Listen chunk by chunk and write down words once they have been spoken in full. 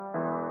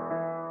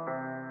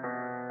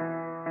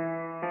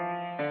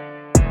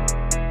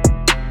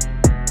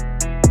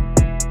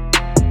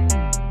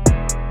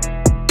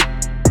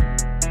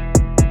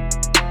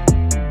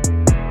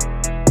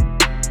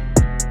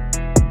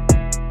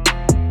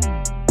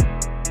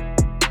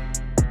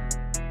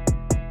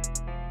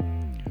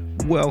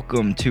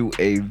Welcome to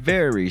a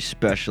very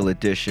special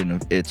edition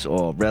of It's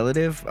All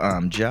Relative.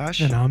 I'm Josh.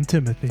 And I'm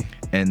Timothy.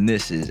 And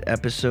this is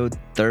episode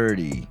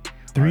 30.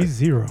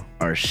 30.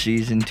 Our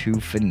season 2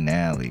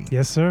 finale.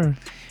 Yes, sir.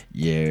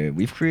 Yeah,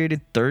 we've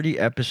created 30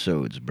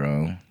 episodes,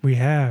 bro. We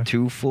have.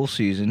 2 full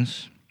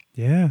seasons.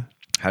 Yeah.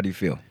 How do you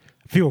feel?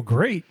 I feel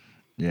great.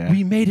 Yeah.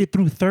 We made it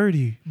through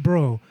 30.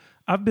 Bro,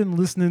 I've been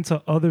listening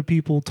to other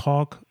people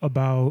talk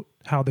about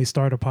how they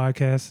start a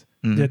podcast.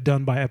 They're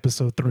done by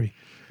episode 3.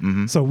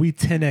 So we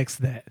 10x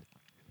that.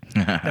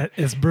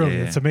 It's brilliant.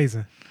 Yeah. It's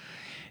amazing.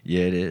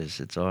 Yeah, it is.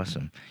 It's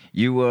awesome.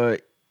 You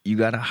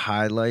got a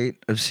highlight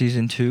of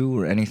season 2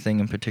 or anything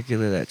in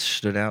particular that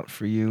stood out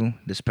for you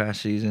this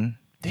past season?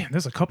 Damn,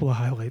 there's a couple of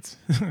highlights.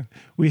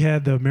 We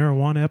had the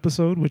marijuana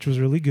episode, which was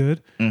really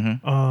good.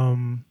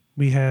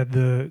 We had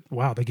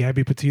the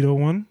Gabby Petito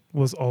one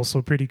was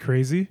also pretty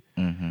crazy.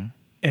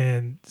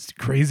 And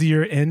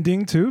crazier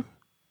ending too.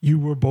 You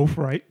were both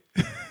right.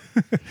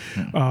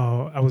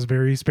 I was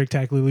very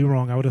spectacularly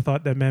wrong. I would have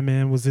thought that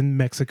man was in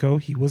Mexico.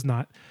 He was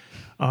not.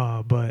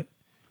 But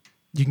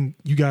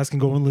you guys can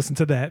go and listen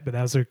to that. But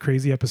that was a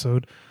crazy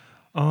episode.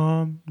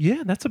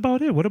 Yeah, that's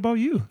about it. What about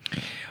you?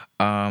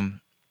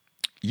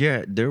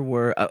 Yeah, there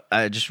were.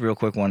 I just real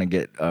quick want to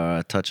get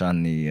touch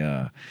on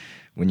the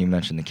when you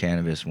mentioned the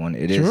cannabis one.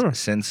 It is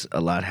since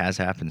a lot has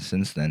happened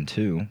since then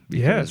too.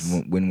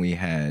 Because when we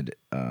had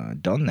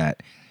done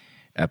that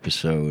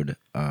episode,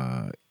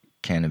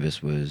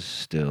 cannabis was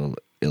still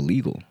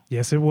illegal.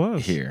 Yes, it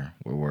was here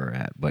where we're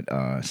at. But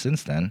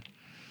since then,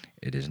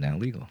 it is now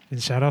legal.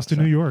 And shout outs to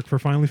New York for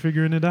finally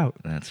figuring it out.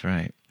 That's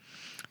right.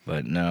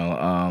 But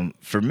no,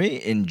 for me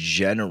in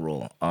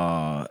general,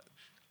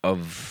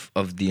 of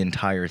the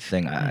entire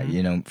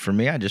thing, for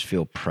me, I just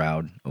feel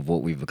proud of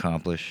what we've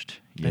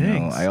accomplished.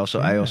 Thanks. I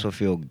also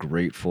feel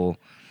grateful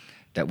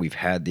that we've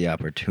had the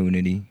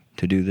opportunity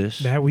to do this.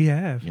 That we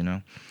have.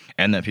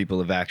 And that people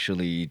have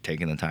actually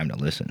taken the time to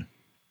listen.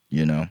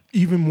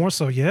 Even more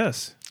so,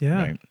 yes.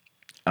 Yeah. Right.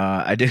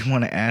 I did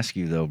want to ask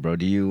you though, bro.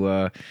 Do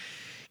you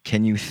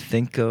can you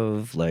think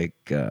of like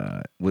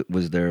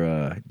was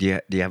there do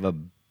you have a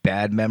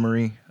bad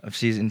memory of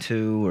season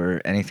 2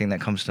 or anything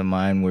that comes to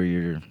mind where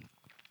you're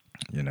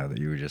that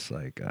you were just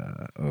like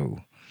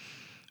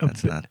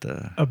that's not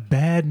a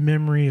bad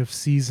memory of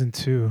season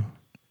 2?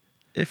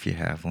 If you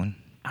have one.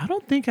 I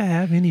don't think I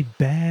have any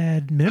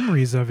bad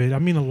memories of it. I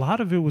mean, a lot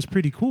of it was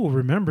pretty cool.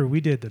 Remember,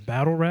 we did the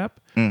battle rap.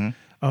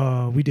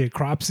 We did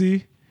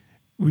Cropsy.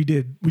 We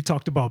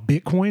talked about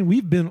Bitcoin.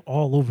 We've been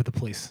all over the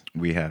place.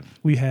 We have.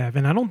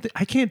 And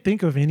I can't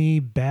think of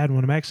any bad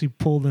one. I'm actually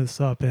pulling this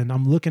up and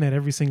I'm looking at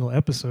every single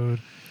episode.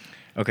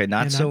 Okay,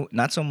 not so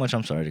much.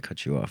 I'm sorry to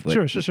cut you off.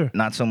 But Sure.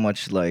 Not so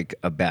much like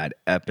a bad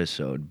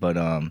episode, but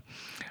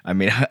I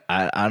mean,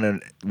 I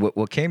don't.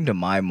 What came to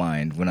my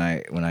mind when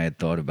I had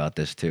thought about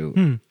this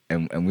too,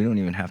 and we don't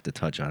even have to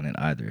touch on it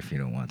either if you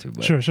don't want to.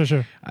 But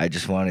Sure. I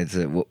just wanted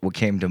to. What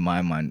came to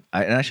my mind,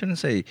 and I shouldn't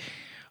say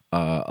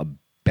a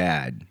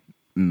bad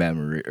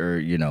memory or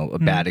a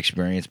bad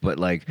experience, but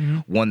like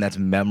one that's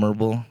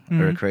memorable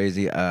or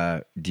crazy.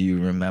 Do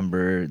you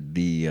remember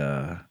the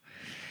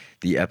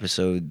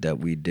episode that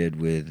we did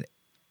with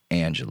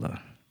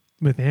Angela?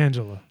 With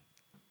Angela.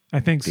 I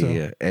think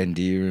so. And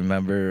do you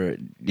remember...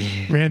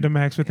 Random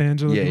Acts with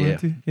Angela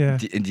Valenti? Yeah.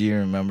 Do you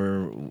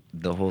remember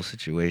the whole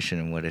situation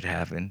and what had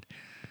happened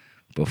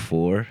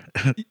before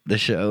the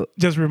show?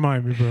 Just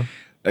remind me, bro.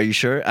 Are you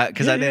sure?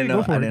 Because I didn't know.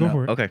 Go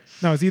for it. Okay.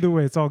 No, it's either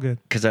way. It's all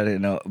good. Because I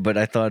didn't know. But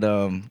I thought...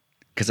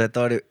 Because I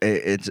thought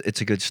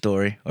it's a good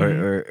story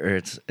or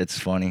it's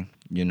funny,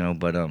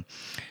 But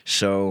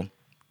so...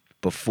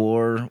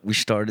 Before we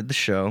started the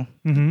show,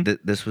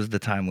 this was the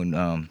time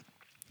when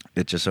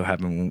it just so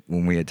happened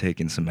when we had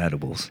taken some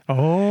edibles.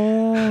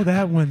 Oh,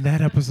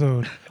 that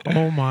episode.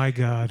 Oh, my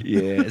God.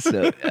 Yeah,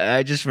 so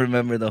I just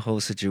remember the whole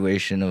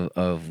situation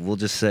of we'll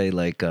just say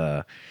like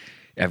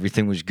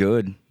everything was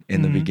good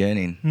in the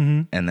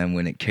beginning. And then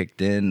when it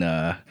kicked in,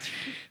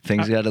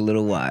 things got a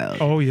little wild.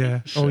 Oh,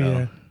 yeah.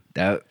 Yeah.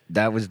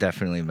 That was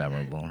definitely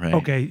memorable, right?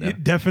 Okay,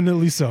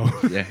 definitely so.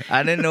 Yeah,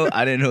 I didn't know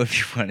if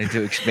you wanted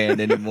to expand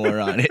any more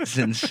on it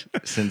since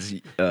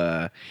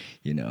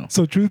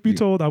So truth be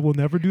told, I will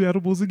never do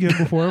edibles again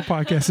before a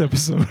podcast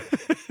episode.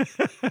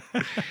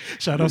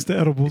 Shout outs to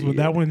edibles, but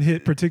that one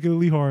hit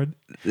particularly hard,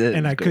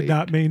 and I could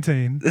not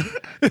maintain.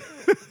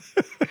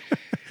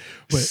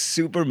 But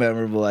super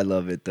memorable. I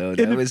love it though.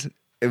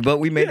 But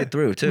we made it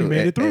through too. We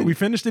made it through. We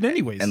finished it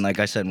anyways. And like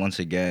I said, once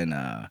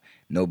again,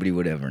 nobody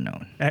would ever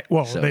known. They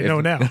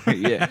know now.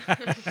 Yeah.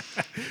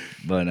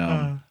 But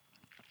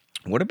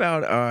what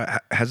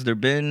about? Has there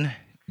been?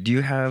 Do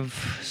you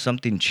have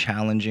something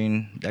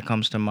challenging that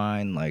comes to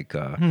mind, like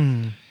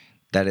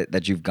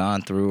that you've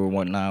gone through or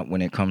whatnot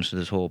when it comes to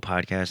this whole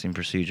podcasting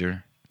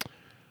procedure?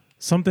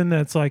 Something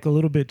that's like a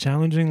little bit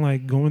challenging,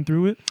 like going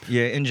through it.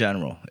 Yeah, in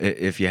general,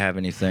 if you have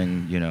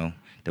anything,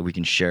 that we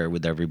can share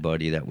with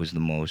everybody that was the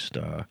most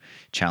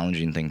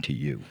challenging thing to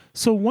you?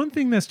 So one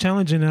thing that's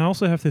challenging, and I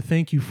also have to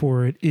thank you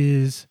for it,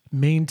 is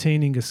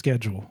maintaining a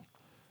schedule.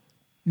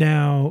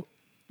 Now,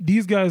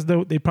 these guys,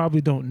 though, they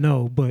probably don't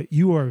know, but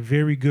you are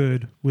very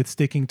good with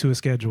sticking to a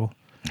schedule.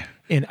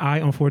 And I,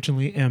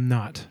 unfortunately, am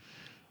not.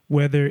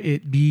 Whether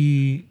it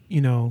be,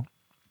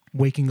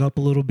 waking up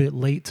a little bit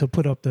late to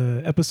put up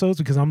the episodes,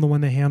 because I'm the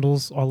one that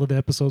handles all of the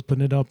episodes,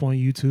 putting it up on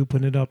YouTube,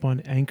 putting it up on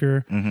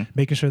Anchor,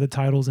 making sure the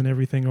titles and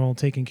everything are all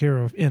taken care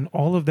of. And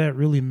all of that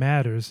really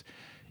matters.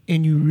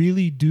 And you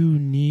really do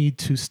need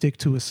to stick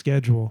to a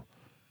schedule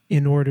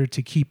in order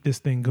to keep this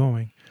thing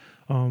going.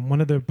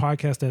 One of the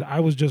podcasts that I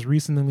was just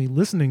recently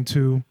listening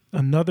to,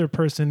 another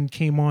person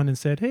came on and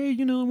said, hey,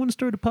 I want to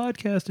start a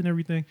podcast and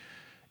everything.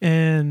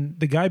 And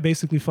the guy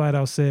basically flat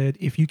out said,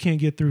 if you can't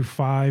get through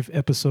 5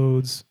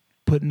 episodes,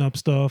 putting up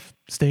stuff,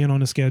 staying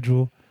on a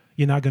schedule,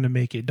 you're not going to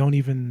make it. Don't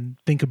even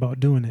think about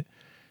doing it.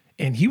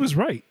 And he was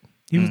right.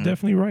 He was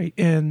definitely right.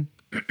 And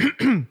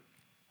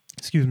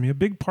excuse me, a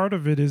big part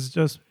of it is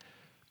just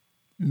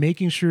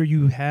making sure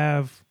you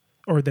have,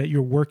 or that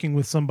you're working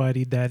with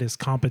somebody that is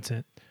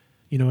competent.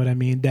 You know what I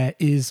mean? That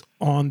is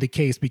on the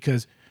case,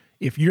 because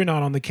if you're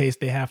not on the case,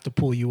 they have to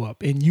pull you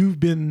up. And you've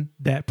been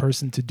that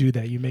person to do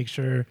that. You make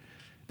sure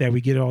that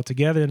we get it all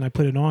together, and I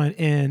put it on.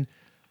 And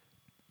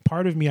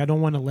part of me, I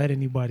don't want to let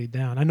anybody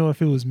down. I know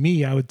if it was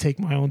me, I would take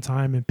my own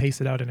time and pace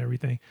it out and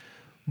everything.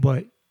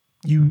 But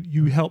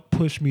you helped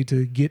push me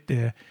to get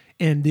there.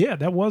 And yeah,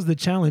 that was the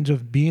challenge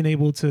of being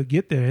able to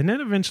get there. And then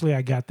eventually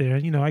I got there.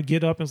 I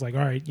get up and it's like,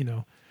 all right,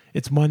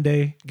 it's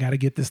Monday, got to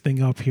get this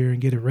thing up here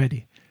and get it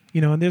ready.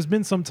 And there's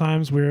been some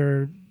times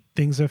where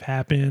things have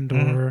happened,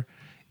 or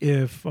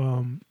if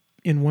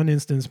in one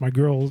instance, my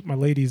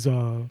lady's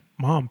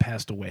mom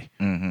passed away.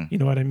 You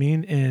know what I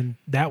mean? And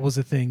that was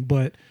a thing.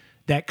 But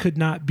that could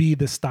not be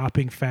the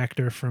stopping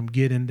factor from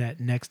getting that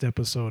next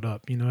episode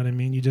up. You know what I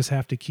mean? You just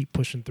have to keep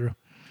pushing through.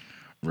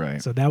 Right.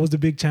 So that was the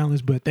big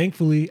challenge. But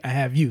thankfully, I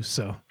have you.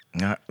 So,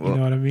 well, you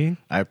know what I mean?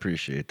 I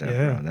appreciate that.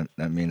 Yeah. Bro.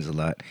 That means a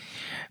lot.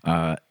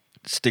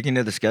 Sticking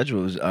to the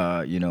schedule is,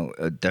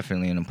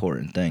 definitely an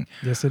important thing.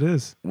 Yes, it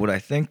is. What I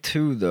think,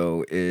 too,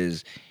 though,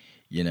 is,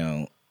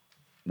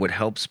 what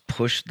helps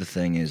push the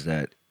thing is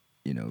that,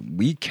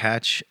 we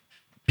catch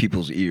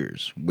people's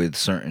ears with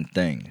certain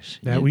things.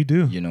 We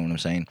do. You know what I'm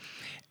saying?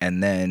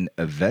 And then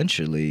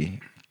eventually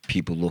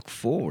people look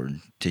forward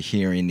to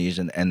hearing these,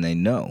 and they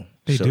know.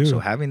 They do. So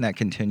having that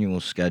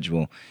continual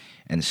schedule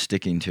and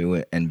sticking to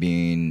it and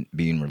being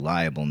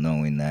reliable,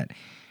 knowing that,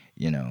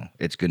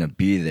 it's going to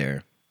be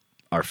there.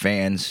 Our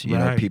fans,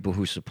 people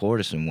who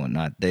support us and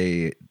whatnot,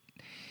 they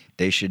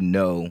should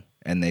know,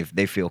 and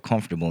they feel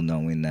comfortable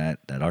knowing that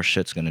our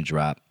shit's going to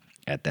drop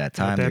at that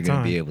time. They're going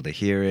to be able to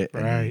hear it.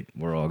 Right. And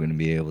we're all going to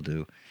be able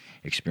to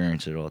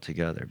experience it all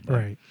together. But,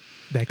 right.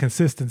 That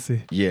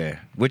consistency. Yeah.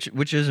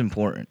 Which is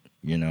important,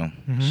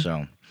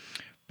 So,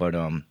 but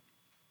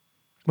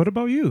what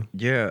about you?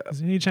 Yeah. Is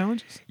there any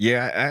challenges?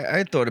 Yeah,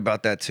 I thought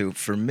about that too.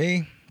 For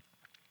me,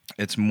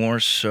 it's more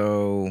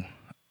so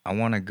I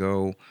want to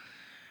go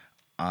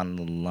on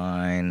the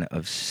line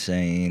of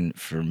saying,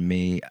 for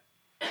me,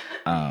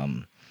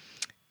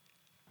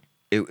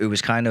 it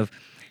was kind of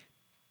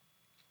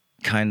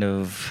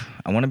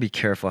I want to be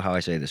careful how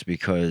I say this,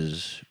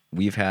 because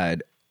we've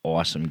had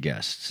awesome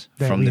guests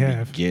from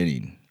the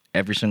beginning.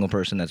 Every single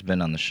person that's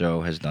been on the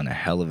show has done a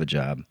hell of a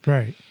job.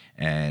 Right.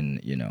 And,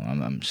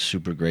 I'm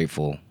super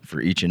grateful for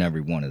each and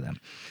every one of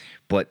them.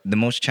 But the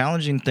most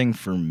challenging thing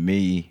for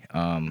me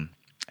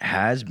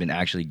has been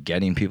actually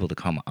getting people to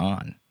come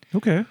on.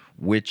 Okay.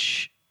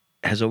 Which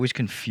has always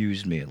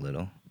confused me a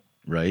little,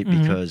 right?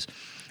 Because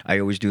I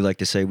always do like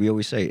to say, we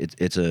always say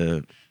it's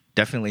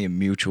definitely a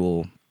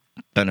mutual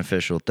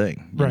beneficial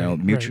thing,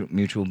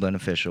 mutual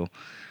beneficial.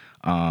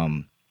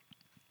 But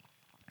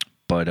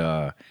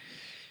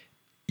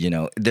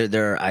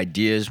there are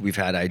ideas. We've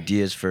had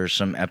ideas for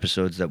some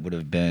episodes that would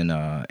have been,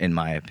 in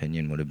my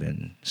opinion, would have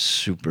been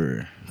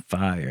super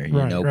fire,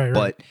 Right.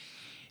 But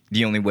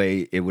the only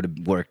way it would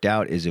have worked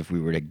out is if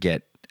we were to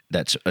get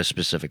that's a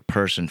specific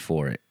person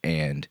for it.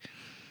 And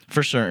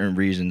for certain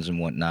reasons and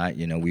whatnot,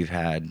 we've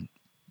had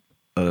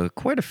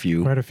quite a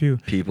few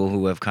people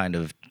who have kind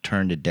of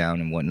turned it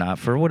down and whatnot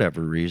for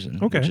whatever reason,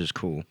 which is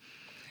cool.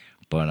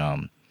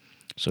 But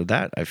so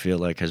that I feel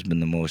like has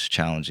been the most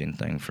challenging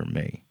thing for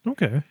me.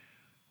 Okay.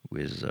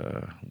 Was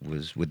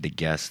with the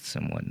guests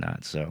and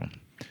whatnot. So,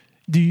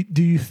 do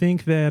you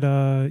think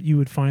that you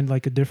would find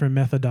like a different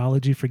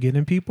methodology for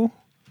getting people?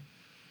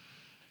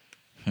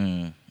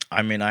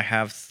 I mean, I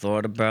have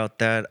thought about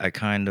that. I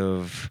kind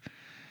of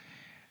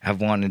have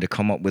wanted to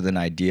come up with an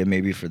idea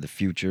maybe for the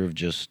future of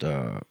just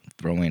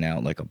throwing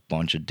out like a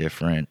bunch of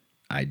different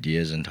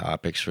ideas and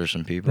topics for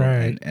some people,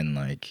 right. and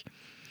like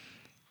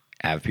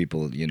have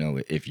people,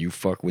 if you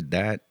fuck with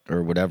that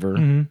or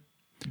whatever,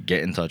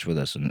 get in touch with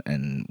us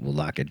and we'll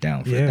lock it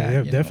down for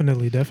that. Yeah,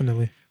 definitely.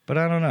 But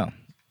I don't know,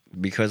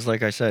 because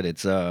like I said,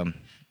 it's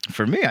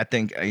for me, I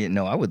think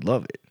I would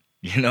love it.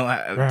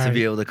 To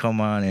be able to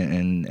come on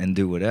and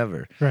do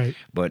whatever. Right.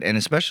 But, and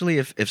especially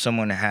if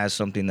someone has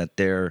something that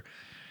they're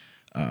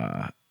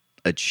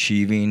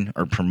achieving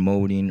or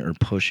promoting or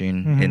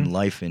pushing in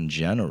life in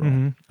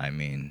general. I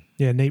mean,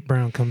 yeah, Nate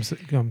Brown comes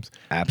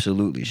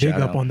absolutely. big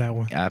Shout up out on that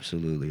one.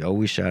 Absolutely.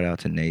 Always shout out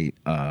to Nate.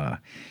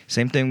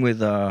 Same thing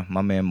with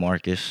my man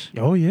Marcus.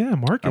 Oh yeah, I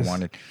Marcus.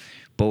 wanted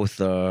both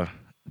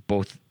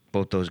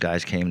those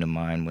guys came to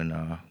mind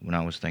when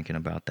I was thinking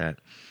about that.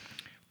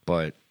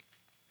 But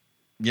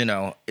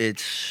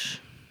it's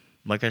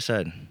like I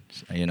said,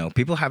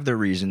 people have their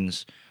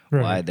reasons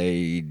why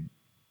they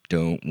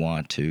don't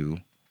want to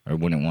or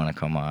wouldn't want to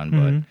come on,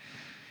 but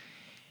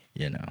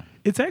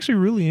It's actually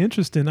really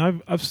interesting.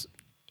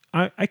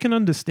 I can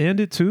understand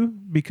it too,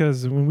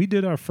 because when we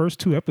did our first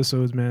 2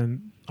 episodes,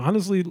 man,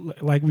 honestly,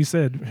 like we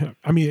said,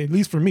 I mean, at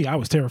least for me, I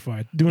was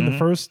terrified doing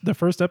the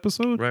first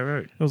episode.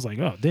 Right. I was like,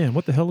 oh damn,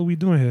 what the hell are we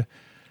doing here?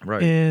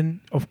 Right.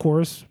 And of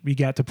course, we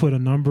got to put a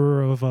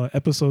number of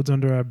episodes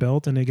under our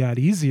belt, and it got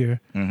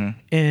easier.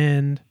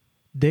 And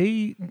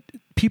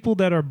people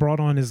that are brought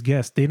on as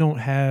guests, they don't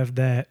have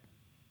that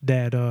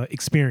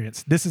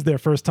experience. This is their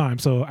first time,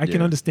 so I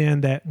can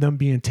understand that them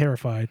being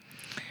terrified.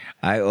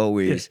 I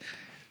always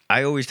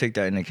take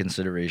that into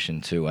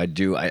consideration too. I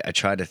do. I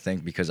try to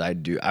think, because I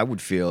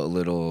would feel a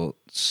little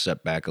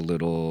setback, a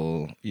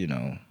little,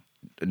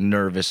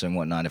 nervous and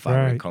whatnot if I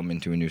were to come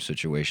into a new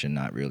situation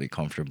not really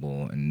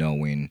comfortable and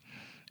knowing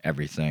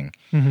everything.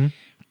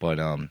 But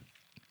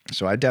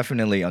so I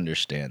definitely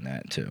understand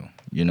that too.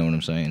 You know what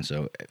I'm saying?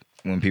 So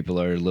when people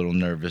are a little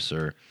nervous,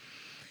 or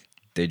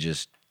they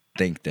just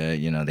think that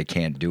they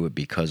can't do it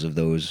because of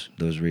those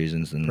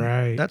reasons, then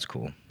that's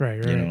cool. Right.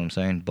 You know what I'm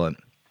saying? But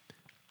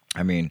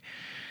I mean,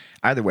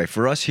 either way,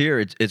 for us here,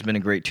 it's been a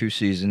great 2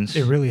 seasons.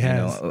 It really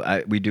has.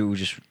 We do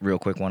just real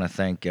quick want to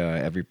thank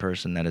every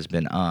person that has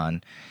been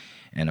on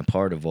and a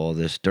part of all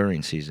this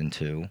during season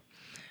 2.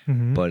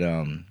 But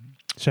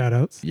shout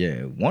outs.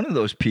 Yeah, one of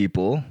those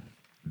people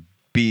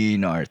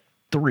being our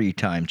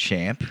 3-time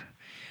champ.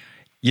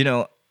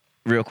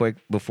 Real quick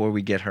before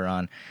we get her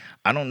on,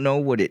 I don't know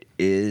what it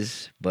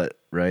is, but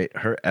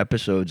her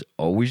episodes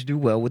always do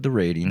well with the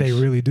ratings. They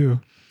really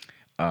do.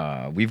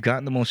 We've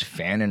gotten the most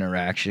fan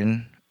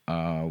interaction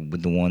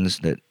with the ones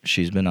that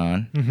she's been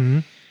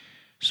on.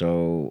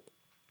 So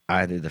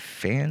either the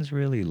fans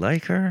really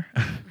like her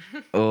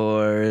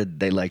or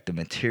they like the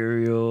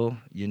material,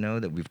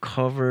 that we've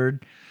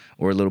covered,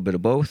 or a little bit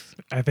of both.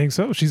 I think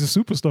so. She's a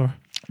superstar.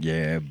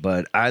 Yeah,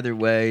 but either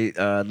way,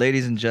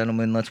 ladies and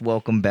gentlemen, let's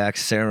welcome back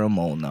Sarah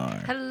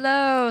Molnar.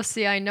 Hello.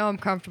 See, I know I'm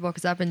comfortable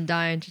because I've been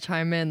dying to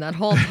chime in that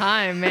whole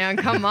time, man.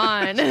 Come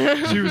on.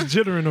 She was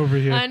jittering over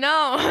here. I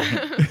know.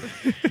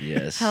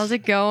 Yes. How's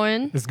it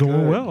going? It's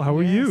going well. How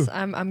are you?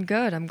 I'm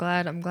good. I'm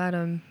glad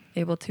I'm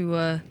able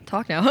to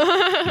talk now.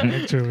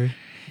 Actually.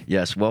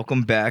 Yes,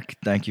 welcome back.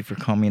 Thank you for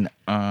coming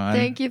on.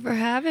 Thank you for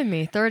having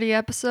me. 30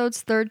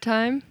 episodes, 3rd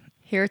time.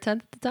 Here,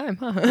 10th at the time,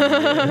 huh?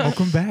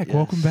 Welcome back. Yes.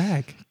 Welcome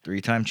back.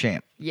 3-time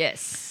champ.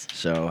 Yes.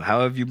 So,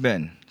 how have you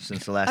been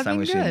since the last time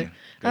we've seen you? Good?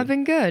 I've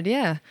been good,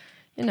 yeah.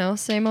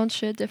 Same old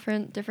shit,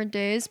 different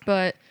days,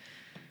 but,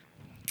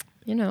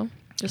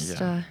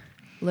 just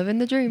living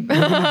the dream.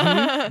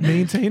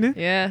 Maintain it?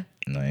 Yeah.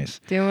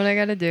 Nice. Doing what I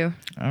got to do.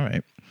 All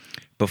right.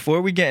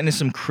 Before we get into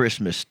some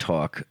Christmas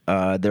talk,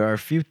 there are a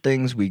few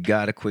things we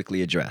got to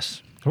quickly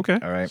address. Okay.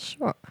 All right?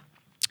 Sure.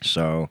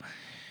 So,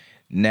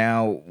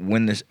 now,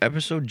 when this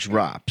episode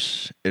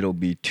drops, it'll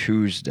be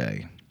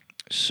Tuesday.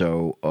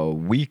 So a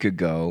week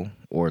ago,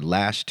 or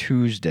last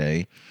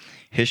Tuesday,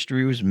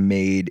 history was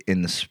made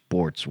in the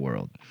sports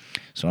world.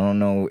 So I don't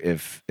know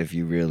if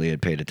you really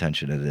had paid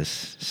attention to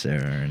this,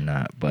 Sarah, or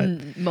not.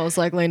 But most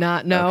likely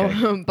not, no.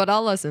 Okay. But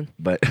I'll listen.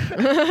 But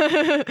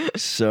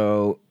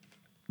so,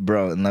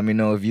 bro, and let me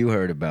know if you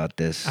heard about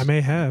this. I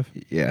may have.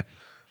 Yeah.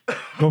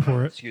 Go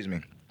for it. Excuse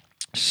me.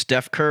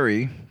 Steph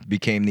Curry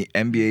became the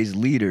NBA's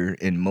leader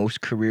in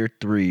most career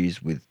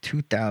threes with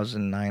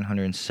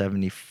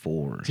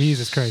 2,974.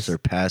 Jesus Christ.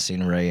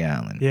 Surpassing Ray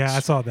Allen. Yeah,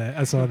 I saw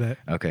that.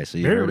 Okay, so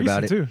you heard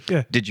about it? Too.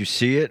 Yeah. Did you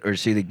see it or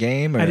see the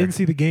game? Or? I didn't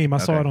see the game. I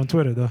saw it on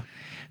Twitter, though.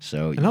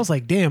 So, and I was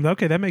like, damn,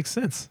 okay, that makes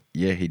sense.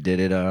 Yeah, he did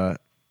it.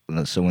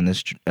 So when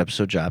this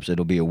episode drops,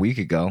 it'll be a week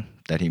ago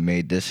that he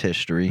made this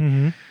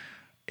history.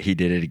 He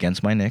did it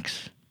against my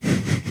Knicks.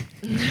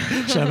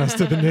 Shout outs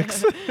to the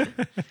Knicks.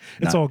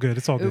 It's all good.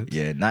 It's all good.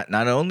 Yeah, not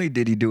only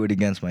did he do it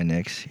against my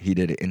Knicks, he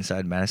did it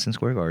inside Madison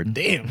Square Garden.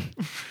 Damn.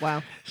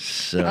 Wow.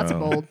 So that's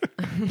bold.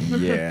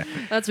 Yeah.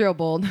 That's real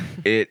bold.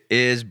 It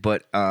is,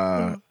 but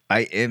I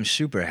am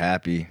super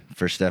happy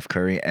for Steph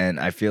Curry, and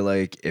I feel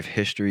like if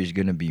history is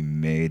going to be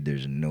made,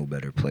 there's no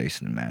better place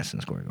than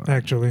Madison Square Garden.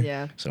 Actually.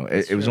 Yeah. So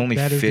it was only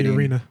that fitting. Is the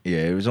arena.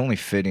 Yeah, it was only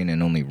fitting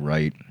and only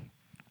right.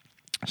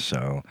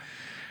 So,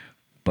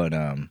 but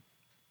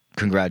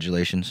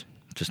congratulations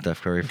to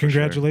Steph Curry.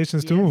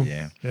 Congratulations to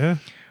him.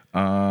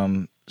 Yeah.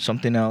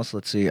 Something else.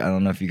 Let's see. I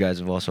don't know if you guys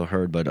have also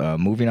heard, but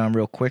moving on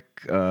real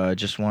quick.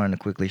 Just wanted to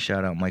quickly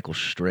shout out Michael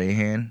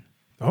Strahan.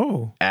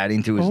 Oh.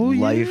 Adding to his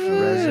life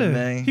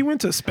resume. He went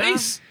to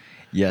space.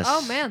 Yes.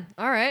 Oh man.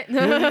 All right.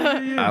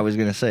 I was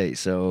gonna say,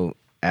 so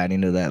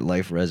adding to that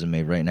life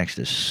resume right next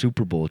to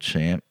Super Bowl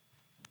champ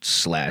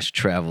 /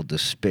 traveled to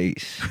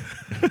space.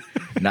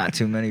 Not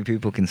too many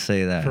people can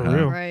say that. For huh?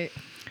 real. Right.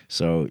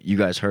 So you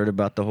guys heard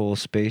about the whole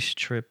space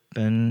trip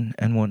and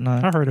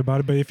whatnot? I heard about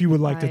it, but if you would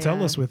like to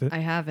tell us with it. I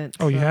haven't.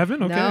 Oh, you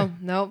haven't? Okay. No,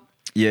 nope.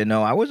 Yeah,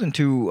 no, I wasn't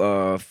too.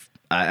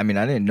 I mean,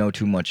 I didn't know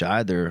too much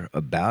either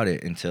about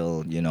it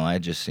until I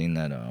had just seen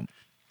that.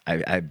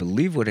 I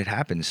believe what had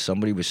happened.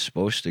 Somebody was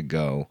supposed to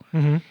go,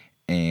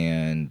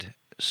 and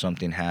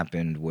something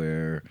happened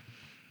where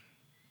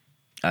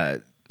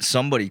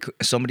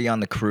somebody on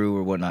the crew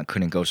or whatnot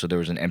couldn't go, so there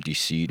was an empty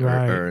seat or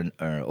an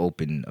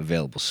open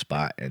available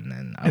spot, and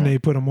then they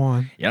put him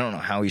on. I don't know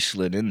how he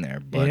slid in there,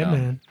 but Yeah,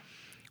 man.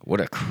 what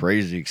a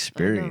crazy I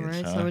experience! know,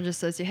 right? Huh? Someone just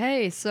says to you,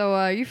 "Hey, so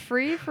are you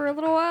free for a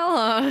little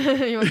while?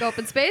 You want to go up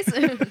in space?"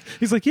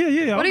 He's like,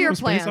 yeah. What are your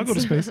plans? I'll go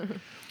to space.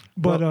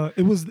 But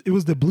it was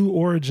the Blue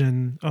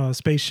Origin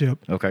spaceship.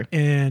 Okay.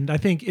 And I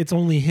think it's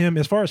only him,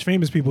 as far as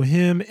famous people,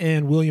 him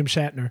and William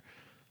Shatner.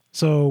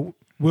 So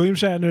William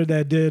Shatner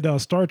that did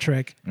Star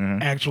Trek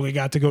actually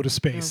got to go to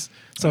space.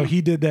 So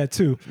he did that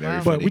too.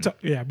 Wow. But we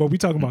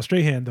talking about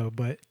Strahan though.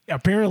 But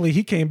apparently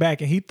he came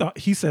back and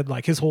he said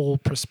like his whole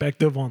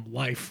perspective on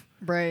life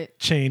Right.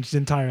 changed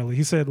entirely.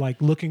 He said like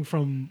looking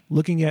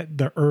at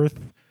the Earth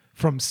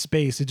from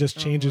space, it just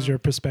changes your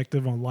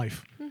perspective on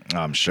life.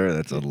 I'm sure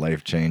that's a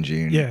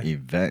life-changing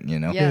event,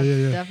 Yeah,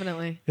 Yeah.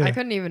 definitely. Yeah. I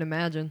couldn't even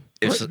imagine.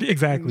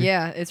 Exactly.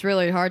 Yeah, it's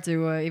really hard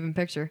to even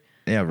picture.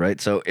 Yeah, right.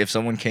 So if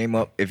someone came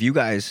up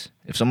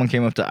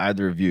to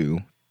either of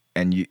you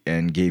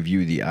and gave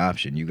you the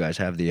option, you guys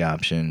have the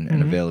option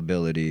and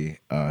availability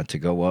to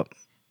go up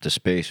to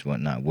space,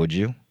 whatnot. Would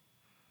you?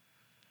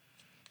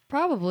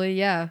 Probably,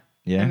 yeah.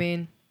 Yeah? I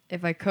mean,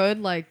 if I could,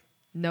 like,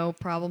 no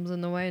problems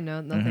in the way,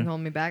 nothing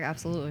holding me back.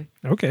 Absolutely.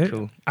 Okay.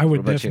 Cool. I would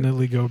What about you?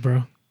 definitely go,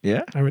 bro.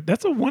 Yeah.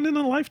 That's a one in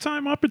a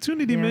lifetime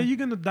opportunity, Yeah. man. You're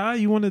gonna die.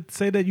 You want to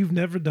say that you've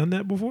never done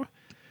that before?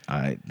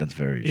 That's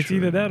very It's true.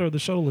 either that or the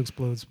shuttle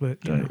explodes. But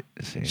you know, Right.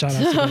 See. shout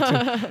out to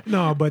that too.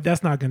 No, but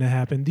that's not gonna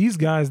happen. These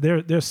guys,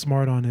 they're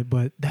smart on it,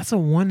 but that's a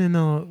one in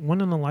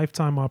a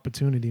lifetime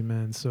opportunity,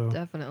 man. So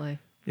Definitely.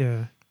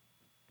 yeah.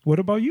 What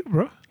about you,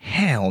 bro?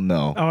 Hell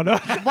no. Oh no.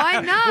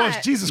 Why not?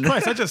 Well, Jesus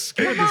Christ! I just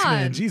scared Come this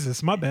man. on.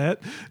 Jesus, my bad.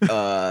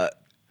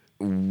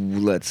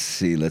 Let's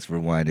see. Let's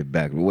rewind it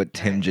back. What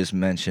Tim just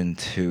mentioned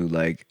to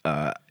like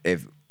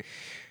if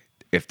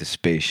the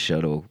space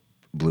shuttle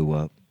blew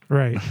up.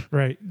 Right.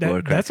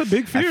 or That's a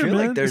big fear, I feel man.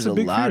 like there's That's a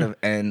big lot fear. of,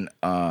 and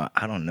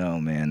I don't know,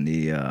 man.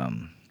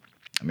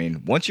 I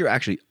mean, once you're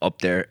actually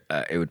up there,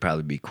 it would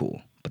probably be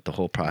cool. But the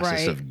whole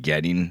process Right. of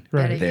getting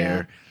Right.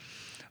 there,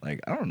 like,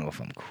 I don't know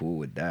if I'm cool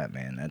with that,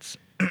 man. That's,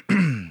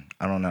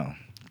 I don't know.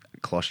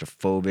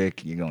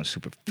 Claustrophobic. You're going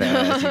super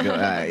fast. You go,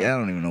 I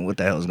don't even know what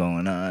the hell's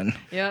going on.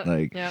 Yep.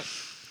 Like, Yep.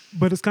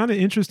 But it's kind of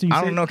interesting. You I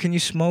say- don't know. Can you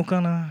smoke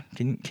on a?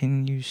 Can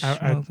you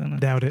smoke on a?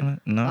 doubt it.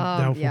 No.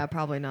 Doubtful. Yeah,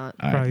 probably not.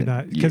 All right, Probably then.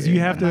 not, because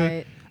you have to.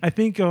 Right. I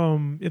think,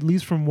 at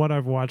least from what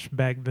I've watched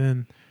back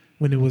then,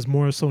 when it was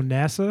more so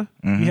NASA,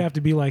 you have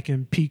to be like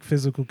in peak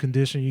physical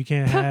condition. You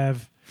can't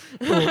have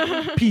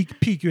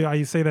peak. How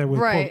you say that with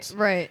Right. quotes.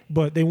 Right.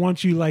 But they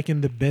want you like in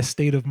the best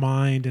state of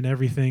mind and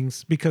everything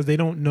because they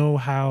don't know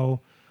how.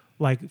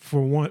 Like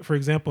for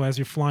example, as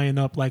you're flying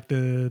up, like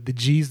the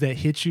G's that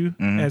hit you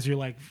as you're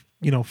like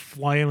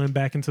flying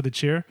back into the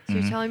chair. So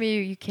you're telling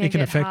me you can't can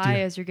get affect high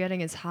you. as you're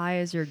getting as high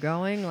as you're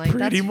going? Like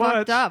Pretty that's much.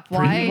 fucked up.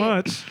 Pretty Why?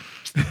 much.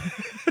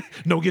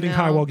 No getting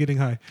high No. while getting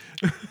high.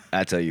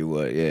 I tell you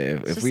what, yeah.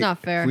 If just we not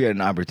fair. if we had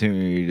an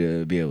opportunity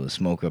to be able to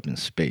smoke up in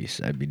space,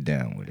 I'd be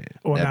down with it.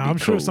 Well, That'd now be I'm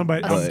sure cool.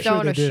 somebody. A I'm sure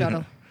stoner they did.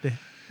 shuttle. They-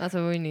 That's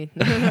what we need.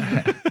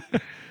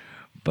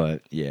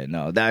 But yeah,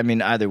 no. I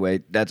mean, either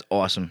way, that's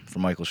awesome for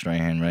Michael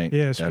Strahan, right?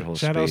 Yeah, that whole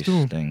shout outs space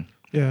to him. thing.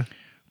 Yeah.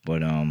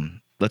 But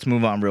let's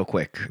move on real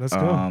quick. Let's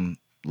go.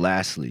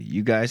 Lastly,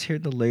 you guys hear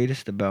the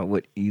latest about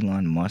what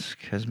Elon Musk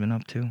has been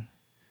up to?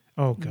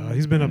 Oh God,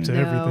 he's been up to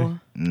everything.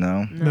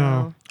 No.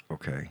 No.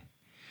 Okay.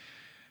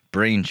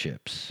 Brain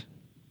chips.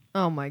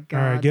 Oh my god.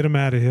 All right, get him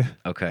out of here.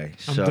 Okay,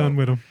 I'm so done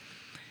with him.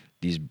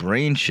 these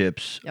brain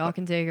chips Y'all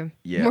can take him.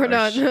 Yeah, We're are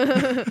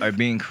done. are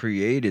being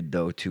created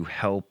though to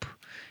help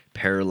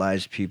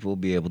paralyzed people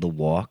be able to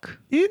walk,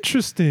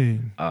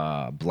 Interesting.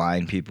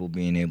 blind people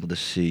being able to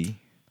see,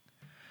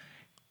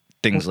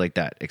 things like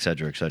that, et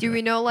cetera, et cetera. Do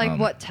we know like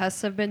what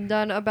tests have been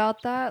done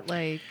about that?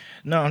 Like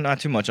No, not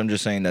too much. I'm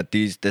just saying that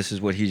this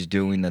is what he's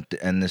doing,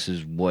 and this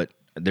is what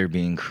they're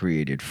being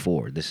created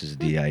for. This is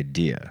the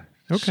idea.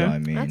 Okay. So I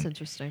mean, that's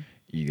interesting.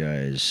 you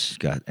guys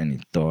got any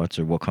thoughts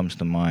or what comes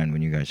to mind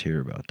when you guys hear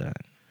about that?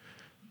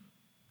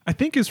 I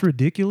think it's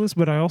ridiculous,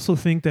 but I also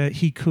think that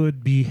he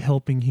could be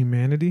helping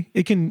humanity.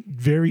 It can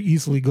very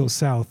easily go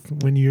south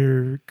when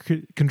you're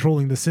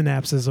controlling the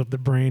synapses of the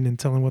brain and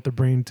telling what the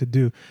brain to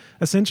do.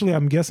 Essentially,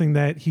 I'm guessing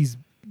that he's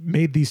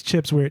made these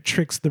chips where it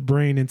tricks the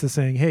brain into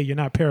saying, hey, you're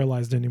not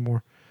paralyzed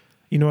anymore.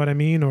 You know what I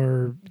mean?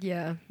 Or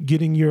Yeah.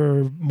 getting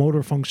your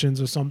motor functions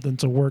or something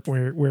to work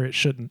where it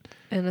shouldn't.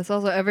 And it's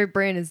also every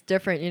brain is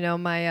different. You know,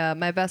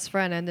 my best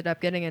friend ended up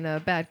getting in a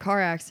bad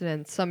car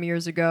accident some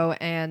years ago,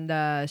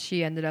 and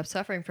she ended up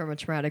suffering from a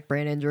traumatic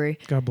brain injury.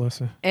 God bless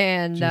her.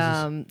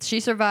 And she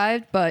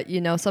survived, but you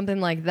know,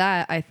 something like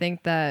that, I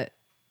think that,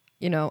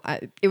 you know,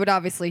 it would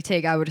obviously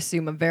take, I would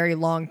assume, a very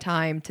long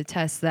time to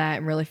test that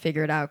and really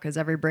figure it out, because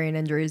every brain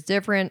injury is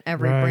different.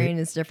 Every brain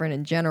is different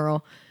in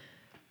general.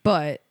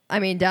 But I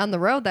mean, down the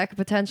road, that could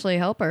potentially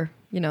help her.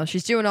 You know,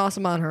 she's doing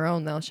awesome on her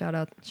own, though. Shout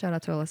out to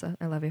Alyssa.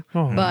 I love you.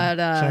 Oh, but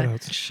shout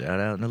outs. Shout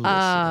out to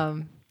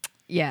Alyssa.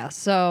 yeah.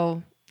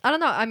 So I don't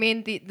know. I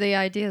mean, the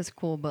idea is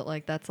cool, but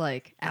like that's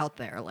like out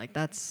there. Like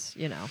that's,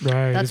 you know,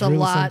 that's it's a really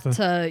lot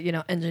something. to, you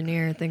know,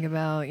 engineer, think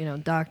about, you know,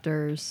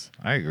 doctors.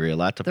 I agree. A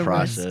lot to the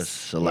process,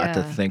 risks. a lot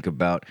to Yeah. think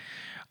about.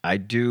 I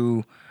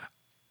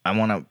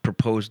want to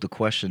propose the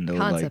question though.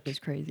 Concept like, is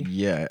crazy.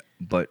 Yeah,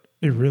 but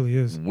It really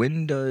is.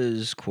 when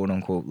does quote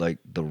unquote like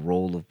the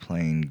role of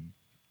playing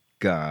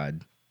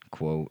God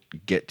quote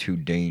get too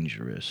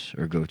dangerous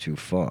or go too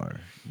far?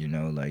 You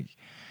know, like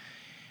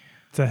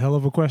It's a hell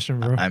of a question,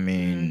 bro. I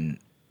mean,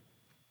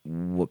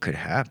 what could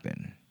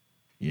happen?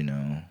 You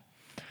know.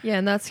 Yeah,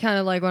 and that's kind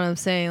of like what I'm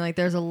saying. Like,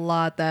 there's a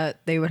lot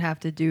that they would have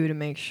to do to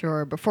make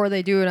sure before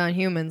they do it on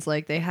humans.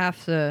 Like, they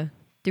have to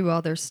do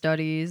all their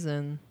studies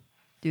and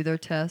do their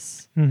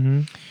tests.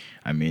 Mm-hmm.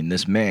 I mean,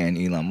 this man,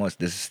 Elon Musk,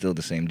 this is still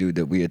the same dude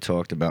that we had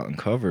talked about and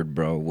covered,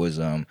 bro, was,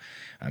 I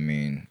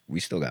mean, we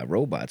still got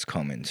robots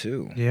coming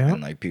too. Yeah.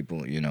 And like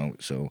people, you know,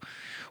 so,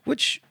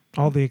 which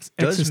All the does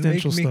make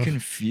existential me stuff.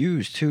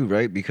 confused too,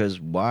 right? Because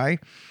why?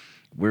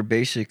 We're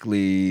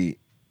basically,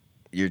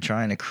 you're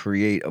trying to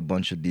create a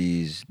bunch of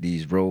these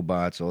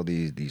robots, all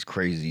this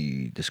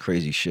crazy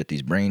shit,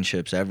 these brain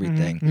chips,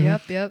 everything.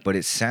 Mm-hmm. Yep. But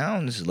it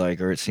sounds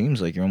like, or it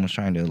seems like you're almost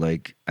trying to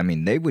like, I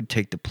mean, they would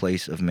take the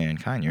place of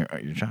mankind. You're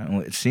trying.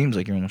 It seems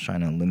like you're almost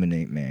trying to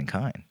eliminate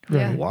mankind.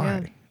 Yeah. Why?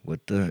 Yeah.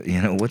 What the?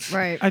 You know what's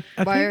Right. I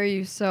Why think- are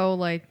you so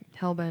like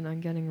hellbent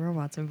on getting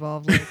robots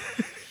involved? Like,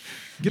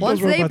 Get once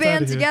those they robots outta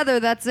band here. together,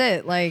 that's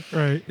it. Like,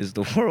 Right. Is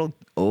the world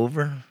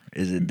over?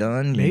 Is it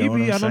done? You Maybe. know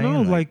what I'm I don't know.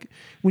 saying? Like,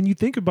 when you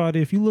think about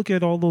it, if you look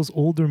at all those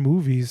older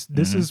movies,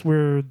 this is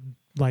where,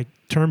 like,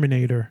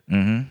 Terminator,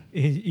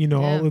 you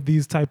know, all Yeah. of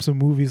these types of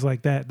movies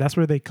like that, that's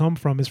where they come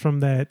from. Is from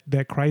that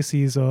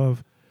crisis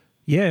of,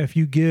 yeah, if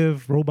you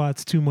give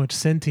robots too much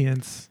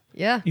sentience,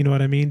 yeah. you know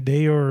what I mean?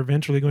 They are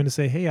eventually going to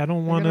say, hey, I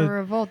don't They're want gonna to.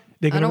 revolt.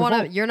 they're I gonna don't want to.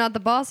 revolt. You're not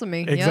the boss of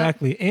me. Yeah.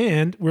 Exactly.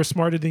 And we're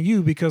smarter than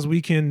you because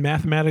we can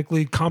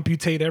mathematically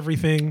computate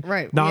everything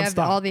Right. We have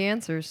nonstop. all the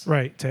answers.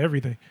 Right, to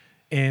everything.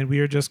 And we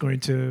are just going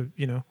to,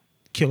 you know,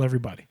 kill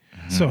everybody.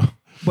 So,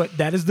 but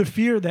that is the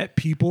fear that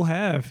people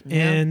have.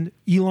 Yeah. And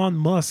Elon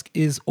Musk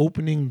is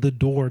opening the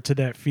door to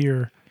that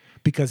fear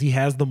because he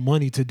has the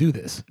money to do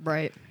this.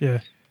 Right. Yeah.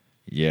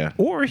 yeah.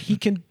 Or he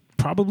can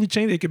probably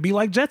change it. It could be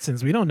like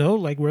Jetsons. We don't know,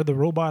 like where the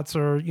robots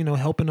are, you know,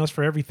 helping us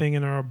for everything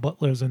and our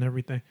butlers and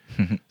everything.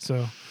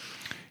 So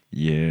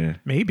Yeah.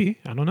 maybe,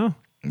 I don't know.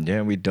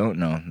 Yeah. We don't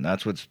know.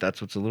 That's what's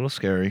a little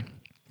scary.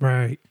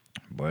 Right.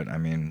 But I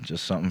mean,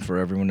 just something for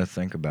everyone to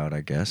think about,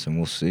 I guess, and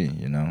we'll see.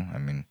 You know, I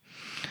mean,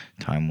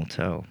 time will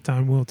tell.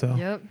 Time will tell.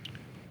 Yep.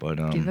 But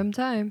Give him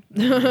time.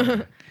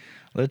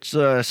 let's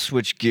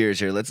switch gears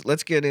here.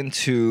 Let's get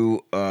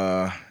into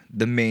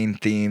the main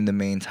theme, the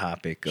main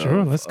topic.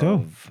 Sure, let's go.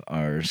 Of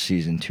our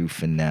season 2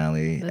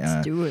 finale.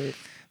 Let's do it.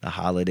 The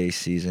holiday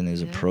season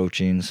is Yeah.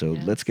 approaching, so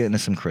Yes. let's get into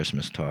some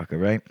Christmas talk. All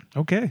right.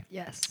 Okay.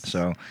 Yes.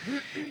 So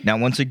now,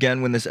 once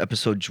again, when this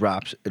episode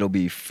drops, it'll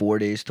be 4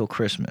 days till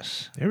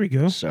Christmas. There we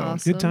go. So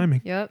Awesome. Good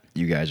timing. Yep.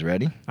 you guys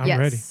ready? I'm yes.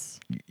 ready.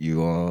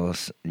 You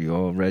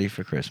all ready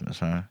for Christmas,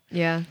 huh?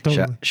 Yeah.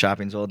 Totally.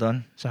 Shopping's all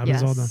done.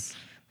 Shopping's yes. all done.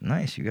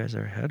 Nice, you guys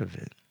are ahead of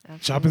it.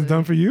 Shopping's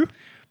done for you?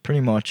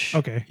 Pretty much.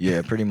 Okay.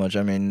 Yeah, pretty much.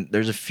 I mean,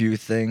 there's a few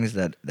things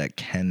that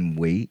can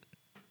wait.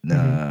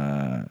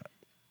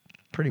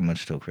 Pretty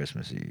much till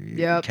Christmas. You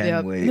Yep, can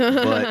yep. wait,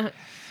 but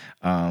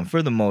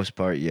for the most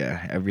part,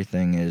 yeah,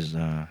 everything is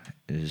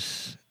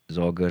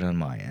all good on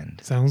my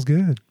end. Sounds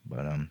good.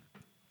 But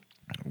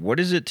what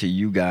is it to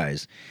you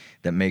guys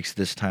that makes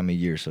this time of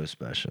year so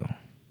special?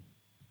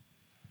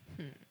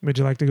 Would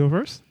you like to go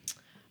first?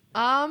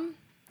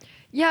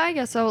 Yeah, I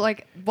guess so.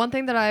 Like, one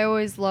thing that I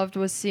always loved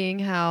was seeing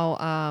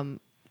how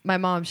my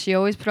mom, she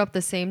always put up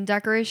the same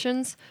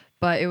decorations,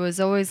 but it was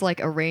always like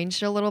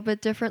arranged a little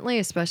bit differently,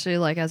 especially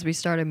like as we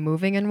started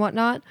moving and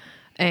whatnot.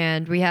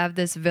 And we have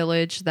this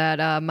village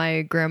that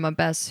my grandma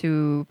Bess,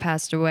 who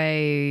passed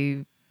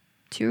away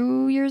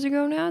 2 years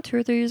ago now, 2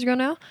 or 3 years ago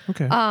now.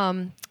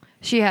 Okay.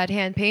 She had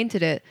hand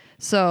painted it.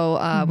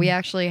 So we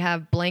actually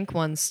have blank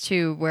ones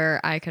too, where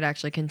I could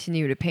actually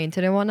continue to paint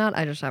it and whatnot.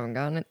 I just haven't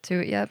gotten to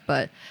it yet,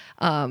 but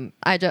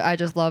I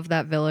just love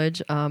that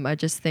village. I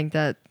just think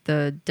that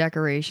the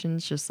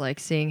decorations, just like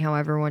seeing how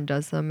everyone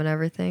does them and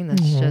everything,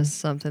 that's just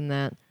something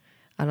that,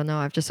 I don't know,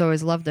 I've just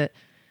always loved it,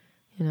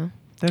 you know?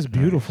 That's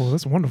beautiful. Nice.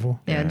 That's wonderful.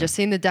 Yeah, and just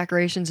seeing the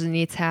decorations in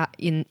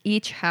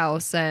each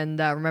house and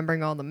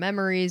remembering all the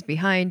memories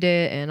behind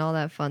it and all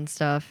that fun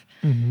stuff.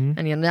 Mm-hmm.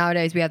 And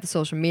nowadays we have the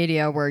social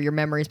media where your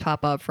memories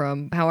pop up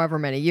from however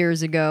many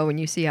years ago, and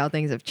you see how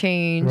things have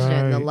changed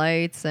and the Right.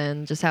 lights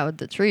and just how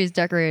the tree's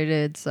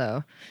decorated.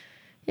 So,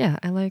 yeah,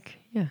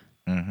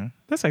 Mm-hmm.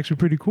 That's actually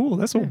pretty cool.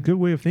 That's a good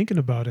way of thinking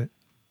about it.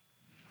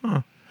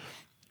 Huh.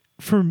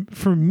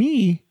 For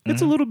me,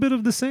 it's a little bit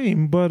of the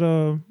same, but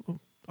a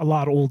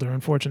lot older,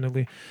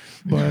 unfortunately.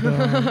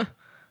 But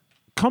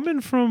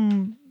coming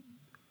from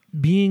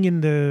being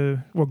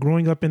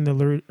growing up in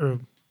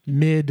the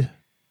mid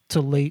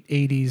to late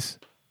 80s,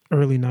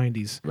 early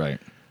 90s, Right.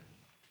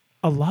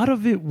 a lot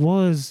of it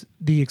was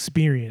the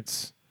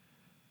experience.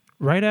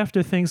 Right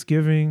after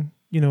Thanksgiving,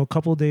 a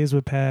couple of days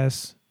would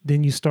pass,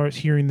 then you start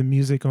hearing the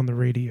music on the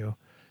radio.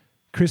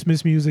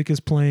 Christmas music is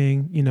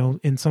playing,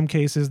 in some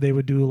cases they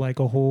would do like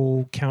a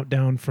whole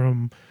countdown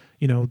from,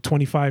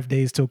 25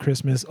 days till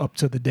Christmas up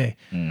to the day.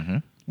 Mm-hmm.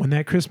 When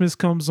that Christmas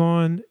comes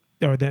on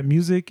or that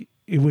music,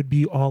 it would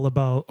be all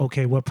about,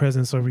 okay, what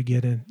presents are we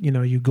getting?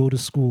 You go to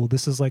school.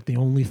 This is like the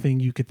only thing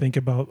you could think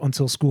about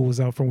until school was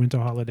out for winter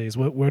holidays.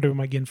 What am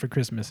I getting for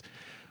Christmas?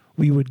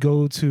 We would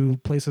go to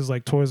places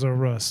like Toys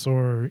R Us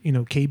or,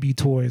 KB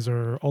Toys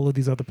or all of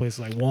these other places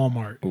like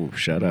Walmart. Oh,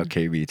 shout out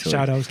KB Toys.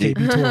 Shout out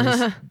KB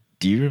Toys.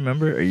 Do you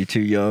remember? Are you too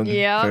young?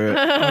 Yeah. for it?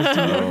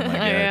 Oh my god.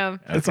 I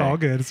am. It's Okay. all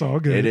good. It's all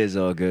good. It is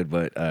all good,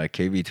 but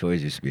KB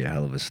Toys used to be a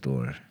hell of a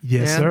store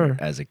Yes, Yeah. sir.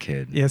 as a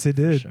kid. Yes, it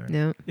for did. sure.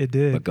 Yeah. It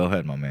did. But go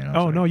ahead, my man. I'm Oh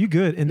sorry. no, you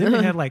good. And then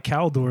they had like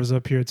cow doors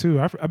up here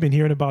too. I've been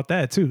hearing about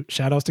that too.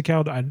 Shout outs to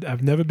cow.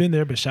 I've never been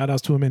there, but shout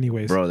outs to them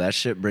anyways. Bro, that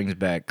shit brings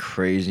back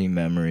crazy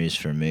memories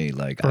for me.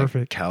 Like,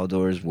 Perfect.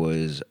 Caldors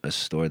was a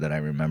store that I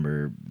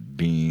remember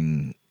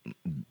being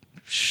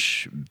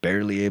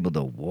barely able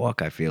to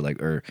walk, I feel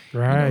like, or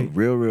Right.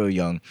 real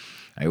young.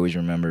 I always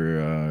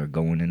remember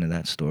going into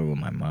that store with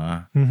my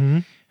ma Mm-hmm.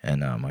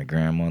 and my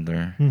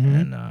grandmother,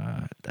 Mhm. and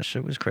that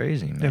shit was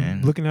crazy, man.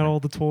 And looking at all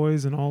the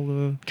toys and all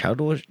the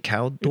Caldors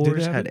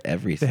have had it?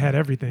 everything. they had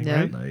everything, Yeah.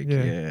 right? Like,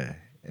 yeah.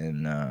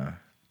 And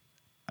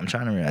I'm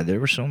trying to remember. There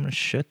was so much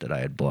shit that I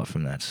had bought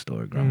from that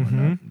store growing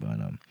Mhm. up. But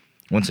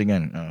once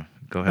again,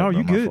 go ahead. Oh, bro,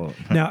 you my good. fault.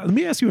 Now let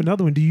me ask you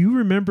another one. Do you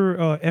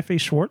remember F.A.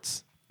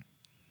 Schwartz?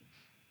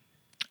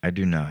 I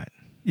do not.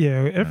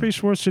 Yeah, F.A.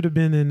 Schwartz should have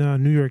been in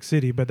New York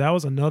City, but that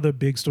was another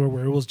big store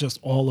where it was just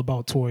all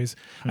about toys.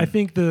 I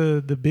think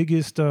the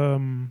biggest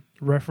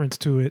reference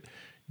to it.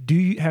 Do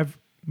you have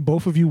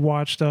both of you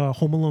watched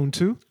Home Alone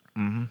 2?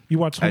 Mm-hmm. You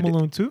watched I Home did.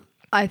 Alone 2?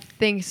 I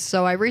think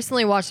so. I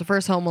recently watched the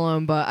first Home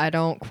Alone, but I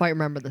don't quite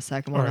remember the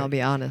second one. All right. I'll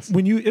be honest.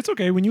 It's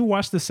okay when you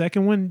watch the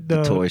second one,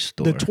 the Toy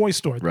store. the toy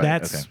store. Right,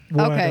 That's okay.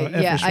 what Okay,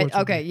 F.A. yeah, Schwartz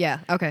would be.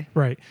 okay.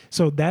 Right.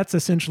 So that's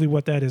essentially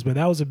what that is. But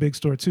that was a big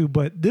store too.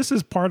 But this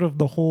is part of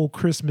the whole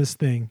Christmas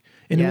thing.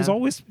 And Yeah.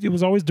 it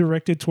was always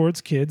directed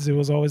towards kids. It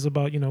was always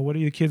about, what are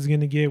your kids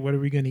gonna get? What are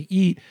we gonna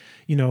eat?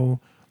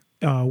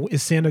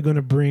 Is Santa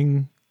gonna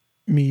bring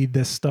me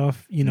this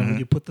stuff?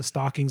 You put the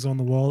stockings on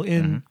the wall.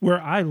 And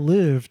where I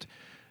lived,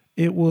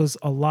 it was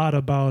a lot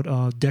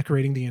about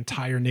decorating the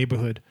entire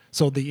neighborhood.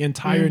 So the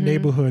entire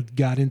neighborhood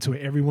got into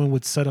it. Everyone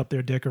would set up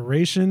their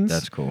decorations.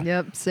 That's cool.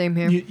 Yep, same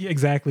here. Yeah,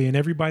 exactly. And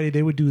everybody,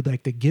 they would do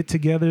like the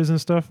get-togethers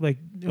and stuff. Like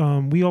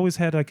we always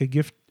had like a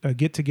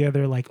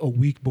get-together like a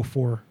week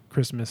before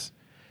Christmas,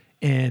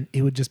 and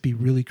it would just be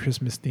really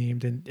Christmas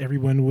themed, and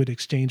everyone would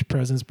exchange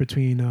presents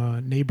between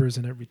neighbors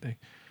and everything.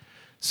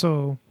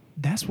 So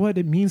that's what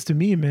it means to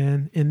me,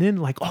 man. And then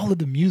like all of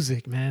the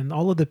music, man,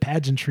 all of the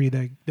pageantry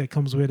that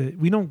comes with it.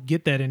 We don't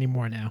get that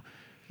anymore now.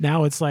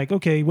 Now it's like,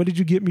 okay, what did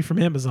you get me from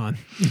Amazon?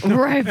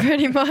 Right,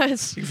 pretty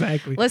much.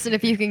 Exactly. Listen,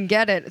 if you can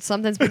get it,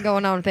 something's been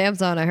going on with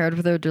Amazon. I heard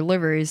with their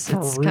deliveries. For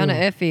It's real. kind of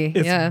iffy.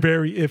 It's yeah,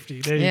 very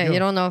iffy. There yeah. you go. You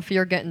don't know if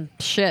you're getting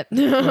shit.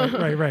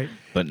 Right.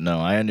 But no,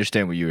 I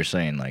understand what you were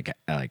saying. Like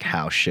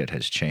how shit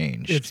has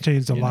changed. It's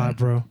changed a you lot,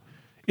 know? bro.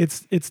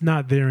 It's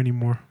not there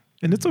anymore,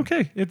 and it's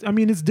okay.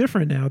 It's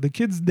different now. The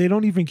kids, they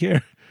don't even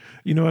care.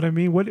 You know what I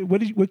mean?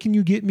 What can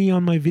you get me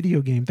on my video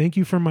game? Thank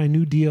you for my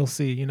new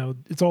DLC.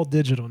 It's all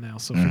digital now,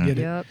 so forget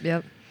it.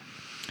 Yep.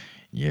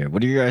 Yeah.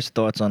 What are your guys'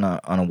 thoughts on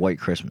a white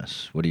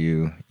Christmas? What do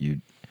you?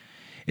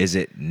 Is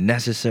it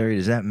necessary?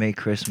 Does that make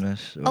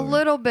Christmas? A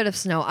little bit of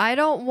snow. I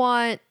don't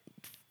want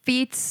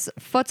foots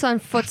on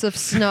foots of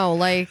snow.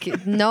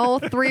 Like no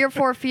 3 or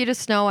 4 feet of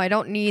snow. I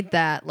don't need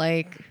that.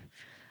 Like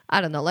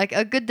I don't know. Like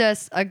a good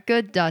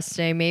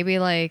dusting, maybe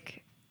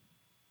like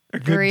A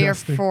good 3 or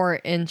dusting. 4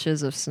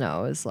 inches of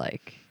snow is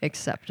like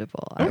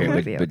acceptable. I Okay, would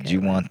but, be but okay do you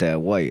with want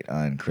that white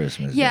on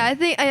Christmas? Yeah,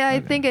 Day? I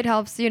think it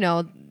helps,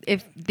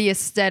 if the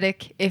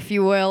aesthetic, if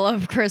you will,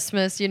 of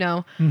Christmas,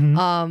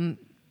 Mm-hmm.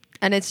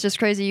 And it's just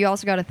crazy. You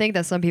also got to think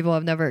that some people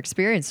have never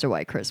experienced a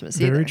white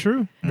Christmas either. Very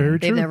true. Very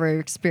They've true. never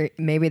experienced.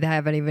 Maybe they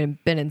haven't even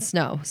been in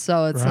snow.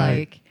 So it's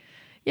Right.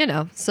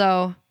 like,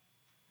 So,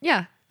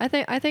 yeah, I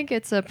think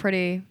it's a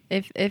pretty.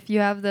 If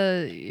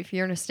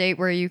you're in a state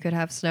where you could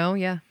have snow,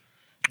 yeah,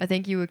 I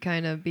think you would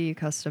kind of be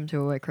accustomed to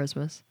a white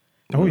Christmas.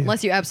 Oh, yeah.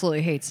 Unless you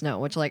absolutely hate snow,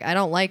 which like I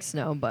don't like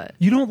snow, but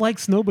You don't like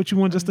snow, but you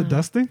want just the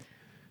dusting?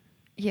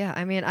 yeah,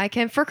 I mean I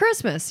can for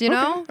Christmas, you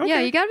know? okay. Yeah,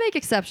 you gotta make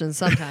exceptions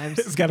sometimes.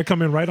 It's got to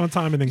come in right on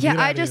time and then Yeah,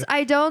 get out of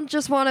I don't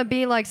just want to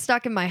be like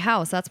stuck in my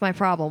house. That's my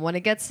problem. When it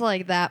gets to,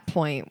 like that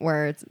point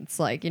where it's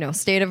like, you know,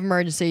 state of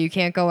emergency, you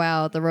can't go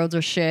out, the roads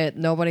are shit,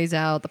 nobody's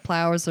out, the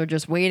plowers are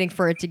just waiting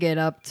for it to get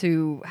up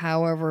to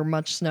however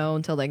much snow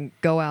until they can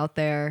go out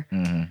there.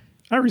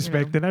 I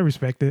respect it. I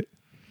respect it.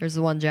 There's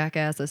the one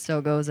jackass that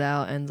still goes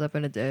out, ends up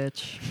in a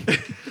ditch.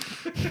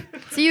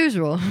 It's the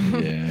usual.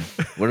 Yeah.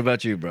 What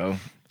about you, bro?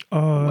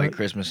 White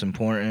Christmas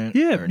important?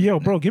 Yeah, Or- yo,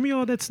 bro, give me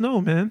all that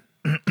snow, man.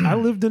 I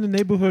lived in a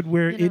neighborhood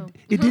where You know.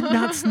 it did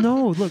not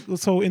snow. Look,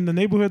 so in the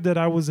neighborhood that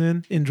I was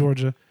in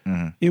Georgia,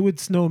 it would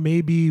snow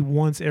maybe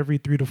once every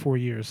 3 to 4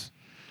 years.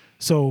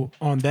 So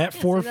on that See,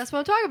 fourth, that's what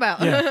I'm talking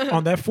about.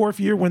 on that fourth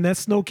year when that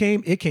snow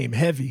came, it came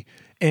heavy,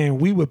 and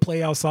we would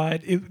play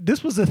outside.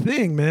 This was a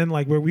thing, man.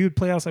 Like where we would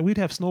play outside, we'd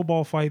have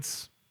snowball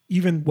fights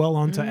even well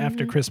onto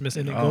after Christmas,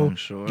 and then Oh, go I'm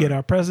sure. get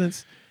our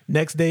presents.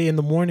 Next day in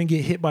the morning,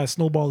 get hit by a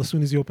snowball as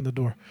soon as you open the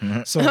door.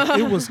 So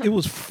it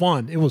was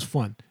fun. It was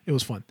fun. It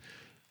was fun.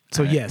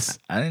 So yes,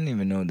 I didn't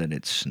even know that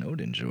it snowed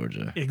in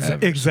Georgia. ever, so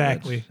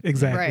exactly.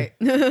 Right.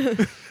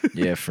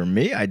 Yeah, for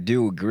me, I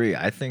do agree.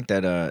 I think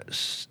that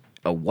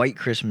a white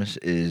Christmas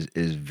is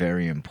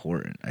very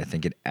important. I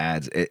think it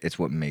adds. It's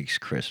what makes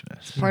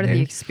Christmas. Part of the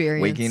And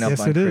experience. Waking up Yes,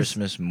 on it is.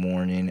 Christmas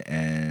morning,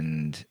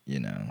 and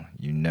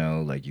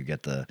like you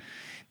get the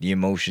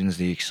emotions,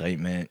 the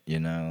excitement,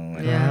 and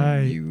Yeah.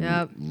 Right. you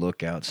Yep.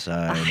 look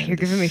outside. Ah, and you're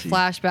to giving me see-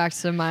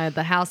 flashbacks to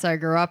the house I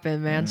grew up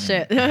in, man.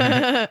 Shit.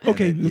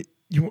 Okay,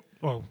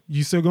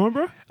 you still going,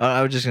 bro?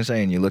 I was just gonna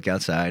say, and you look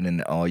outside,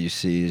 and all you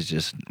see is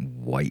just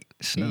white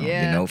snow.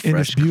 Yeah. You know, it's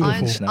fresh, beautiful.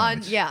 clean snow.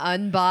 It's-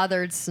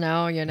 Unbothered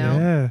snow, you know?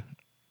 Yeah.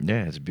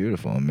 Yeah, it's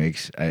beautiful.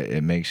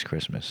 It makes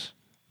Christmas.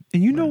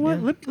 And you know what?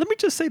 Yeah. Let me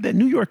just say that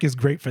New York is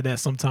great for that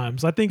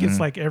sometimes. I think it's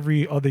like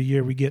every other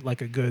year we get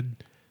like a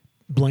good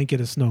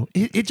blanket of snow.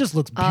 It just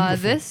looks beautiful.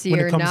 This when it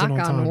year, comes in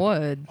knock on time.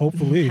 wood,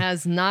 Hopefully.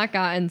 has not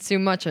gotten too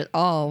much at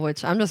all,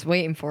 which I'm just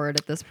waiting for it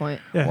at this point.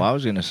 Yeah. Well, I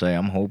was gonna say,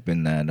 I'm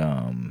hoping that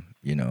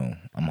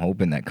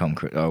come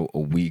a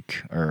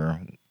week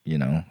or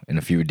in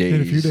a few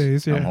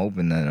days. yeah. I'm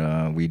hoping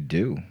that we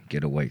do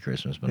get a white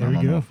Christmas, but There I we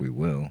don't know go. if we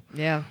will.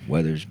 Yeah.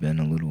 Weather's been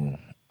a little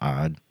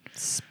odd.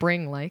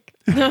 Spring like.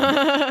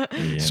 Yeah.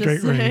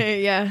 Straight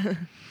rain. Yeah.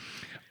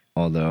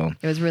 Although,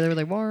 It was really,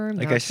 really warm.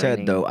 like now I it's said,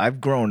 raining. though, I've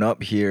grown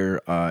up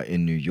here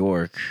in New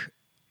York.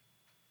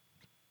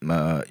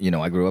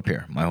 I grew up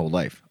here my whole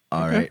life.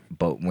 All Okay. right.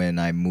 But when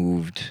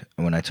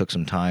I took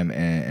some time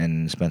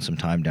and spent some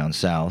time down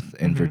south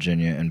in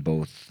Virginia, and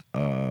both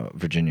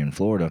Virginia and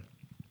Florida,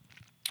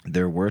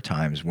 there were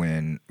times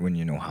when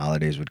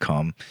holidays would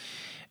come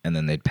and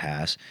then they'd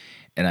pass,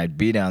 and I'd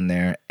be down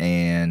there,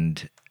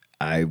 and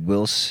I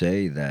will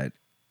say that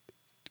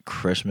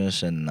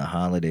Christmas and the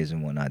holidays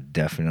and whatnot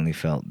definitely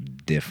felt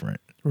different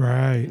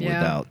Right. Yeah.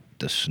 without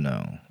the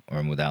snow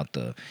or without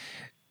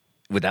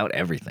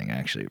everything.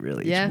 Actually,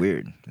 really, Yeah. it's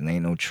weird. And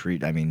ain't no tree.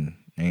 I mean,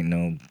 ain't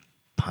no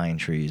pine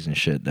trees and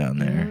shit down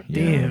there. Mhm.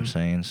 You know what I'm Damn.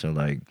 saying? So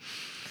like,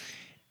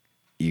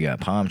 you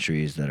got palm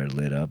trees that are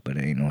lit up, but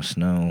ain't no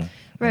snow.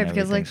 Right, and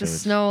because like everything, the so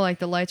it's- snow, like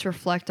the lights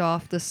reflect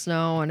off the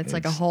snow, and it's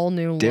like a It's whole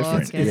new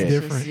different. look. And It's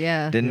different. Just,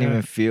 yeah. Didn't Yeah.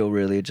 even feel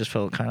really. It just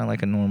felt kind of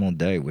like a normal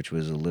day, which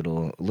was a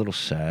little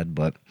sad.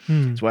 But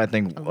that's why I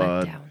think A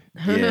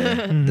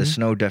letdown. the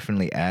snow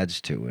definitely adds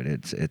to it.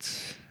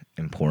 It's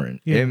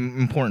important. Yeah.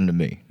 Important to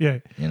me. Yeah.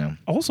 You know.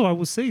 Also, I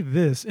would say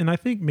this, and I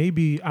think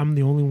maybe I'm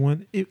the only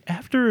one.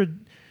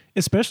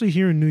 Especially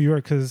here in New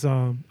York, because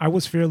I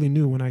was fairly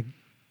new when I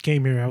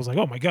came here. I was like,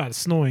 oh my God, it's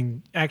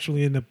snowing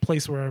actually in the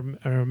place where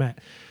I'm at.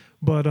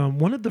 But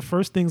one of the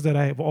first things that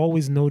I have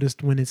always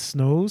noticed when it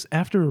snows,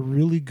 after a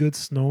really good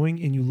snowing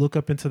and you look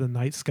up into the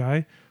night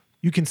sky,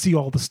 you can see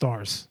all the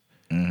stars.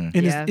 And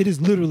Yeah. it is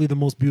literally the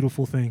most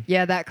beautiful thing.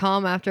 Yeah, that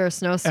calm after a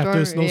snowstorm. After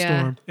a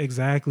snowstorm.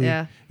 Exactly.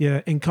 Yeah.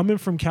 Yeah. And coming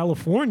from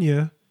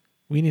California,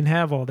 we didn't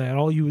have all that.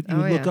 All you would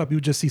look yeah. up, you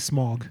would just see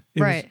smog.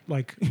 It Right. was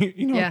like,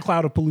 Yeah. a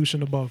cloud of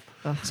pollution above.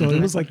 Ugh, So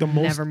it was like the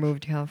most. Never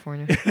moved to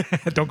California.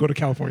 Don't go to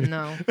California.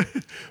 No.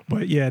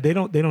 But yeah, they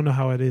don't know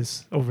how it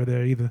is over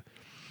there either.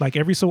 Like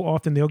every so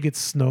often they'll get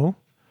snow,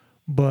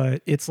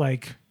 but it's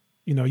like,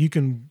 you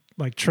can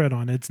like tread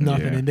on it. It's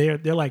nothing. Yeah. And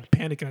they're like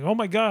panicking. Oh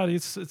my God,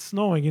 it's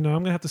snowing. I'm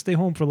gonna have to stay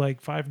home for like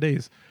 5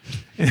 days.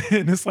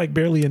 And it's like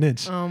barely an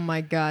inch. Oh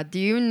my God. Do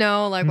you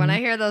know, like when I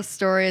hear those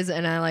stories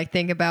and I like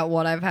think about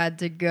what I've had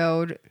to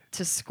go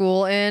to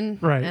school in,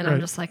 Right, and right. I'm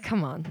just like,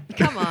 come on,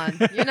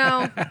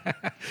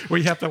 Where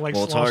you have to like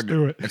Well, it's slosh hard.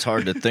 through it. It's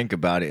hard to think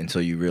about it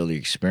until you really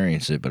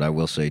experience it. But I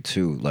will say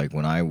too, like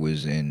when I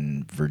was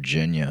in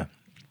Virginia,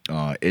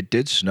 it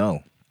did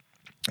snow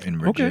in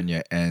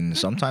Virginia, and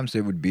sometimes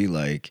there would be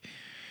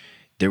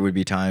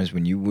times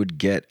when you would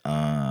get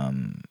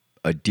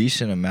a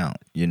decent amount.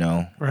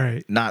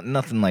 Right.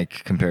 Nothing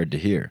like compared to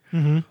here,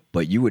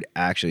 but you would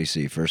actually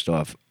see. First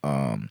off,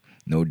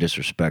 no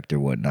disrespect or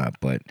whatnot,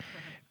 but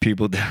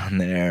people down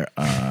there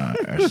are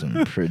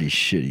some pretty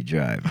shitty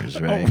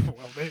drivers, right?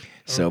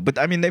 So, but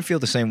I mean, they feel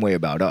the same way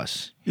about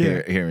us here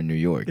in New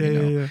York, you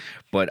know. Yeah.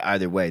 But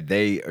either way,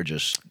 they are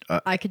just.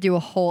 I could do a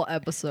whole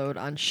episode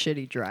on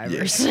shitty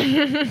drivers.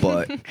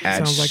 But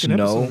add Sounds like an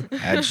snow,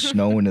 add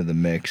snow into the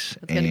mix.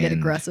 It's gonna get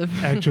aggressive.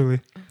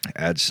 Actually,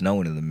 Add snow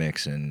into the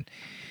mix, and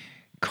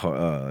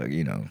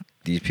you know,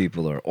 these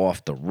people are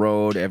off the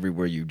road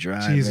everywhere you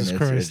drive. Jesus and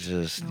Christ. It's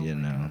just, you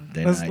know,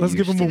 let's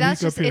give them See, a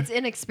that's week just up here. it's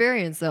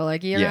inexperience though.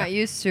 Like you're Yeah. not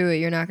used to it.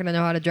 You're not gonna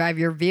know how to drive.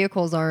 Your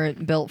vehicles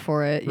aren't built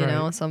for it. You Right.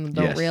 know, some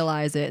don't Yes.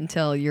 realize it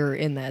until you're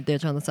in that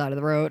ditch on the side of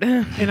the road.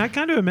 And I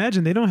kind of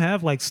imagine they don't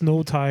have like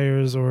snow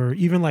tires or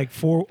even like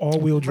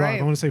all-wheel drive. Right.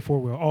 I want to say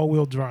four-wheel,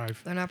 all-wheel drive.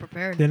 They're not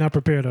prepared. They're not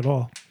prepared at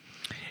all.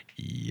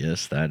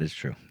 Yes, that is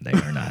true. They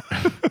are not.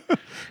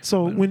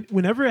 So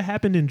whenever it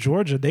happened in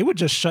Georgia, they would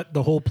just shut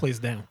the whole place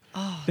down.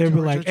 Oh, They'd be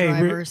Georgia like, "Hey,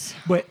 drivers.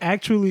 but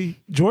actually,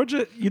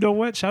 Georgia, you know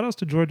what? Shout outs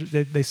to Georgia.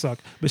 They suck.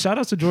 But shout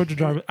outs to Georgia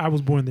drivers. I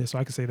was born there, so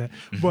I can say that.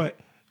 But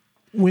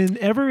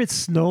whenever it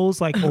snows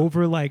like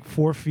over like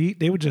 4 feet,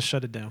 they would just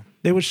shut it down.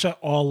 They would shut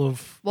all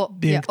of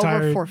the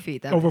entire over 4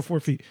 feet. That over makes 4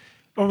 feet.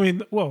 I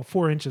mean, well,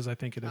 4 inches, I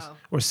think it is, Oh.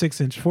 or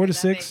 6 inch, 4 to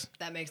 6.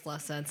 That makes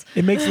less sense.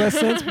 It makes less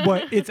sense,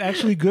 but it's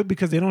actually good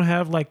because they don't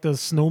have like the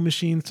snow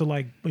machines to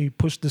like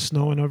push the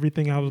snow and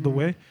everything out of the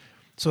way.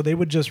 So they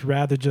would just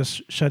rather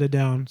just shut it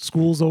down.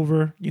 School's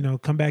over, you know,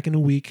 come back in a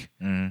week,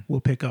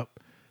 we'll pick up.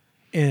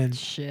 And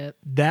Shit.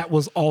 that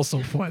was also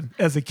fun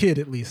as a kid,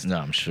 at least. No,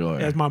 I'm sure.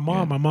 As my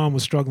mom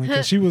was struggling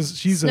because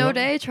she's Snow a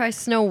day, try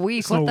snow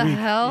week. snow What the week.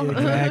 hell?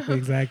 Yeah,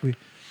 exactly.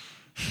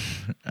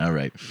 All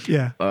right.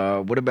 Yeah.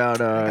 What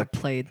about I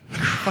played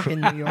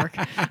fucking New York.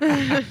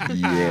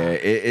 yeah,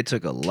 it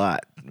took a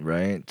lot,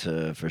 right,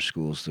 for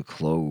schools to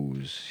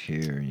close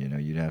here. You know,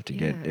 you'd have to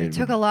get It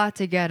took a lot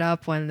to get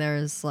up when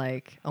there's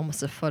like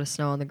almost a foot of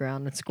snow on the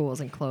ground and school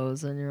wasn't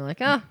closed, and you're like,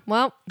 oh,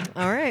 well,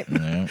 all right.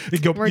 Yeah.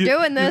 We're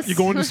doing this. You're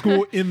going to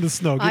school in the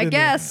snow. Get I in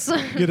guess.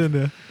 There. Get in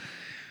there.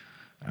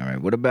 All right.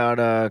 What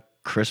about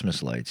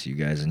Christmas lights? You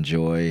guys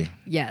enjoy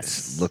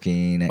Yes.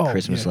 looking at Oh,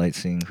 Christmas yeah. lights,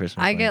 seeing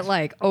Christmas I lights? get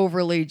like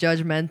overly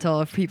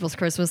judgmental of people's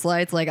Christmas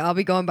lights. Like I'll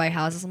be going by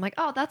houses. I'm like,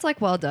 oh, that's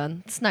like well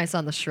done. It's nice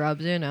on the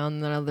shrubs, you know.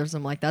 And then others,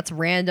 I'm like, that's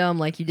random.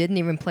 Like you didn't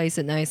even place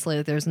it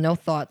nicely. There's no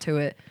thought to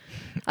it.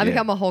 I Yeah.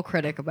 become a whole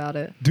critic about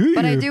it. Do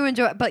But I you? do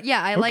enjoy it. But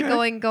yeah, I like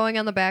Okay. going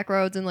on the back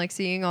roads and like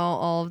seeing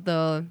all of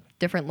the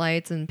different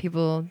lights and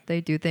people.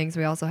 They do things.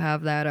 We also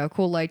have that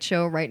cool light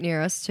show right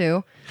near us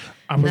too.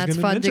 I And was that's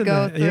gonna fun to mention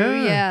go that.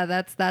 through.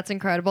 Yeah, that's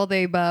incredible.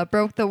 They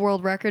broke the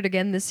world record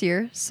again this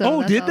year. So Oh,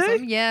 that's did awesome.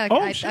 they? Yeah,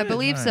 Oh, I shit.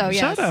 believe Nice. so. Yes.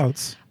 Shout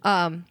outs.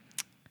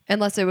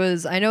 Unless it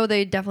was, I know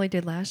they definitely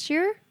did last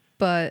year,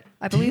 but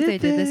I believe Did they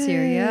did this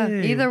year. Yeah.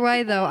 they? Either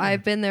way, though,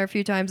 I've been there a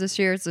few times this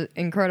year. It's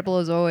incredible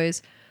as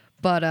always.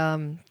 But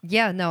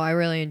yeah, no, I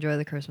really enjoy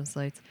the Christmas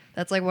lights.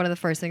 That's like one of the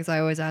first things I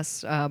always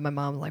ask my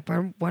mom, like,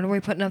 when are we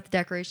putting up the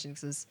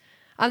decorations? Because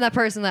I'm that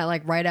person that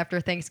like right after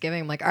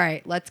Thanksgiving, I'm like, all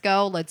right, let's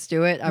go, let's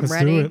do it. I'm Let's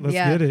ready. do it. Let's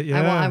get it.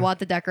 I Yeah. want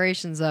the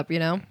decorations up. You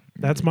know,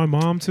 That's my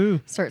mom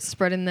too. start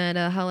spreading that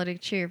holiday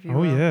cheer. If you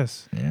Oh will.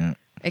 yes. Yeah.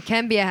 It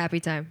can be a happy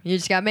time. You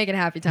just gotta make it a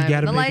happy time. You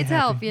And gotta the make it lights happen.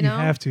 help. You know,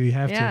 have to. You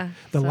have Yeah, to.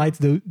 The so- lights.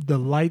 The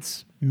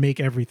lights make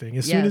everything.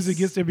 As soon as it Yes.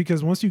 gets there,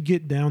 because once you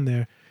get down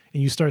there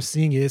and you start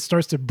seeing it, it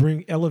starts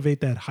to elevate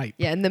that hype.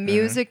 Yeah, and the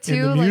music And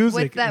too, the like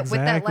music, with that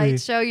exactly.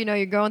 light show, you know,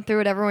 you're going through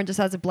it. Everyone just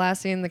has it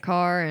blasting in the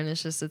car, and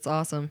it's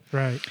awesome.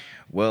 Right.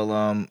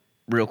 Well,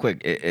 real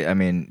quick, I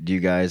mean, do you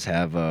guys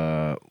have?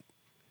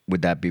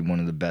 Would that be one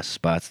of the best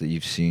spots that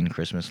you've seen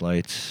Christmas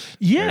lights?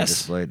 Yes.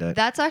 Displayed that?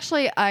 That's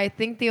actually, I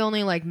think, the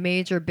only like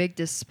major big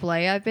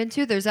display I've been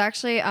to. There's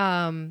actually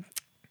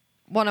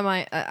one of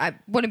my, I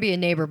wouldn't be a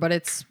neighbor, but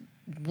it's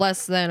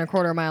less than a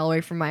quarter mile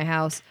away from my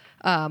house.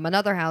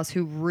 Another house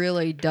who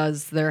really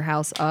does their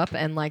house up,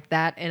 and like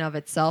that in of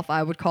itself,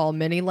 I would call a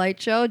mini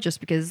light show,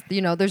 just because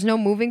you know there's no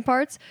moving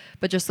parts,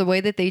 but just the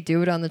way that they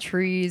do it on the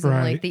trees, and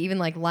Right. like they even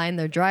like line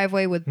their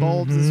driveway with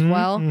bulbs as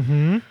well,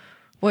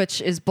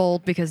 which is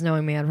bold because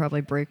knowing me, I'd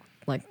probably break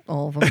like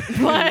all of them.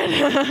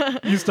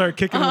 But You start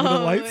kicking over the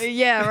lights.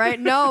 yeah, right.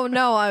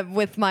 No,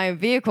 with my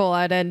vehicle,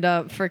 I'd end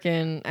up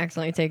freaking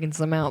accidentally taking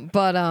some out.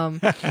 But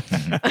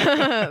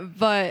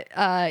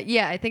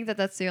yeah, I think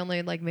that's the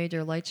only like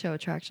major light show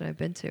attraction I've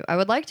been to. I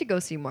would like to go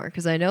see more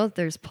because I know that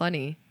there's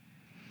plenty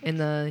in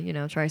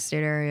the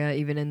tri-state area,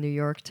 even in New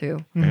York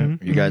too. Yeah.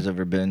 You guys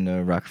ever been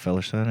to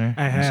Rockefeller Center?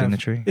 I You have. seen the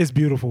tree? It's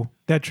beautiful.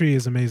 That tree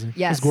is amazing.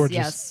 Yes, It's gorgeous.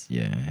 yes.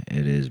 Yeah,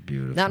 it is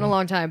beautiful. Not in a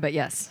long time, but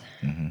yes.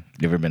 You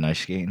ever been ice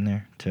skating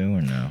there too,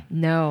 or no?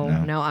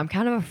 No, No. I'm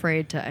kind of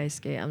afraid to ice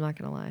skate. I'm not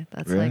gonna lie.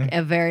 That's Really? like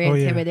a very Oh,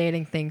 yeah.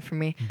 intimidating thing for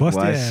me. Bust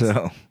Why your ass.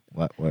 so?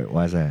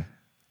 Why is that?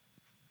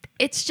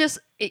 It's just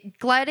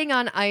gliding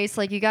on ice.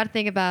 Like you got to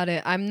think about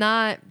it.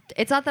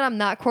 It's not that I'm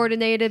not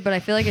coordinated, but I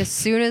feel like as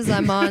soon as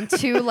I'm on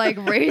two like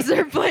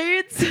razor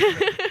blades,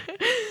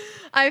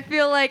 I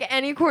feel like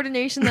any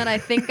coordination that I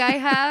think I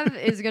have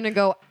is gonna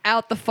go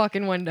out the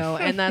fucking window,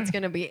 and that's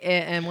gonna be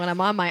it. And when I'm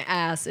on my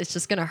ass, it's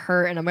just gonna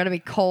hurt, and I'm gonna be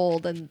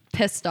cold and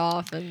pissed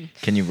off. And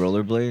Can you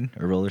rollerblade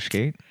or roller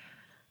skate?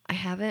 I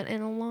haven't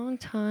in a long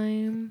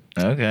time.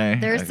 Okay.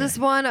 There's okay. this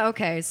one.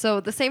 Okay, so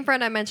the same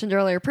friend I mentioned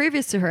earlier,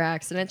 previous to her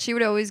accident, she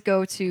would always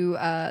go to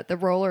the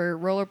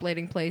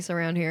rollerblading place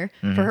around here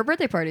for her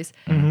birthday parties.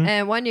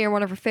 And one year,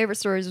 one of her favorite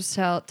stories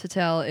to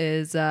tell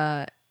is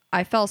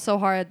I fell so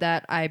hard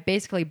that I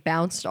basically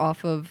bounced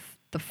off of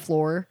the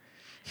floor.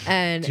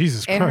 And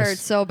Jesus it Christ. hurt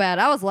so bad.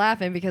 I was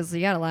laughing because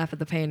you gotta laugh at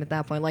the pain at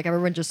that point. Like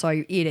everyone just saw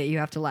you eat it, you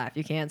have to laugh.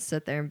 You can't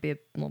sit there and be a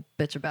little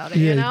bitch about it.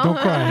 Yeah, you know? don't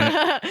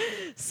cry.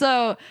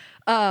 So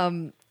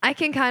I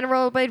can kind of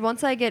rollerblade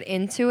once I get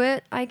into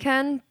it. I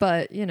can,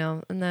 but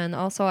and then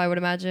also I would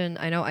imagine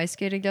I know ice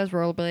skating does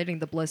rollerblading,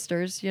 the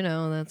blisters.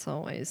 That's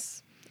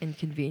always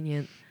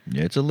inconvenient.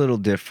 Yeah, it's a little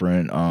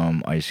different.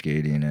 Ice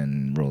skating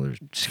and roller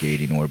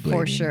skating or blading.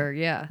 For sure,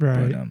 yeah.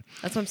 Right. But,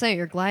 That's what I'm saying.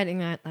 You're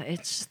gliding.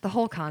 It's just the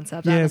whole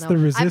concept. Yeah, I don't it's know.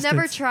 the I've never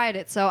resistance. tried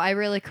it, so I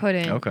really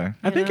couldn't. okay.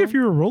 I think if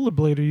you're a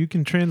rollerblader, you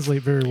can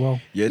translate very well.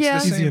 Yeah, it's Yeah.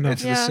 the Easy same. enough.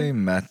 It's Yeah. the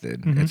same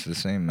method. Mhm. It's the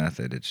same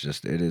method. It's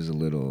just it is a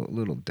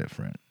little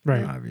different.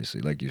 Right. Obviously,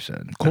 like you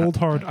said. Cold,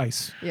 hard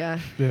ice. Yeah,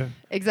 Yeah.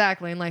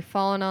 exactly. And like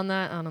falling on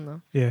that, I don't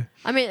know. Yeah.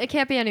 I mean, it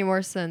can't be any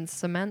worse than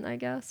cement, I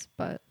guess.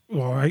 But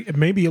Well, it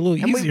may be a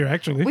little And easier,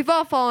 actually. we've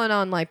all fallen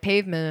on like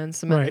pavement and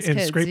cement Right. as And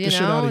kids. scrape the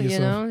shit out of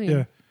yourself.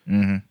 Yeah.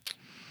 Mm-hmm.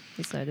 At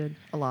least I did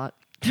a lot.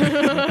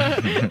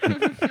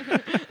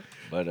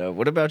 But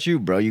what about you,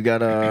 bro? You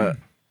got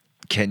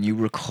can you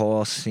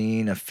recall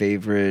seeing a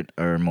favorite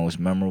or most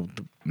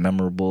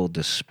memorable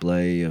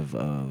display of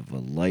a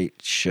light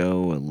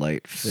show, a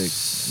light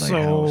So,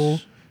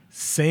 lighthouse?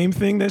 same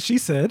thing that she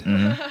said,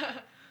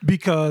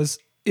 because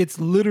it's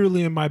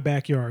literally in my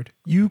backyard.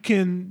 You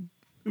can,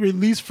 at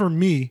least for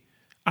me,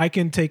 I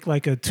can take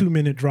like a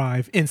 2-minute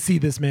drive and see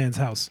this man's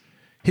house.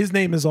 His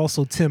name is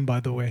also Tim, by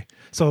the way.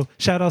 So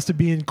shout outs to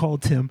being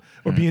called Tim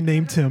or being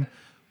named Tim.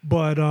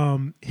 But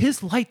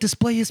his light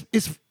display is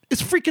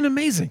freaking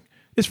amazing.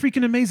 It's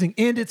freaking amazing,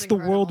 and it's the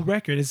world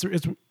record.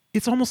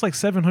 It's almost like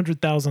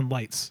 700,000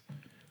 lights.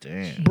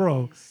 Damn.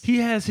 Bro, he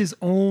has his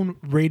own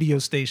radio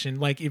station.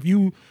 Like if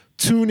you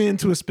tune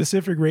into a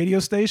specific radio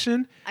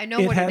station, I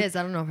know what it is.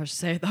 I don't know if I should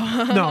say it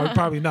though. No,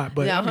 probably not.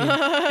 But I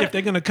mean, if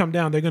they're gonna come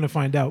down, they're gonna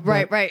find out.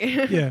 Right, But,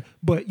 right. Yeah,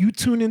 but you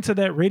tune into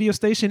that radio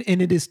station,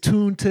 and it is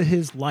tuned to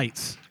his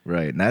lights.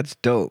 Right, and that's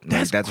dope.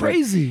 Like, That's what-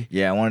 crazy.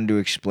 I wanted to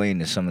explain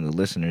to some of the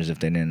listeners if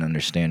they didn't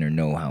understand or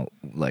know how,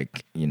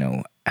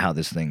 how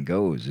this thing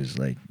goes. Is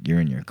like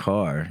you're in your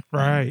car,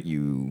 Right.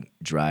 You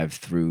drive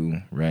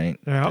through, right,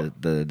 Yep.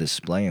 the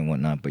display and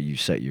whatnot, but you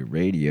set your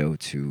radio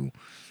to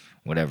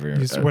whatever,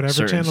 Just a whatever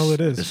certain channel it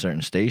is. a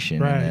certain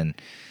station, Right. and then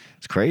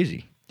it's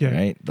crazy. Yeah.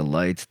 Right, the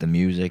lights, the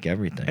music,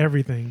 everything.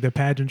 Everything, the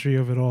pageantry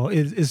of it all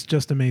is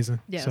just amazing.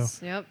 Yes.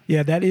 So, Yep.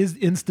 yeah, that is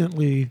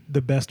instantly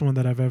the best one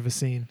that I've ever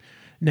seen.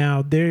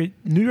 Now, New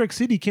York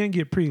City can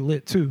get pretty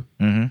lit too,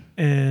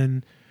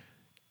 and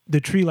the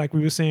tree, like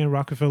we were saying,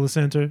 Rockefeller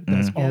Center,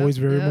 that's always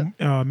very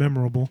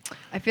memorable.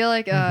 I feel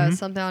like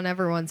something on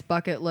everyone's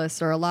bucket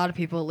list, or a lot of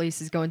people at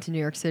least, is going to New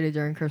York City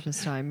during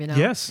Christmas time.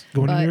 Yes,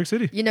 going to New York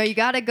City. You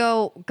got to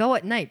go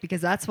at night,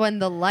 because that's when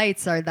the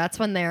lights are. That's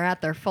when they're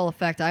at their full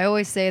effect. I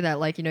always say that,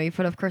 like, you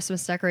put up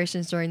Christmas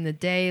decorations during the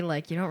day,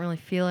 like you don't really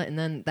feel it, and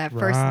then that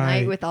first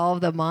Right. night with all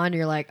of them on,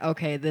 you're like,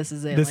 okay, this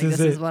is it. This Like is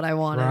this is it. what I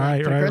want.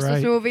 Right, Put a right, Christmas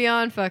right. movie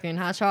on, fucking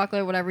hot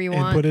chocolate, whatever you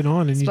And want. put it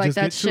on, and you Spike just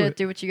that get to shit. it.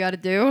 Do what you got to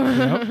do.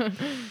 Yep.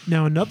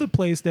 Now, another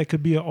place that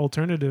could be an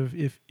alternative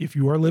if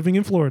you are living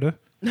in Florida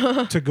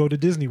to go to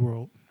Disney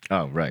World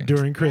Oh, right.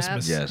 during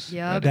Christmas. Yes.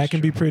 Yep. That can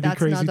be pretty That's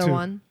crazy another too.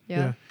 one.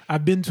 Yeah.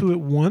 I've been to it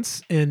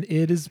once, and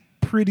it is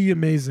pretty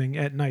amazing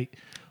at night.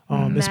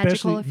 Magical,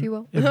 Especially if you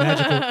will. in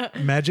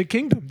Magic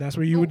Kingdom. That's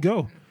where you would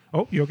go.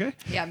 Oh, you okay?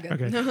 Yeah, I'm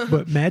good. Okay.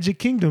 But Magic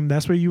Kingdom,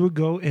 that's where you would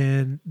go,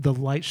 and the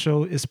light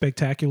show is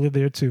spectacular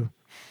there too.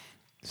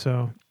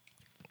 So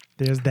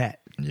there's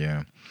that.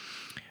 Yeah.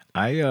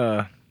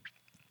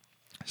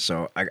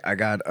 So I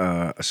got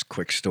a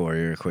quick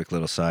story, or a quick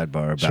little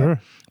sidebar about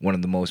Sure. one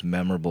of the most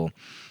memorable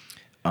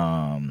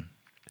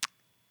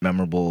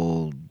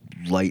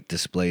light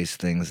displays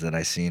things that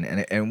I seen,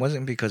 and it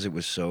wasn't because it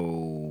was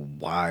so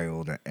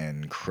wild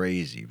and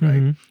crazy,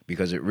 right?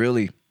 Because it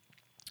really,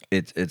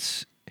 it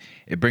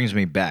brings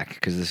me back,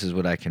 because this is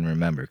what I can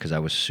remember, because I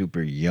was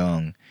super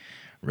young,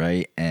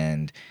 right?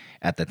 And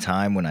at the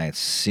time when I had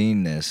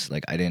seen this,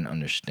 like I didn't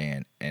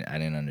understand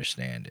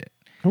it.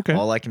 Okay.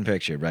 All I can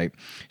picture, right?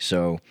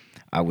 So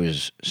I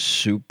was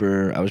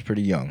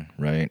pretty young,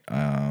 right?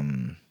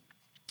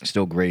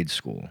 Still grade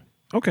school.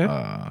 Okay.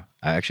 I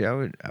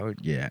would,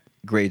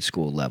 grade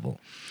school level.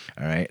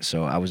 All right.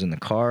 So I was in the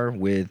car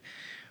with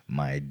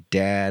my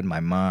dad, my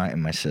mom,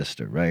 and my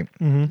sister, right?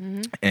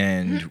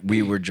 And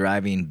we were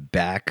driving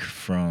back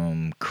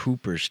from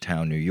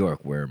Cooperstown, New York,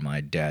 where my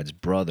dad's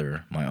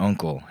brother, my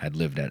uncle, had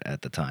lived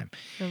at the time.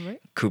 All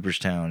right.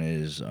 Cooperstown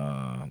is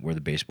where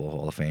the Baseball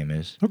Hall of Fame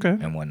is, Okay.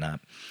 and whatnot.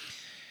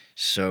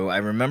 So I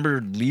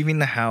remember leaving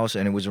the house,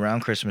 and it was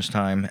around Christmas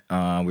time.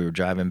 We were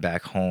driving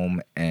back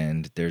home,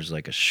 and there's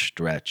like a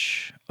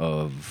stretch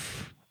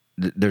of,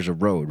 there's a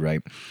road,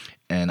 right?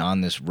 And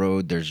on this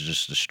road, there's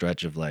just a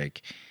stretch of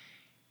like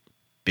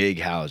big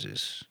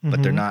houses,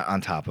 but they're not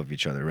on top of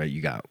each other, right?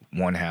 You got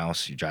one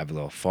house, you drive a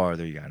little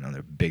farther, you got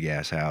another big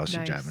ass house,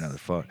 you drive another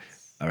far.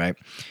 All right.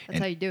 That's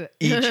how you do it.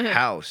 Each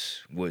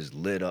house was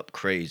lit up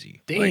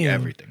crazy. Damn. Like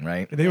everything,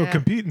 right? They were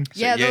competing.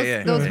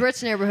 Those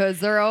rich neighborhoods,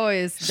 they're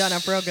always done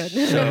up real good.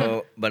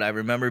 So, but I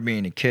remember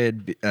being a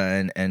kid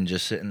and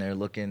just sitting there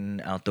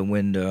looking out the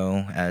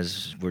window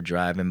as we're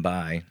driving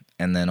by.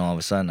 And then all of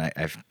a sudden,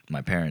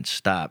 my parents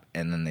stop,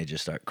 and then they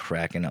just start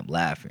cracking up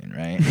laughing,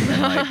 right?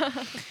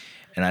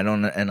 And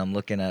I'm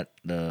looking at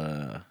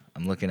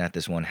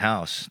this one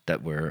house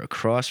that we're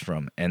across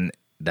from, and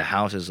the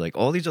house is like,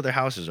 all these other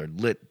houses are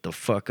lit the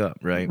fuck up,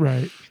 right?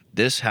 Right.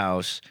 This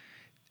house,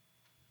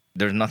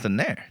 there's nothing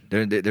there.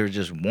 There's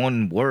just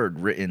one word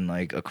written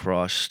like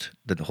across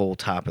the whole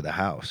top of the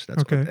house.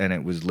 That's okay. And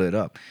it was lit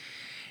up.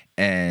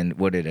 And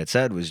what it had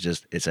said was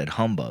it said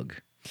humbug.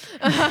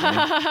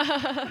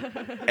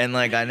 And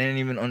like I didn't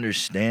even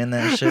understand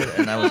that shit,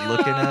 and I was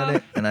looking at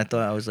it, and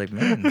I was like,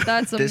 man,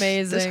 that's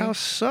amazing. This house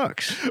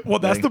sucks. Well,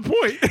 that's like, the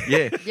point.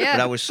 Yeah.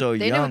 But I was so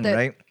young,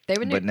 right? They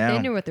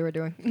knew what they were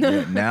doing.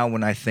 Now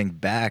when I think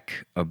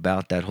back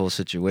about that whole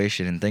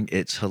situation and think,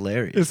 it's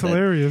hilarious. It's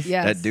hilarious.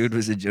 Yes. That dude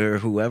was or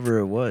whoever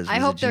it was. I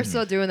hope they're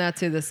still doing that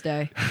to this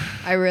day.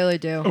 I really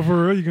do. Oh,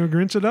 for real? You gonna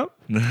Grinch it up?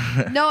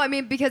 No, I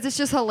mean, because it's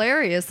just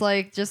hilarious.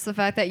 Like, just the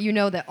fact that you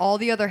know that all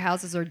the other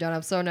houses are done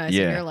up so nice, and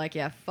you're like,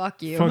 yeah,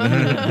 fuck you. Fuck you.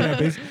 Yeah,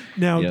 basically.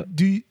 Now,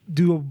 do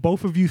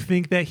both of you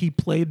think that he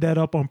played that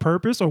up on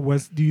purpose, or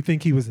do you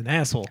think he was an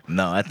asshole?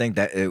 No, I think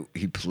that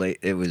he played.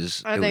 It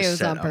was. I think it was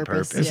set on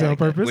purpose. It's on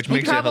purpose. Which He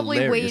makes probably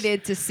it hilarious.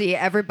 waited to see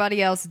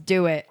everybody else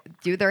do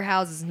their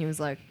houses, and he was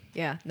like,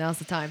 yeah, now's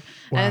the time.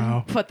 Wow.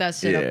 And put that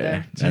shit up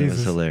there. That was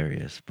Jesus.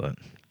 hilarious. But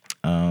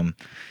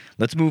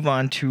let's move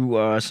on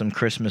to some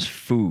Christmas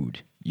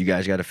food. You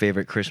guys got a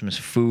favorite Christmas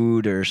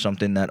food or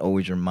something that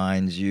always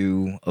reminds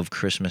you of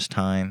Christmas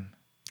time?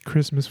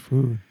 Christmas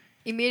food.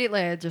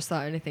 Immediately, I just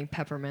thought anything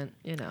peppermint,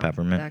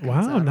 Peppermint. that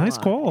comes Wow, out a nice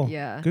lot. call.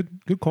 Yeah.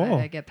 Good call.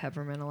 I get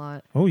peppermint a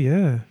lot. Oh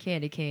yeah.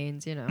 Candy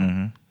canes,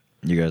 Mm-hmm.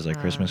 You guys like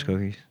Christmas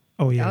cookies?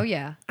 Oh yeah. Oh,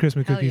 yeah.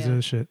 Christmas Hell cookies yeah.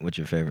 are shit. What's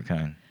your favorite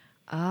kind?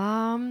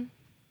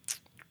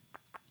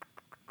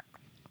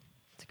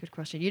 That's a good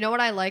question. You know what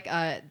I like?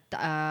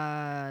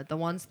 The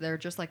ones they're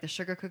just like the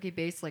sugar cookie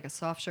base, like a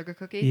soft sugar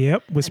cookie.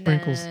 Yep, with And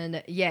sprinkles.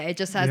 then, yeah, it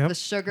just has Yep, the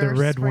sugar the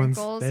red ones.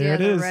 sprinkles. There Yeah, it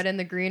the is. red and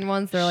the green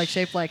ones. They're like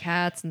shaped like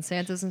hats and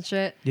Santas and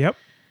shit. Yep.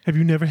 Have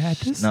you never had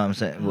this? No, I'm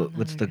saying,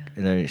 what's the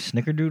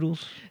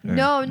snickerdoodles?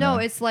 Or- No,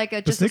 it's like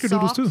just a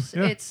snickerdoodles soft. too,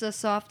 yeah. It's a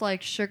soft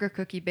like sugar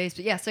cookie base.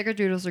 But yeah,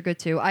 snickerdoodles are good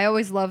too. I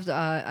always loved.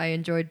 I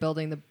enjoyed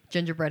building the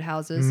gingerbread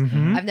houses.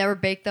 Mm-hmm. I've never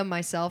baked them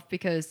myself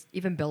because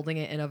even building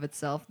it in of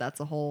itself, that's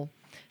a whole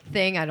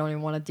thing. I don't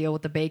even want to deal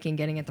with the baking,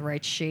 getting it the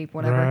right shape,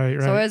 whatever. Right,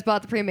 So right. I always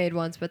bought the pre-made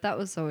ones, but that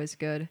was always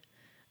good.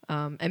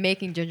 And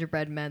making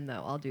gingerbread men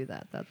though, I'll do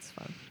that. That's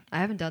fun. I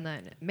haven't done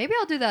that. Maybe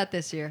I'll do that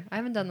this year. I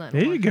haven't done that.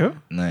 There you go.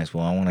 Nice.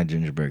 Well, I want a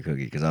gingerbread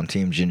cookie because I'm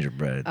team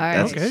gingerbread. All right,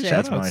 That's, okay,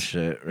 that's shout my outs.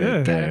 shit right Yeah.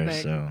 Gotta there.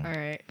 make- So, all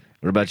right.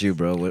 what about you,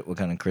 bro? What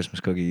kind of Christmas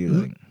cookie you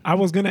like? I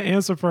was gonna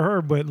answer for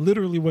her, but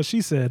literally what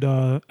she said.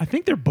 I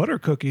think they're butter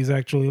cookies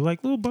actually,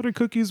 like little butter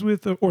cookies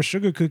with or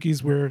sugar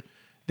cookies where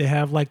they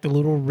have like the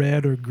little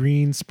red or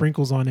green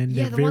sprinkles on it. And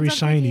Yeah, they're the very ones I'm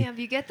shiny. thinking of,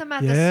 you get them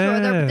at the store.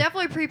 They're Yeah.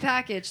 definitely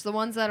prepackaged. The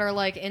ones that are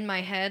like in my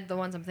head, the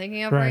ones I'm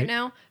thinking of Right. right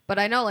now. But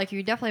I know like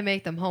you definitely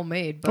make them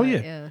homemade. But Oh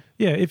yeah,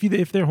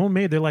 If they're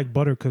homemade, they're like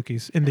butter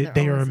cookies, and they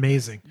they're are always the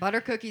amazing. Butter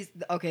cookies.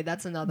 Okay,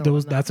 that's another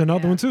Those one. that's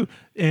another one too.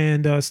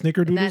 And And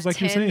snickerdoodles, that like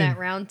tin, you're saying. that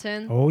round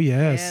tin. Oh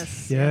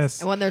yes.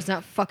 And when there's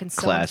not fucking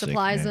sewing Classic,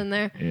 supplies yeah. in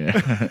there. Yeah.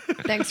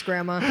 Thanks,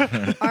 Grandma.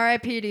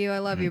 R.I.P. to you. I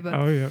love you, but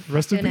Oh yeah,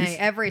 rest in and peace. hey,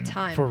 every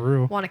time For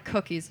real. wanted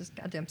cookies. This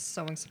goddamn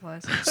sewing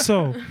supplies.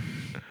 So,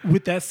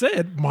 with that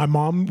said, my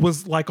mom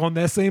was like on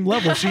that same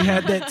level. She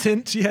had that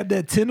tin. She had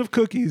that tin of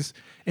cookies,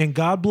 and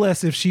God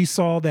bless if she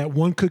saw that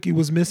one cookie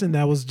was missing.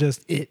 That was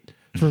just it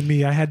for me.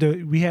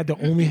 We had to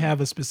only have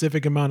a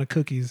specific amount of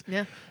cookies.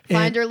 Yeah. And-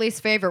 Find her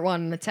least favorite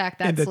one and attack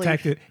that and sleeve.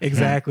 attack it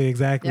exactly,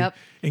 Yep.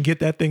 and get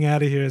that thing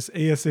out of here as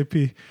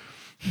ASAP.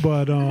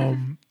 But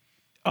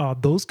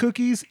those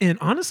cookies, and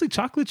honestly,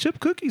 chocolate chip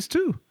cookies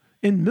too,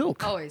 in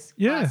milk. Always.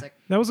 Yeah, Classic.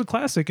 that was a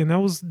classic, and that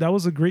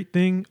was a great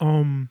thing.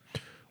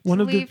 One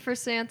To of the leave for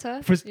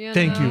Santa.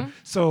 thank you.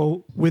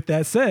 So with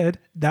that said,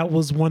 that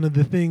was one of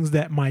the things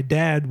that my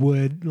dad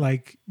would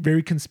like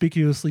very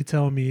conspicuously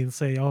tell me and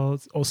say, "Oh,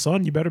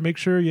 son, you better make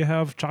sure you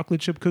have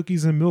chocolate chip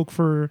cookies and milk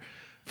for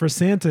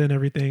Santa and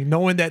everything,"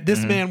 knowing that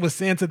this man was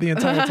Santa the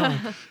entire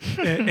time.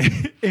 and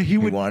he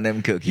would wanted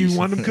them cookies. He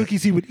wanted them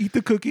cookies. He would eat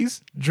the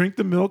cookies, drink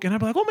the milk, and I'd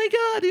be like, "Oh my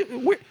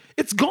god,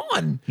 it's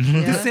gone!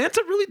 Did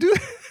Santa really do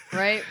that?"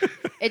 Right?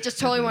 It just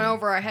totally went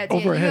over our heads.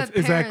 Over our You heads,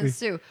 have parents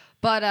exactly. too.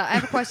 But I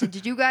have a question.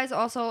 Did you guys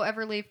also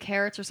ever leave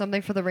carrots or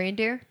something for the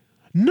reindeer?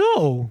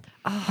 No,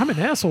 I'm an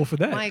asshole for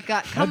that. My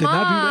God. I Come did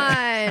not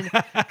do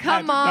that. on.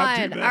 Come not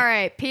do on. that. All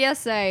right.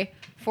 PSA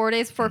 4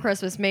 days before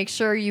Christmas, make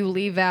sure you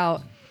leave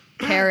out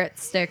carrot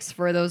sticks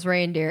for those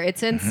reindeer.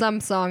 It's in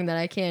some song that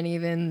I can't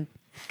even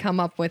come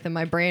up with in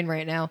my brain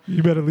right now.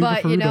 You better leave it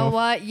But for you know Rudolph.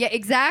 what? Yeah,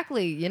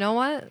 exactly. You know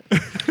what?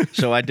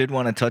 So I did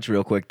want to touch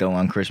real quick though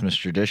on Christmas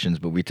traditions,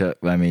 but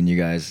I mean, you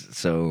guys.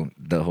 So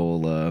the whole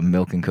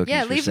milk and cookies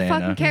Yeah, for leave the Santa.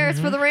 fucking carrots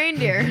for the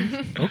reindeer.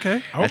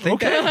 Okay. I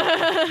think okay.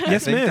 I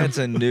Yes, think ma'am. that's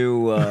a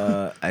new.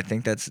 I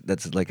think that's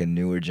like a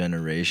newer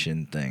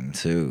generation thing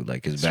too.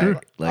 Like, is back True.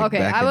 like Okay,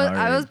 back I in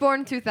our was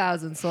born in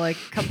 2000, so like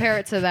compare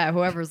it to that.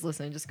 Whoever's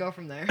listening, just go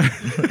from there.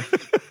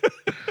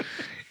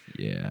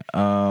 Yeah.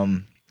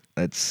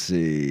 Let's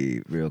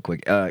see, real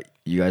quick.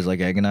 You guys like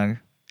eggnog?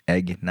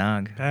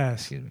 Eggnog.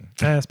 Pass. Excuse me.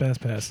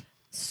 Pass.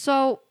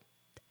 So,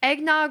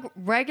 eggnog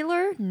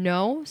regular?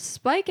 No.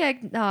 Spike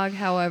eggnog,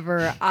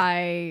 however,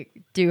 I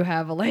do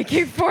have a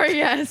liking for.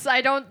 Yes,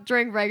 I don't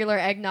drink regular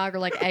eggnog or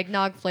like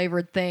eggnog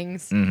flavored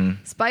things.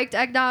 Mm-hmm. Spiked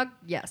eggnog,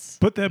 yes.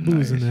 Put that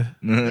booze in there.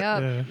 Yep.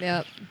 Yeah.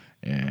 Yep.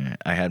 Yeah,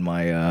 I had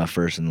my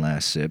first and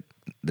last sip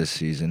this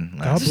season.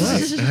 God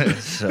bless. night.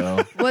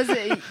 So Was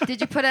it?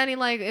 Did you put any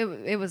like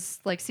it was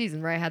like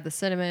seasoned, right? Had the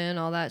cinnamon,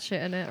 all that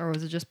shit in it, or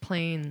was it just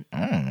plain?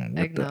 I don't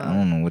know Eggnog. I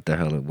don't know what the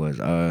hell it was.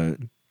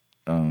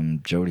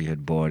 Jody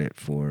had bought it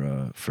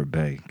for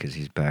Bay because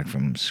he's back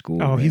from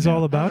school. Oh, right he's now.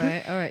 all about All it.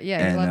 right. All right. Yeah,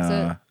 he And loves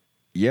it.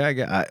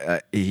 yeah,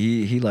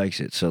 he likes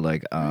it. So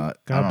like I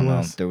don't know.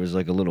 bless. There was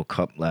like a little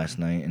cup last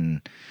night,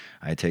 and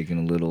I had taken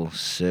a little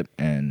sip,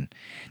 and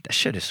that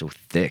shit is so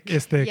thick.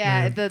 It's thick.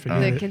 Yeah, man. the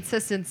Forget it.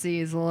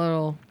 consistency is a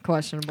little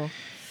questionable.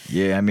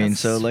 Yeah, I mean,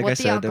 That's so like I what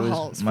the said, that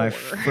alcohol was is my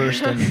for.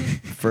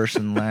 first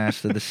and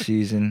last of the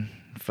season.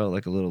 Felt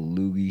like a little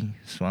loogie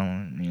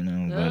swallowing, you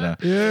know.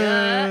 But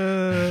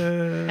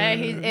Yeah.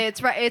 Hey,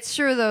 it's right. It's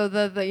true though.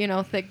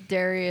 The thick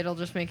dairy, it'll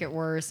just make it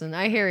worse. And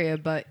I hear you,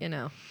 but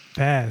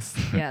Pass.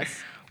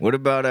 yes. what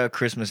about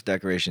Christmas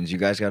decorations? You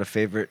guys got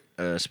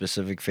a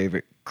specific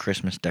favorite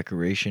Christmas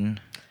decoration?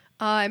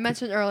 I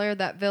mentioned earlier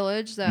that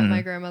village that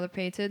my grandmother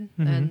painted,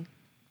 and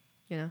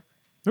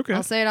Okay.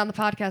 I'll say it on the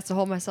podcast to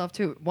hold myself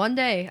to it. One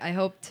day, I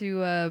hope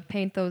to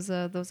paint those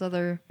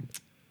other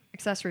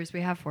accessories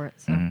we have for it.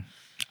 So.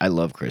 I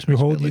love Christmas. We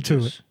hold you to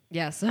villages. it.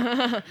 Yes,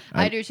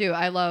 I do too.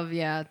 I love,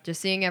 just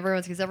seeing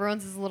everyone's, because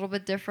everyone's is a little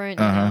bit different,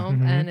 you know,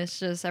 and it's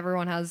just I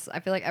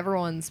feel like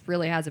everyone's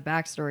really has a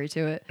backstory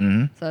to it.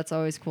 So that's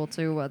always cool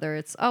too, whether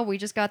it's, we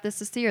just got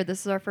this year, this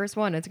is our first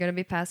one, it's going to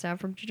be passed down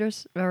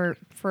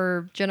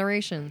for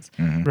generations.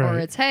 Or Right.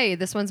 it's, hey,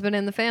 this one's been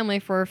in the family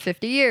for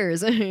 50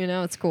 years,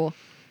 it's cool.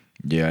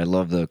 Yeah, I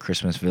love the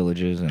Christmas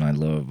villages, and I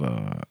love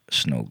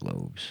snow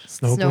globes.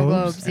 Snow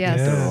globes. yes.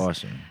 They're Yeah.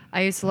 awesome.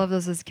 I used to love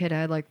those as a kid.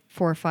 I had like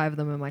 4 or 5 of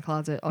them in my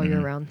closet all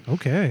year round.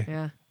 Okay.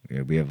 Yeah,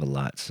 Yeah, we have a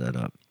lot set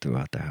up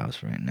throughout the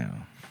house right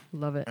now.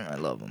 love it. And I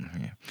love them.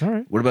 Yeah. All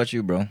right. What about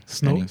you, bro?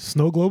 Any?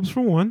 Snow globes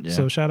for one. Yeah.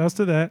 So shout outs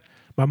to that.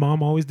 My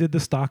mom always did the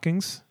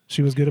stockings.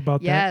 She was good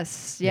about that.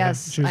 Yes,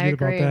 yes, she was I good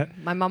about agree. that.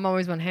 My mom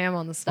always went ham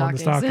on the On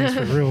stockings. the stockings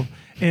for real.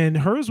 And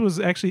hers was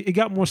actually, it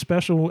got more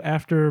special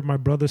after my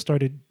brother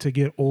started to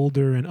get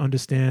older and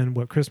understand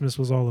what Christmas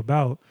was all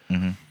about.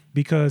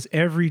 Because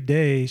every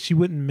day, she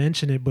wouldn't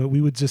mention it, but we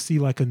would just see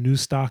like a new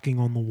stocking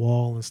on the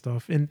wall and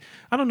stuff. And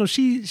I don't know,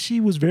 she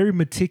was very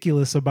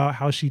meticulous about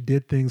how she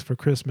did things for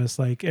Christmas.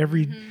 Like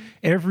every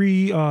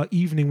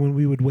evening when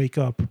we would wake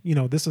up,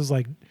 this is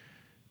like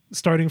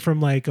starting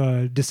from like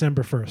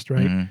December 1st,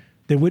 right?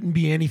 There wouldn't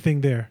be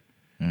anything there.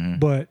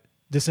 But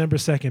December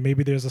 2nd,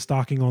 maybe there's a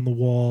stocking on the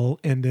wall,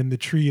 and then the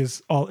tree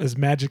is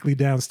magically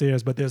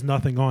downstairs, but there's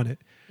nothing on it.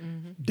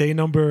 Day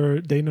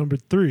number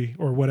 3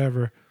 or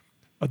whatever,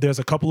 there's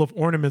a couple of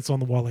ornaments on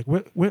the wall. Like,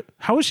 what?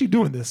 How is she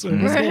doing this?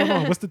 What's going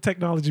on? What's the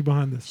technology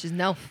behind this? She's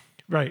no.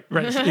 Right,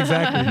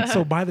 exactly.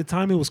 So by the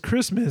time it was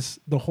Christmas,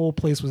 the whole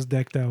place was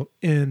decked out,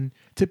 and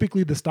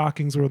typically the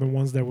stockings were the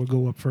ones that would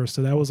go up first.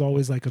 So that was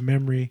always like a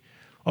memory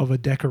of a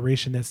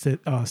decoration that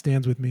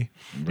stands with me.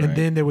 Right. And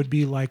then there would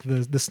be like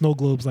the snow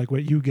globes, like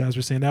what you guys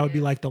were saying. That would be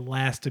like the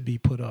last to be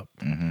put up.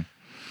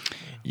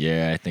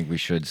 Yeah, I think we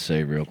should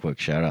say real quick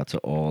shout out to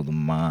all the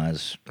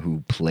mas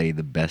who play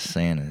the best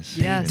Santas.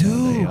 Yes, You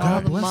know, they God all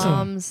are- the bless 'em.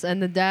 moms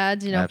and the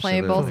dads,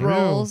 playing both Absolutely. For real.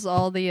 roles,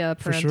 all the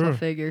parental sure.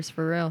 figures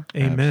for real.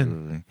 Amen.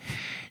 Absolutely.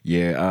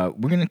 Yeah,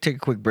 we're gonna take a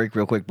quick break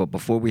real quick, but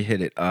before we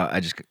hit it, I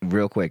just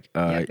real quick,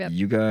 Yep.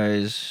 you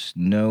guys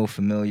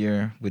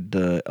familiar with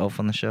the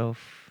Elf on the Shelf?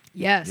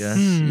 Yes, Yes,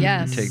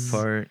 yes. You take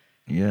part.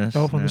 Yes,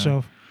 Elf on the no?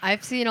 Shelf.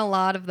 I've seen a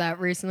lot of that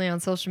recently on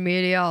social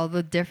media. All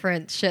the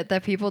different shit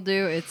that people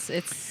do. It's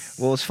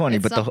Well, it's funny,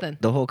 it's but something.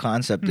 the whole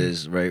concept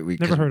is right. We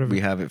 'cause Never heard of we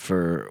it. have it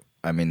for.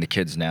 I mean, the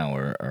kids now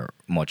are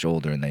much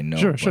older and they know.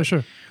 Sure, but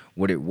sure.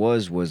 What it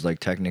was like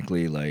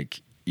technically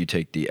like you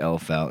take the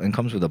elf out and it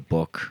comes with a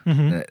book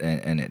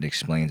and it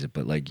explains it.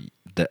 But like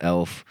the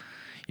elf,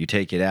 you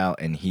take it out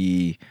and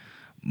he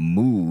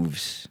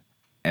moves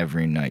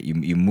every night.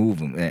 You move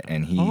him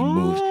and he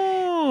moves.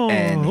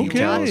 And he okay.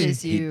 tells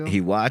Watches you. he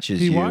watches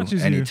He you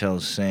watches and you. he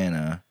tells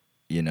Santa,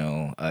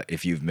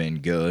 if you've been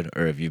good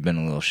or if you've been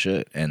a little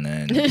shit, and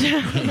then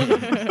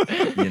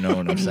you know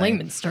what I'm in saying.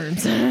 layman's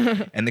terms.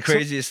 And the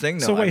craziest thing,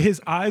 though, So wait,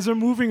 his eyes are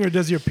moving, or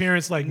does your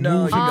parents like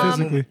No, move you him guys-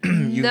 physically?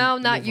 You no,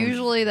 move not him.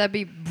 usually. That'd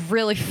be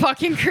really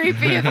fucking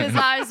creepy if his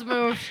eyes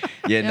moved.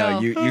 Yeah, no,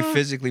 you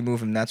physically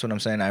move him. That's what I'm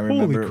saying. I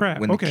remember crap,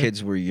 when okay. the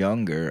kids were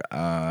younger.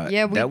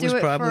 Yeah, we that do was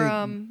it probably,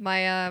 for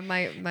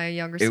my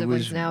younger it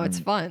was siblings now. It's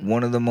fun.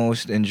 One of the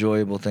most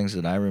enjoyable things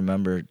that I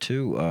remember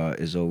too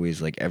is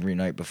always like every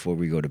night before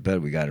we go to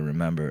bed, we got to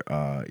remember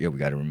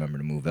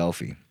to move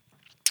Elfie.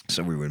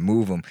 So we would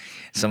move them.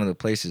 Some of the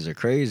places are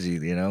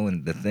crazy,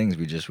 and the things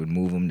we just would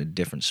move them to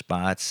different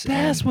spots.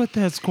 That's what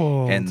that's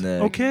called. And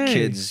the okay.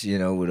 kids,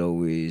 would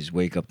always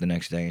wake up the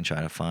next day and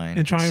try to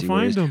find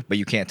find them. But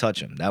you can't touch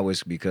them. That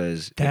was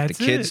because That's if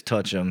the kids it.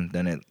 touch them,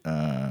 then it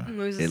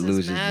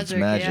loses its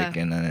magic,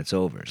 and then it's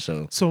over.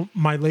 So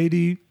my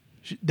lady,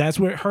 that's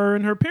what her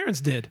and her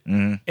parents did.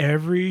 Mm-hmm.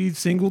 Every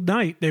single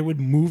night they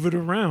would move it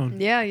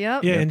around. Yeah,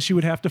 yep. Yeah, and she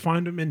would have to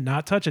find them and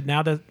not touch it.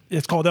 Now that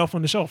it's called Elf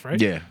on the Shelf, right?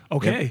 Yeah.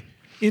 Okay. Yep.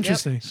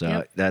 Interesting.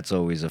 So that's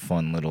always a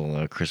fun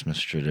little Christmas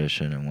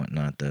tradition and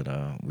whatnot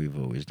that we've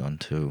always done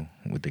too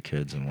with the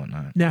kids and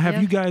whatnot. Now,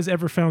 have you guys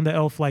ever found the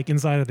elf like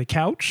inside of the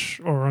couch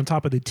or on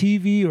top of the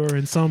TV or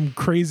in some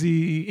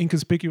crazy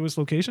inconspicuous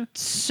location?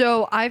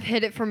 So I've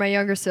hid it for my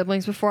younger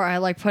siblings before. I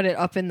like put it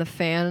up in the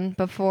fan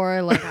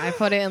before. Like I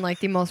put it in like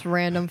the most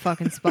random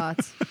fucking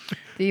spots.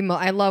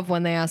 I love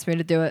when they ask me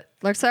to do it.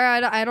 Like,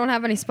 sorry, I don't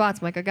have any spots.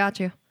 I'm like, I got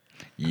you.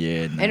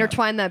 Yeah, no.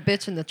 Intertwine that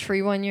bitch in the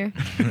tree one year.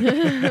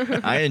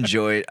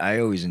 I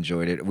always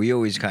enjoyed it. We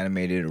always kind of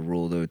made it a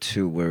rule though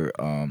too, where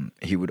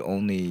he would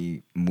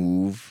only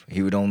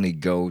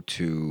go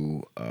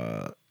to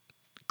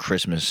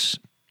Christmas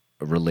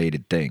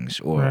related things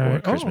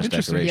or Christmas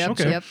interesting. decorations.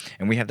 Yep.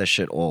 And we have that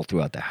shit all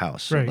throughout the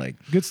house. So Right. like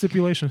Good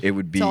stipulation. it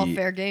would be It's all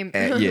fair game.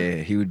 yeah,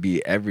 he would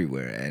be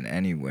everywhere and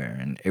anywhere,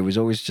 and it was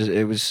always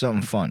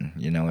something fun,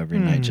 every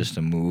night just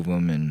to move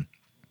him, and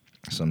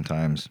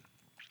sometimes.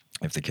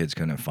 If the kids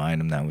couldn't find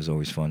them, that was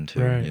always fun too.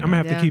 Right. I'm gonna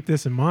have to keep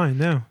this in mind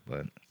now.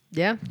 But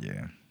Yeah.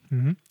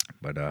 Mm-hmm.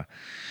 but all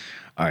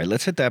right,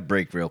 let's hit that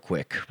break real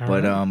quick. All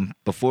but right.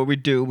 before we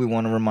do, we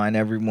want to remind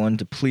everyone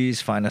to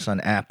please find us on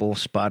Apple,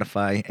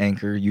 Spotify,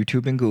 Anchor,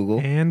 YouTube, and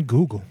Google. And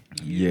Google.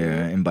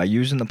 Yeah, and by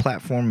using the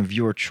platform of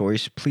your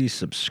choice, please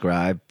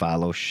subscribe,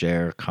 follow,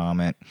 share,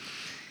 comment.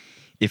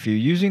 If you're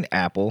using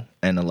Apple,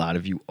 and a lot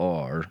of you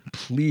are,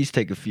 please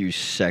take a few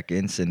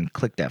seconds and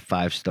click that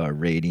 5-star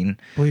rating.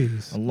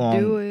 Please.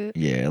 Do it.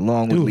 Yeah,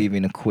 along Do with it.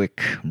 leaving a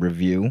quick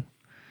review.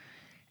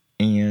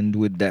 And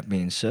with that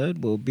being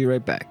said, we'll be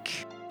right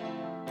back.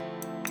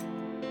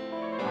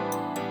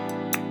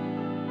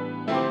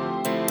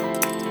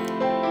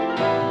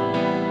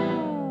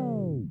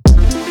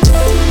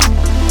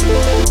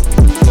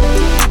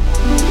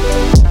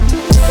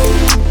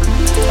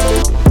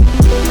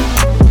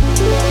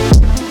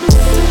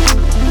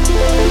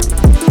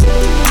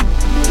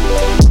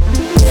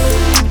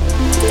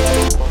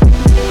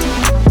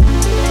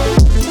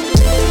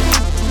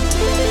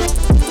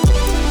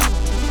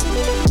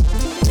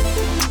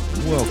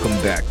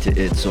 Welcome back to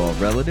It's All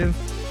Relative.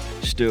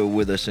 Still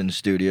with us in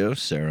studio,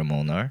 Sarah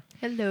Molnar.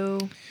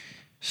 Hello.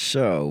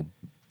 So,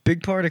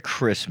 big part of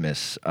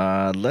Christmas.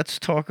 Let's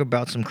talk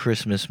about some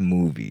Christmas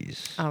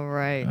movies. All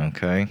right.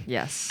 Okay.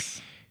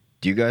 Yes.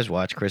 Do you guys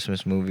watch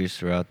Christmas movies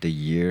throughout the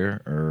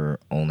year or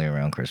only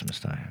around Christmas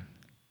time?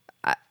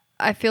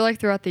 I feel like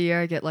throughout the year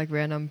I get like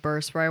random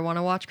bursts where I want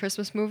to watch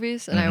Christmas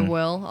movies, and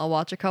I'll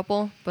watch a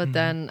couple, but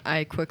then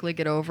I quickly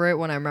get over it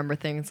when I remember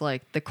things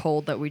like the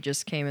cold that we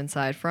just came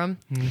inside from.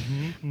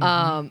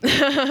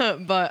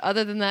 But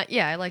other than that,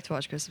 yeah, I like to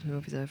watch Christmas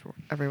movies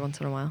every once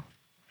in a while.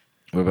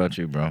 What about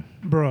you, bro?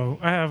 Bro,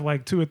 I have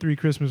like 2 or 3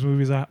 Christmas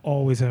movies I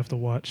always have to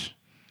watch.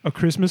 A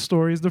Christmas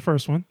Story is the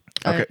first one.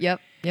 Okay.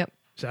 Yep.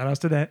 Shout outs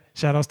to that.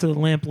 Shout outs to the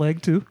Lamp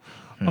Leg too.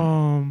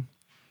 Home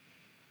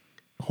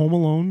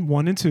Alone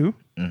 1 and 2.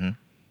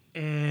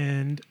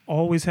 And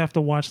always have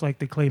to watch like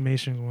the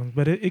claymation ones,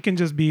 but it can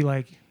just be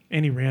like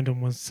any random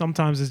ones.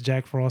 Sometimes it's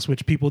Jack Frost,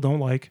 which people don't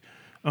like,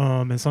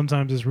 and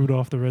sometimes it's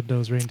Rudolph the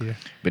Red-Nosed Reindeer.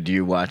 But do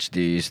you watch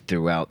these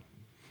throughout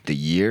the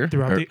year?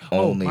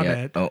 Only my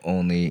at bad.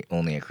 only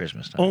at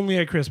Christmas time? Only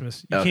at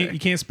Christmas. You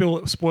can't spoil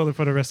it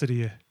for the rest of the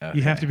year. Okay.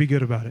 You have to be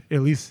good about it,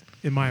 at least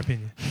in my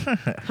opinion.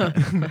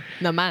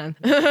 No man.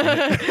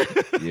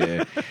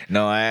 Yeah.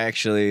 No,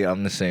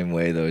 I'm the same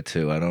way though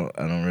too. I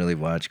don't really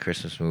watch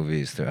Christmas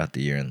movies throughout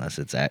the year unless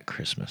it's at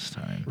Christmas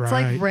time. Right. It's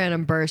like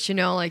random bursts,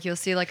 like you'll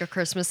see like a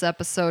Christmas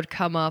episode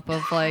come up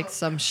of like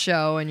some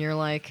show, and you're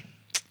like,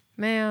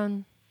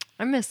 man,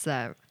 I miss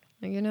that.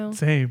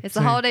 Same. It's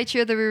the holiday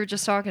cheer that we were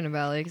just talking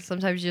about. Like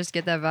sometimes you just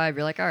get that vibe.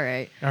 You're like, all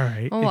right,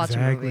 I'll watch a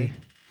movie.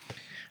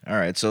 All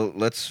right, so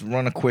let's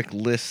run a quick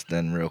list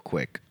then, real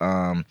quick.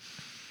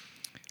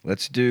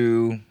 Let's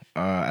do.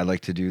 I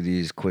like to do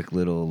these quick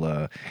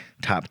little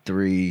top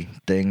 3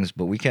 things,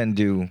 but we can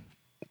do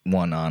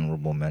one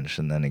honorable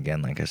mention. Then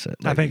again, like I said,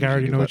 I think I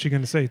already know what you're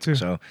going to say too.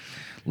 So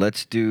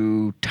let's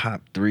do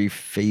top 3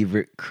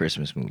 favorite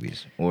Christmas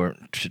movies, or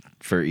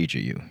for each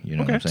of you. You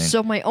know what I'm saying?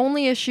 So my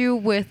only issue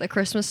with A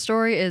Christmas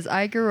Story is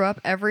I grew up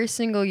every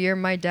single year.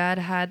 My dad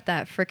had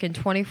that freaking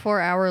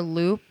 24-hour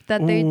loop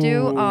that they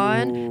do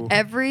on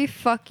every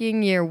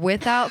fucking year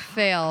without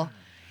fail.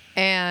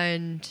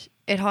 And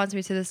it haunts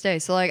me to this day.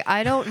 So like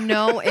I don't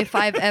know if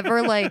I've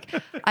ever like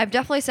I've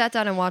definitely sat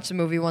down and watched a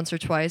movie once or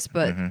twice,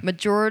 but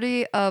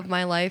majority of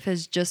my life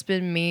has just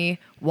been me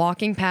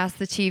walking past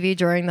the TV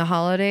during the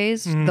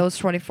holidays, those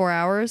 24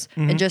 hours,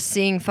 and just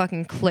seeing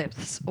fucking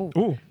clips.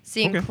 Ooh,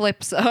 Seeing okay.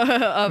 clips of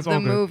That's the all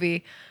good.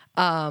 movie.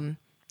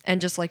 And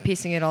just like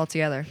piecing it all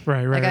together.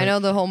 Right, Like I right. know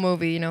the whole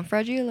movie,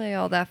 fragile,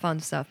 all that fun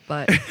stuff,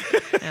 but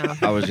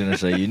I was gonna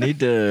say you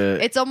need to,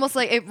 it's almost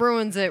like it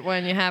ruins it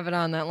when you have it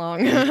on that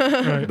long.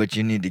 Right. but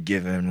you need to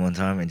give in one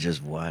time and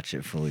just watch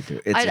it fully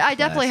through. It's a I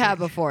definitely have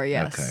classic. before,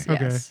 yes.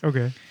 Okay. Yes.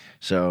 Okay.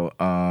 So,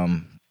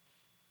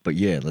 but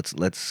yeah,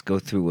 let's go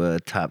through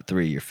top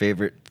three. Your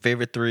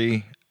favorite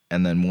three,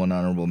 and then one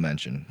honorable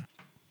mention.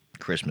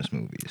 Christmas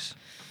movies.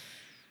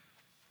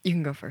 You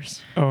can go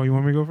first. Oh, you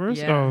want me to go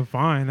first? Yeah. Oh,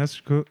 fine.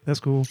 That's good. That's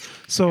cool. Gotta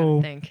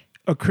So, think.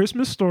 A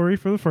Christmas Story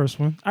for the first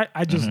one.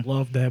 I just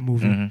love that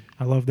movie.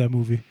 I love that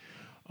movie.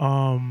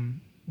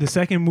 The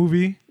second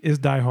movie is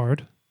Die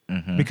Hard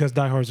because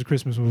Die Hard is a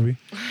Christmas movie,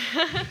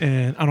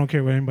 and I don't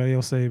care what anybody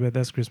else say, but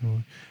that's a Christmas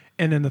movie.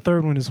 And then the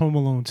third one is Home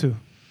Alone 2.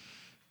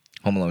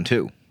 Home Alone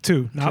 2.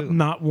 Two,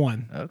 not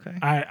one. Okay.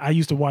 I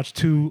used to watch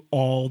 2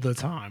 all the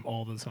time.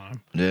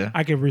 Yeah.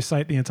 I could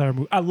recite the entire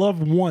movie. I love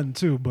 1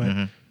 too,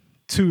 but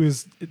two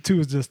is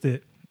just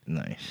it.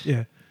 Nice.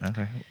 Yeah.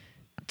 Okay.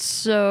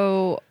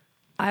 So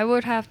I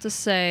would have to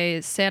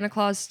say Santa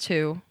Claus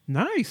 2.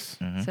 Nice.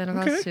 Santa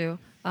Claus Okay. 2.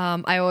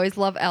 I always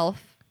love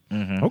Elf.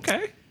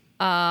 Okay.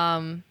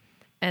 And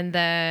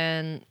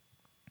then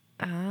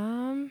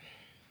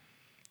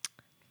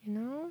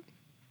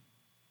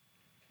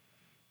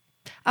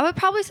I would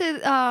probably say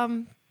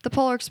the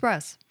Polar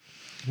Express.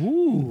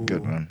 Ooh.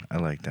 Good one. I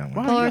like that Wow.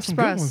 one. you Polar got some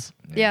good Express. ones.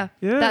 Yeah.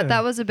 Yeah.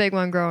 That was a big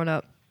one growing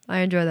up. I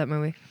enjoyed that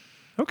movie.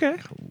 Okay.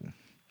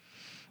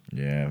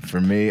 Yeah. For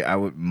me,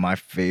 my I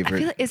favorite.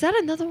 feel like, is that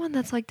another one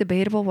that's like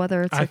debatable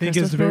whether it's I a think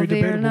Christmas it's very movie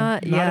debatable. or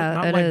not? Yeah,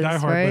 not it like is, Die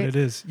Hard, right? but it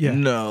is. Yeah.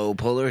 No,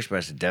 Polar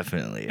Express is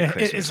definitely a It-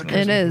 Christmas it's a movie. It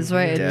Christmas is,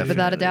 movie, right? yeah.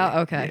 Without a doubt.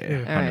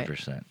 Okay. Yeah, All right.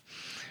 100%.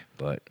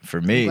 But for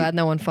me, Glad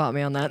no one fought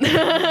me on that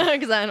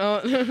because I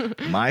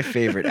don't. my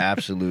favorite,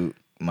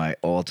 my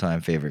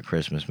all-time favorite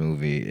Christmas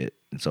movie,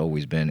 it's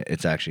always been,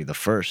 it's actually the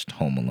first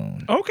Home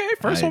Alone. Okay.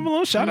 First Home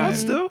Alone. Shout out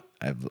still.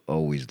 I've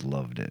always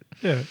loved it.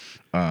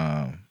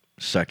 Yeah.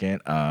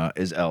 Second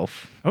is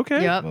Elf.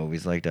 Okay. Yep. I've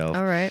always liked Elf.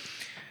 All right.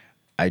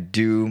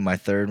 My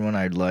third one,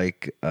 I'd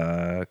like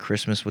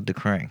Christmas with the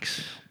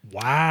Cranks.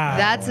 Wow.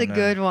 That's a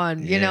good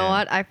one. You know Yeah.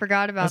 what? I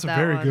forgot about That's a that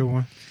very one. good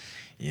one.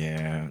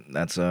 Yeah,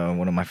 that's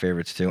one of my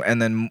favorites too.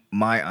 And then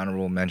my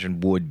honorable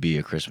mention would be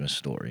A Christmas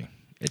Story.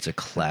 It's a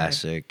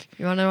classic.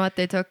 You want to know what?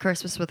 They took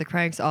Christmas with the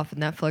Cranks off of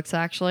Netflix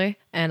actually,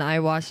 and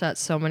I watched that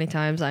so many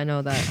times. I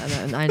know that,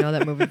 and I know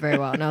that movie very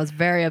well. And I was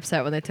very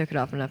upset when they took it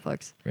off of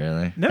Netflix.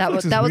 Really?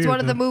 Netflix That was is one weird,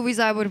 of the though. movies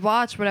I would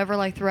watch whenever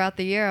like throughout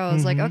the year. I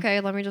was like,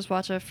 okay, let me just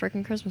watch a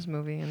freaking Christmas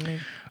movie. And they,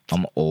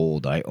 I'm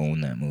old. I own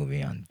that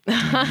movie on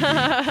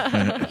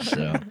DVD.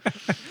 So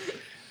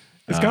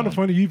It's kind of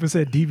funny you even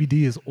said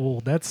DVD is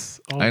old.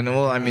 That's all. I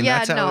know. I mean, yeah,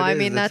 that's how no, it I is.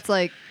 mean that's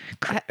like.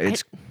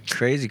 It's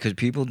crazy because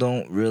people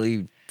don't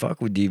really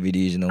fuck with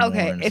DVDs no more.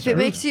 Okay, and if stuff.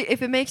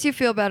 it makes you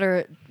feel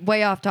better,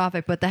 way off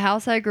topic, but the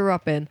house I grew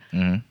up in,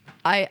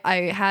 I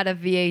had a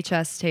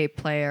VHS tape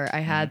player. I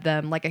had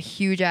them like a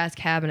huge ass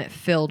cabinet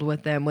filled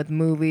with them with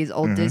movies,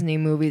 old Disney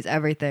movies,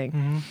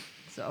 everything.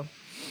 So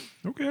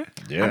Okay.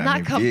 yeah, I'm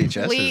not I mean, VHSs are-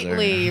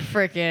 completely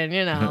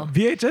freaking,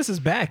 VHS is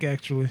back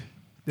actually.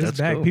 It's That's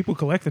back. cool. People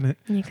collecting it.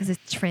 because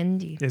it's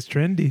trendy. It's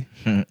trendy.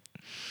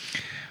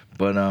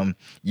 But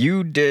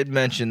you did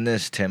mention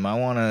this, Tim. I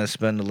want to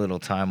spend a little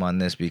time on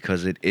this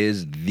because it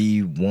is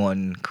the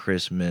one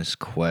Christmas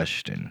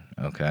question.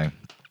 Okay.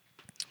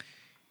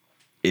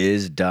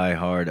 Is Die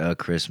Hard a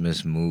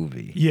Christmas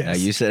movie? Yes. Now,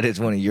 you said it's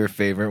one of your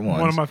favorite ones.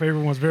 One of my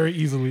favorite ones, very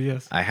easily.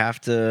 Yes. I have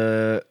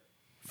to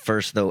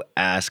first, though,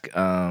 ask,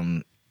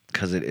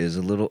 because it is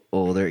a little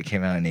older. It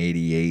came out in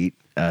 88.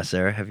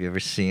 Sarah, have you ever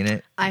seen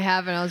it? I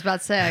haven't. I was about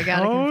to say, I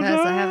gotta Oh, confess,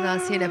 I have no.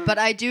 not seen it, but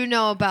I do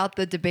know about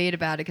the debate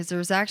about it because there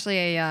was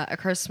actually a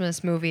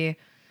Christmas movie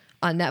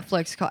on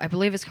Netflix called, I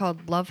believe it's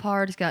called Love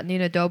Hard. It's got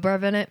Nina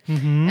Dobrev in it,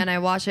 and I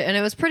watched it, and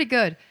it was pretty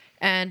good.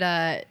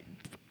 And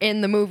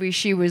in the movie,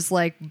 she was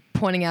like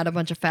pointing out a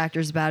bunch of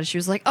factors about it. She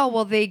was like, "Oh,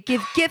 well, they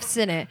give gifts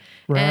in it,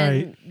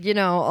 and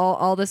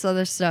all this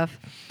other stuff."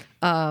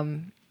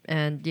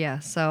 And yeah,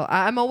 so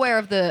I'm aware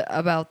of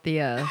about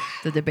the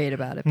debate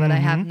about it, but I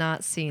have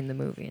not seen the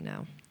movie.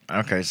 No.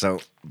 Okay, so,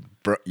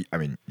 bro, I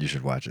mean, you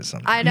should watch it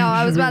sometime. I know.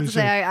 I You was about really to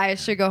say I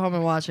should go home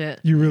and watch it.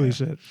 You really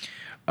should.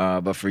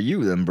 But for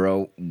you, then,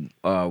 bro,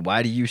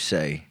 why do you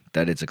say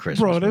that it's a Christmas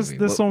Bro, movie?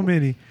 there's so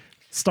many.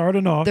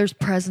 Starting off, There's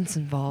presents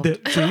involved.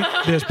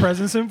 there's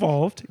presents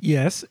involved,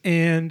 yes,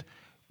 and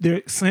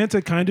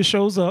Santa kind of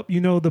shows up. You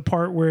know the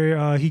part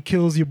where he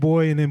kills your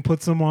boy and then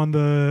puts him on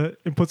the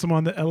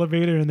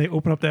elevator, and they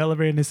open up the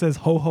elevator and it says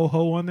ho ho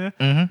ho on there.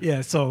 Mm-hmm.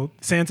 Yeah, so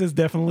Santa's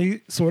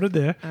definitely sort of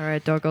there. All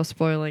right, don't go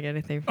spoiling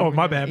anything. Oh,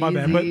 my bad.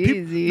 But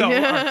easy. no, all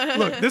right,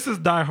 look, this is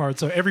Die Hard,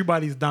 so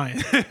everybody's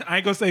dying. I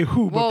ain't gonna say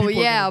who, but Well,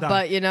 people yeah, are gonna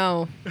die. but you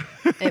know,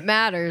 it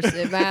matters.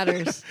 It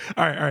matters.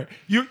 All right.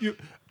 You.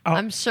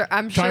 I'm sure try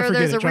and forget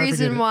there's it, a try and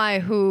reason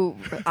forget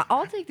it. why.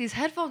 I'll take these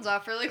headphones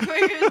off really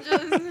quick. And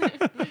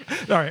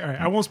just All right.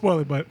 I won't spoil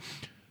it, but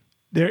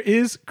there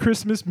is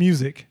Christmas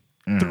music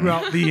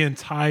throughout the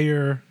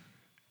entire,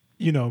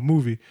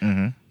 movie.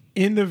 Mm-hmm.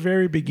 In the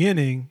very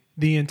beginning,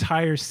 the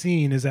entire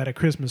scene is at a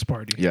Christmas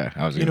party. Yeah,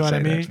 I was You going know to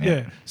what say I mean?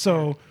 that. Yeah.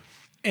 So,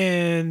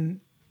 and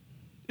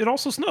it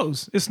also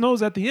snows. It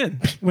snows at the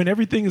end when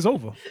everything is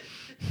over.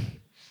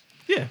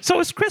 Yeah. So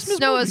it's Christmas.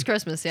 Snow movie. is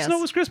Christmas. Yes.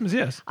 Snow is Christmas.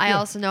 Yes. I Yeah.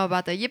 also know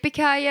about the yippee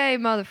ki yay,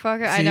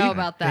 motherfucker. I See? know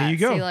about that. There you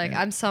go. See, like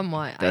I'm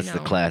somewhat. That's I the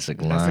know.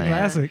 classic line. That's a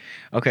classic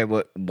Okay,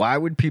 but why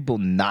would people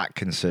not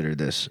consider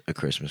this a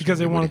Christmas because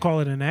they movie? want to call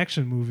it an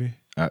action movie.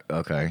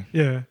 Okay.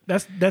 Yeah,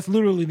 that's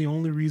literally the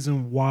only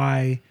reason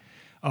why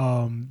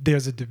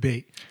there's a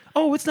debate.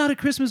 Oh, it's not a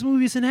Christmas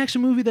movie; it's an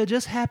action movie that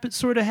just happens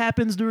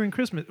during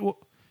Christmas. Well,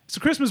 it's a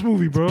Christmas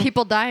movie, bro.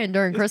 People dying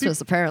during Christmas,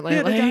 apparently.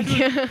 Yeah, they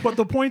like, got but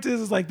the point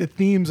is like the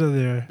themes are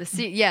there. the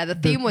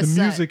theme was the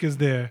set. music is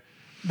there.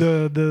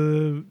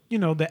 The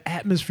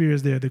atmosphere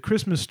is there. The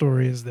Christmas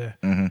story is there.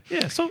 Mm-hmm.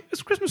 Yeah, so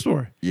it's a Christmas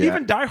story. Yeah.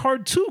 Even Die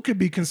Hard 2 could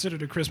be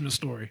considered a Christmas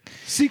story.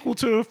 Sequel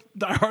to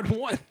Die Hard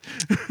 1.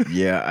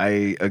 Yeah,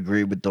 I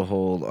agree with the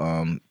whole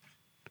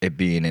it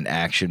being an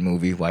action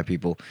movie. Why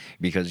people?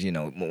 Because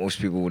most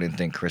people wouldn't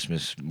think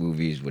Christmas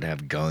movies would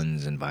have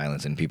guns and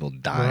violence and people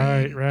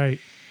dying, Right.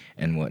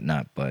 and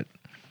whatnot. But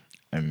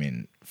I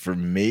mean, for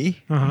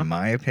me, Uh-huh. in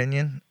my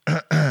opinion,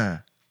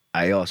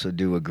 I also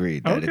do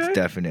agree that it's Okay.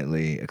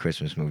 definitely a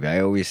Christmas movie.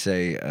 I always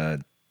say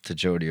to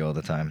Jody all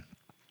the time,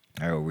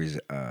 I always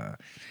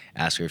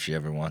ask her if she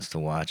ever wants to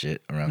watch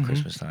it around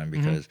Christmas time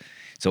because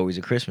it's always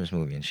a Christmas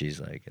movie, and she's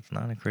like, "It's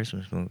not a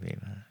Christmas movie,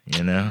 man."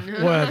 You know?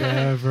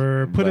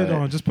 Whatever. Put it But-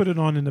 on. Just put it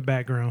on in the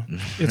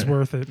background. It's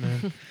worth it,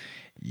 man.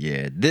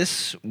 Yeah,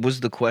 this was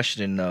the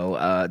question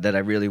though that I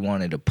really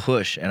wanted to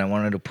push, and I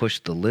wanted to push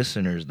the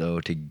listeners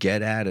though to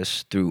get at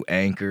us through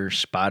Anchor,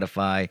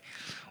 Spotify,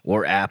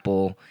 or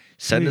Apple.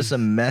 Send us a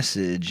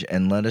message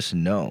and let us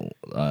know,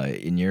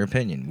 in your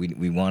opinion.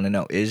 We want to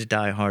know, is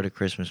Die Hard a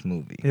Christmas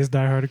movie? Is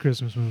Die Hard a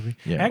Christmas movie?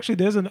 Yeah. Actually,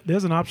 there's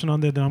an option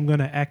on there that I'm going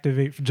to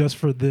activate just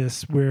for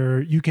this,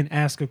 where you can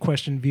ask a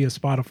question via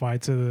Spotify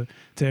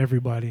to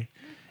everybody.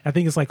 I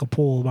think it's like a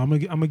poll, but I'm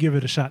gonna give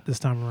it a shot this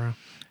time around.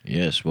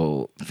 Yes,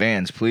 well,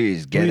 fans,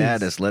 please get Please.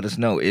 at us. Let us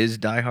know, is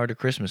Die Hard a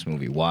Christmas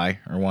movie? Why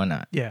or why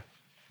not? Yeah.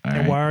 All And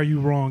right. why are you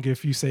wrong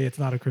if you say it's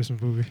not a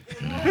Christmas movie?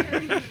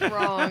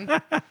 Wrong.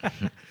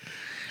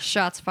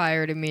 Shots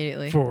fired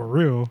immediately. For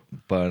real.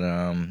 But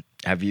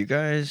did you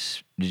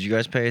guys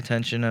pay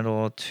attention at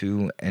all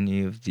to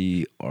any of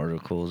the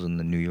articles in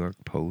the New York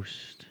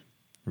Post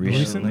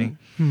recently?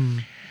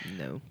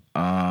 No.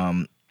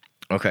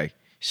 Okay,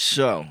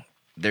 so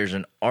there's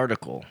an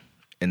article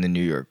in the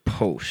New York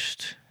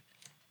Post,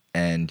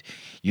 and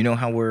you know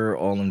how we're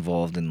all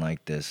involved in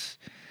like this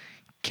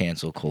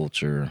cancel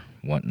culture,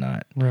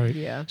 whatnot. Right.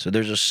 Yeah. So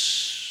there's a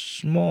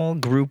small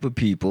group of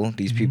people.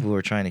 These people who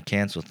are trying to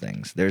cancel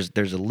things. There's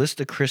a list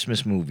of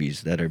Christmas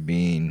movies that are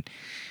being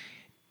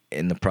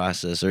in the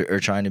process or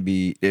trying to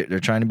be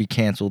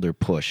canceled or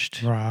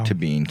pushed Wow. to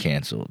being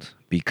canceled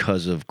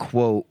because of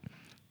quote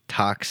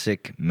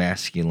toxic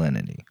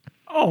masculinity.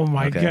 Oh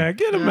my Okay. God.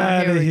 Get him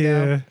out here of we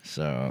here.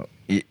 So,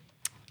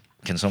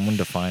 can someone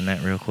define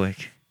that real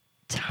quick?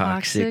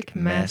 Toxic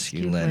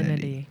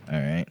masculinity. All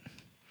right.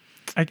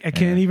 I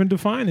can't even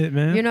define it,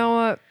 man. You know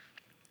what?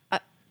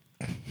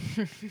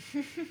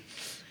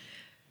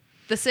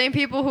 The same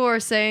people who are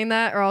saying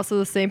that are also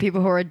the same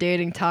people who are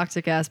dating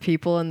toxic ass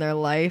people in their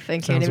life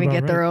and can't Sounds even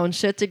about get their right. own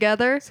shit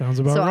together. Sounds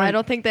about so right. I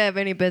don't think they have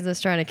any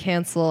business trying to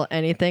cancel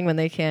anything when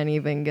they can't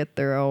even get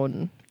their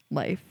own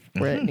life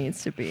where it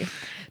needs to be.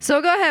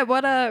 So go ahead.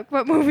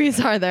 What movies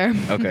are there?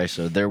 Okay,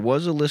 so there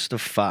was a list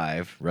of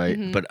 5, right?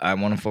 Mm-hmm. But I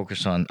want to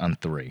focus on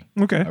 3.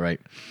 Okay. All right.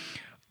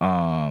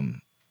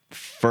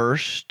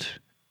 First,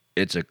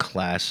 it's a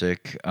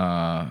classic.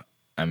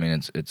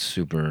 It's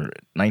super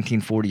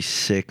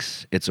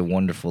 1946. It's a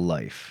Wonderful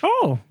Life.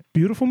 Oh,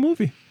 beautiful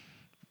movie.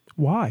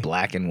 Why?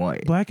 Black and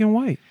white. Black and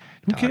white.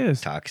 Who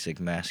cares? Toxic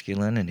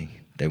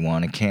masculinity. They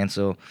want to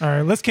cancel. All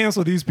right, let's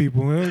cancel these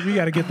people. We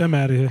got to get them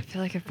out of here. I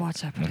feel like I've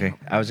watched that. Okay,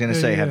 I was gonna Yeah,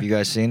 say, yeah. have you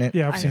guys seen it?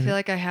 Yeah, I've I seen feel it.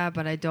 like I have,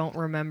 but I don't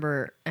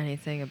remember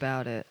anything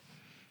about it.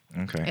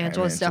 Okay.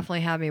 Angela's it's a-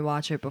 definitely had me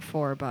watch it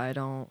before, but I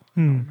don't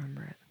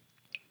remember it.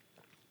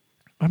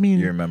 I mean,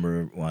 You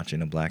remember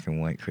watching a black and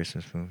white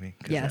Christmas movie?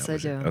 'Cause Yes, that I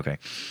was it. do. Okay.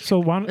 so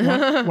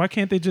why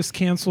can't they just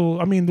cancel?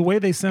 I mean, the way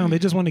they sound, they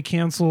just want to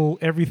cancel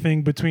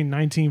everything between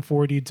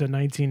 1940 to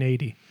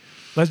 1980.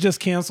 Let's just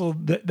cancel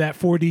that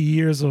 40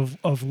 years of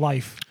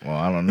life. Well,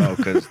 I don't know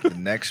because the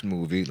next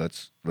movie,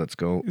 let's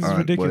go. This is on,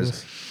 ridiculous.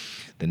 Was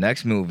the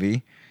next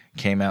movie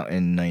came out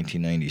in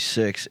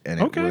 1996, and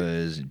it Okay.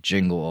 was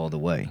Jingle All the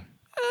Way.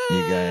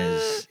 You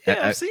guys,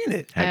 Yeah, I've seen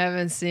it. I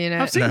haven't seen it.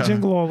 I've seen No.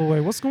 Jingle All the Way.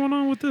 What's going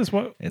on with this?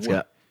 What? It's what?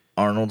 got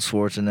Arnold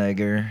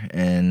Schwarzenegger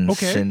and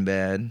Okay.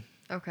 Sinbad.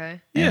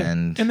 Okay. Yeah,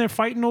 and- and they're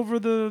fighting over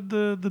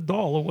the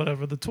doll or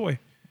whatever, the toy.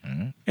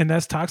 Mm-hmm. And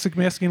that's toxic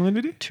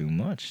masculinity? Too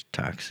much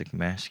toxic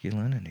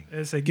masculinity.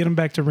 They say get him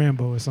back to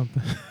Rambo or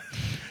something.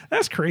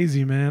 That's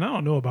crazy, man. I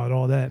don't know about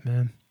all that,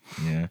 man.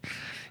 Yeah.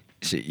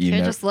 So you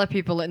Can't never, just let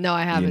people. No,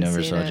 I you haven't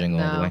never seen saw it. Jingle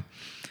no. All the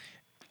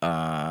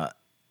Way?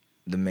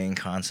 The main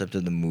concept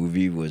of the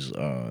movie was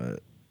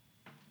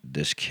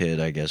this kid,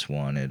 I guess,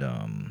 wanted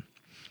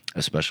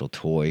a special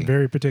toy.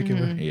 Very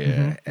particular. Mm-hmm.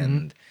 Yeah,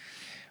 and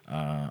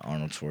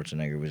Arnold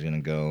Schwarzenegger was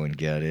gonna go and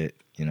get it.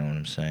 You know what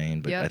I'm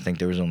saying? But Yep. I think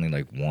there was only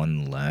like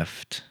one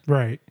left,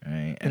 Right.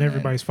 right? And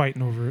everybody's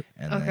fighting over it.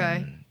 And Okay.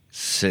 then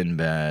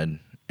Sinbad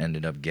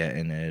ended up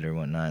getting it or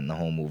whatnot. In the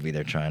whole movie,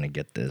 they're trying to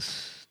get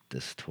this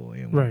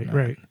toy. And Right, whatnot.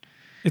 right.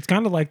 It's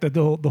kind of like the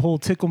whole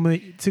tickle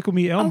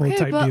me Elmo Okay,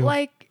 type but deal.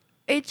 like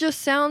it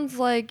just sounds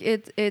like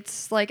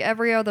it's like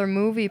every other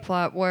movie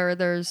plot where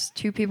there's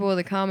two people with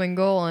a common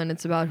goal and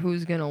it's about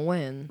who's gonna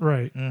win.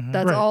 right.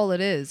 That's Right. all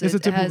it is. It's a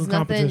It typical has nothing.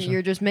 competition.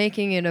 You're just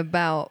making it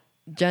about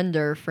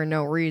gender for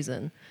no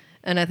reason.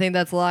 And I think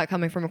that's a lot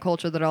coming from a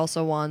culture that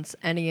also wants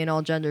any and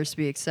all genders to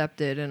be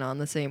accepted and on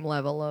the same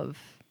level of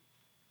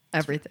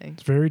everything.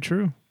 It's very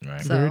true.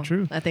 Right. So Very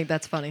true. I think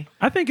that's funny.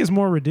 I think it's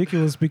more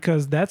ridiculous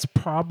because that's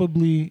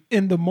probably,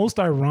 and the most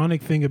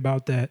ironic thing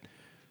about that,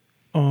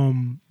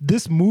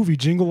 this movie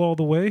Jingle All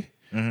the Way,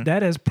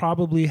 that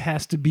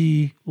has to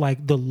be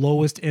like the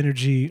lowest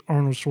energy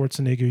Arnold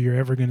Schwarzenegger you're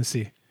ever gonna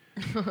see.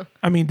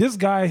 I mean, this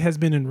guy has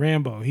been in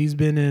Rambo. He's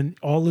been in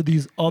all of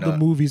these other No,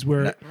 movies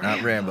where.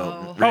 Not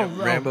Rambo.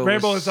 Rambo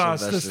was is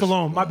Sylvester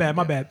Stallone. My bad,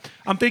 my yeah. bad.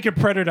 I'm thinking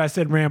Predator. I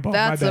said Rambo.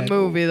 That's my a bad.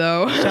 movie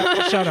though.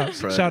 Shout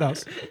outs.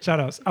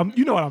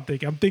 You know what I'm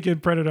thinking. I'm thinking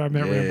Predator. I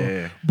meant Yeah, Rambo. yeah,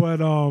 yeah.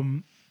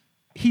 But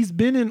he's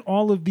been in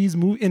all of these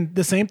movies, and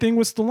the same thing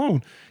with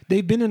Stallone.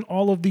 They've been in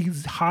all of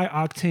these high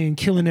octane,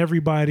 killing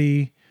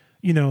everybody,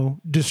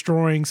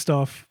 destroying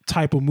stuff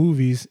type of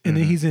movies, and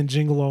then he's in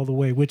Jingle All the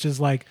Way, which is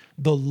like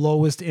the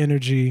lowest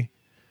energy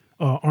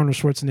Arnold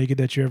Schwarzenegger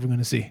that you're ever going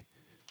to see.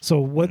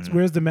 So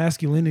where's the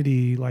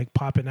masculinity like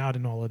popping out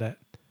and all of that?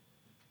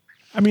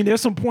 I mean,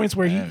 there's some points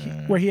where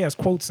he has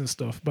quotes and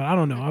stuff, but I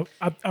don't know.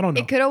 I don't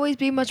know. It could always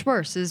be much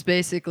worse. Is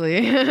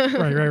basically.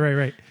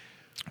 Right.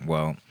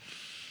 Well,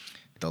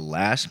 the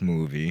last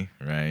movie,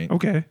 right?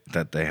 Okay.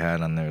 That they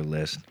had on their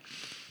list,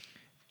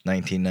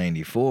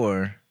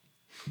 1994,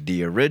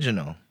 the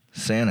original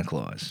Santa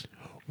Claus.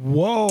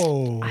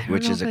 Whoa. I don't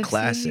Which know is if a I've seen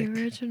classic.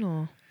 The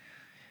original.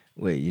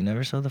 Wait, you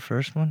never saw the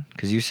first one?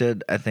 Because you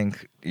said I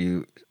think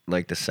you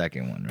like the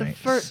second one, The right?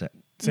 first.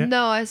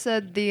 No, I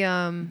said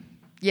the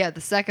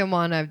second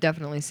one I've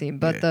definitely seen,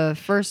 but Yeah. the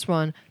first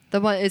one, the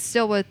one it's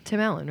still with Tim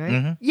Allen, right?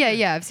 Mhm.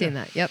 Yeah, I've seen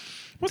that. Yep.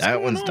 What's That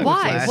going one's on? the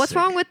Why? classic. What's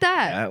wrong with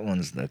that? That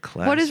one's the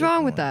classic. What is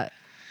wrong with one. that?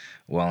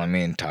 Well, I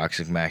mean,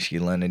 toxic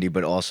masculinity,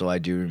 but also I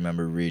do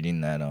remember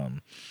reading that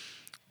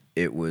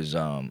it was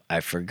I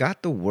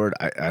forgot the word.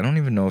 I don't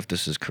even know if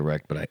this is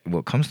correct, but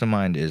what comes to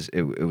mind is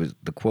it was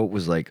the quote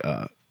was like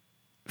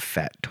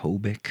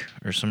fatphobic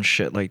or some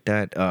shit like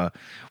that,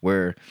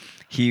 where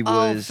he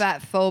was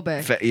fat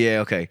phobic. yeah,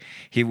 okay.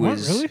 He What,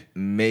 was really?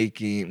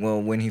 making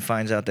when he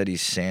finds out that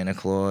he's Santa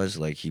Claus,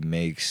 like he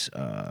makes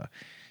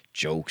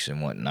jokes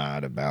and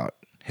whatnot about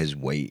his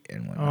weight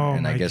and whatnot. Oh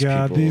and my I guess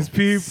God, people these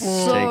people.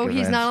 So take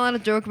he's offense. not allowed to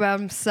joke about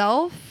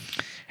himself.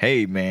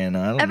 Hey man,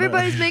 I don't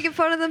Everybody's know. making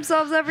fun of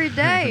themselves every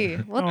day.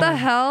 What Oh. the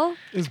hell?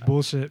 It's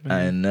bullshit, I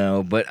man.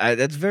 know, but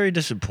that's very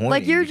disappointing.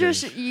 Like you're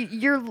because- just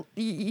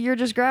you're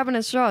just grabbing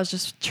at straws,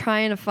 just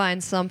trying to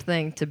find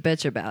something to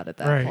bitch about at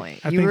that Right. point.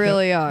 I You think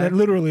really are. That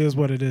literally is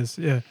what it is.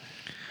 Yeah.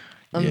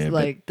 I'm Yeah, just but-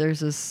 like, there's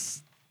this.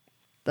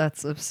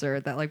 That's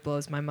absurd. That like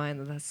blows my mind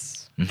that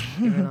that's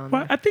even on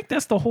Well, there. I think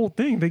that's the whole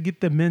thing. They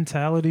get the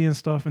mentality and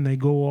stuff, and they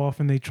go off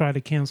and they try to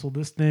cancel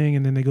this thing,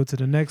 and then they go to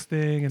the next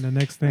thing and the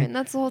next thing. Right, and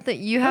that's the whole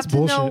thing. You have That's to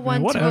know bullshit, man.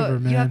 when Whatever, to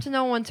man. you have to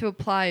know when to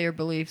apply your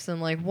beliefs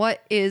and like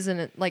what isn't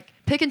it like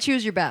pick and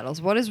choose your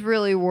battles. What is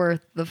really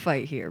worth the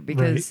fight here?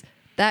 Because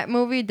that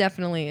movie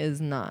definitely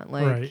is not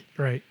like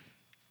Right.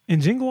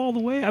 And Jingle All the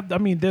Way, I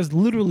mean, there's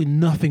literally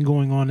nothing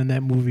going on in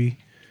that movie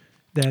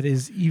that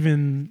is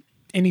even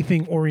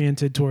anything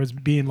oriented towards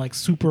being like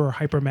super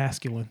hyper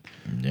masculine.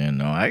 Yeah,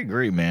 no, I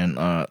agree, man.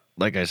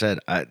 Like I said,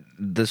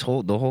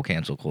 the whole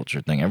cancel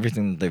culture thing,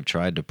 everything that they've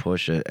tried to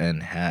push it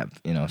and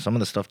have, some of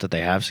the stuff that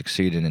they have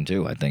succeeded in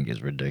too, I think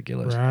is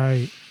ridiculous.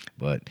 Right.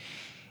 But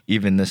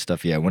even this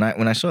stuff, yeah. When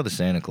I saw the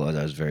Santa Claus,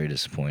 I was very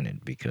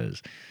disappointed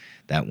because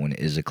that one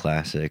is a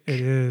classic. It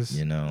is.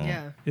 You know.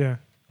 yeah. Yeah.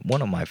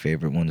 one of my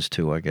favorite ones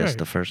too. I guess Right.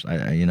 the first,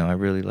 I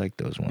really like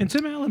those ones. And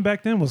Tim Allen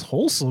back then was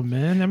wholesome,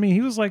 man. I mean,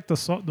 he was like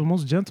the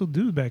most gentle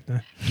dude back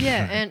then.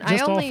 Yeah, and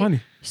Just all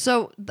funny.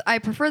 So I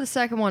prefer the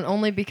second one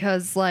only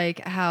because like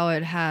how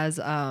it has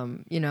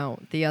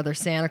the other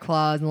Santa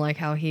Claus and like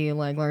how he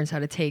like learns how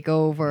to take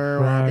over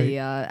Right. or the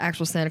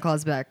actual Santa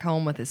Claus back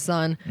home with his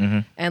son.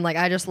 And like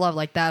I just love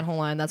like that whole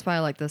line. That's why I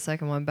like the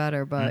second one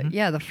better. But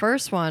yeah, the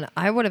first one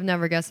I would have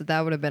never guessed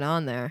that would have been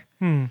on there.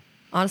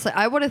 Honestly,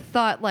 I would have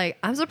thought like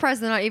I'm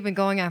surprised they're not even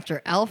going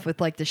after Elf with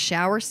like the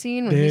shower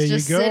scene when he's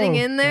just sitting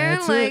in there.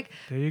 That's like it.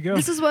 There you go.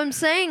 This is what I'm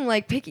saying.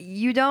 Like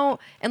you don't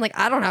and like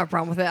I don't have a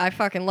problem with it. I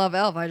fucking love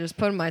Elf. I just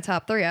put him in my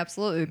top 3,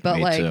 absolutely. But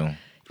Me like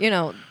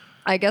too.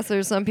 I guess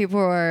there's some people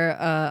who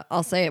are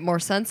I'll say it more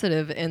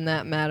sensitive in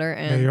that matter.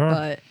 And They are.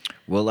 but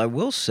Well, I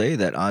will say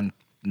that on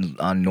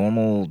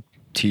normal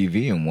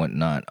TV and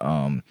whatnot,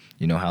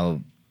 how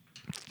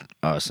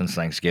since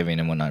Thanksgiving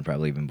and whatnot,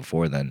 probably even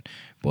before then,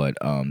 but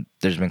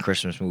there's been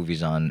Christmas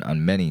movies on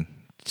many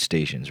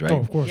stations, right? Oh,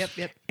 of course.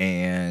 Yep.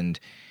 And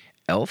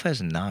Elf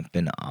has not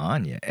been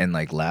on yet. And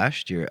like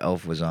last year,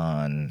 Elf was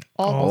on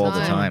All the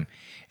the time.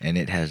 And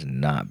it has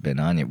not been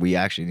on yet. The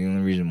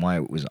only reason why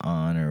it was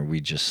on or we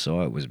just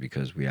saw it was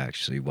because we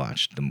actually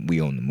we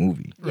own the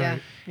movie. Yeah.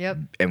 Right. Yep.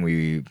 And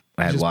we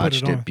had Just put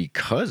watched it on. it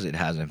because it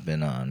hasn't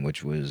been on,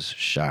 which was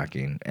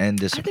shocking and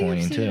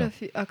disappointing I think I've too.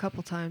 seen it a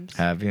couple times.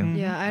 Have you?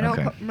 Yeah, I don't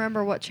Okay.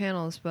 remember what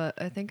channels,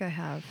 but I think I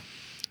have.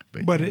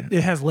 But it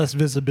has less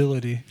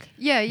visibility.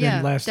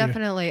 Yeah, last year.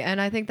 definitely. And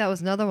I think that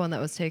was another one that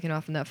was taken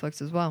off of Netflix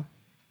as well.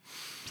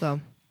 So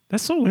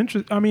That's so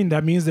interesting. I mean,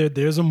 that means that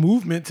there's a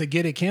movement to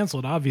get it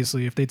canceled,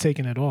 obviously, if they're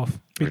taking it off.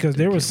 Because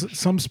there was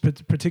some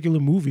particular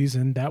movies,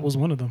 and that was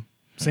one of them.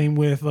 Same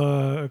with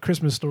A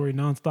Christmas Story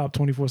nonstop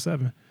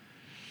 24/7.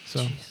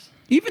 So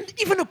even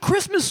A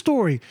Christmas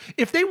Story,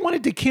 if they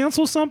wanted to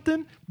cancel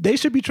something, they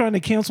should be trying to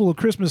cancel A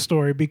Christmas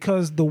Story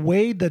because the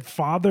way that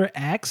father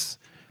acts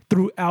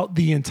throughout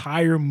the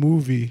entire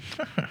movie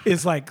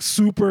is like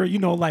super,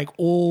 like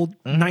old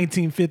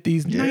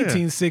 1950s,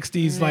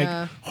 1960s, Yeah.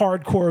 like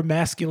hardcore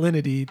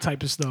masculinity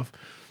type of stuff.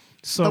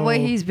 So the way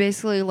he's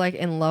basically like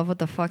in love with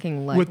the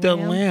fucking leg with the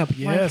lamp. lamp,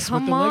 yes, Like,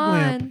 with the come leg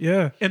lamp, on.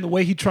 yeah, and the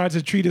way he tries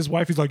to treat his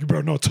wife, he's like, "You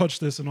better not touch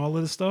this," and all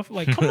of this stuff.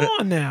 Like, come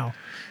on now.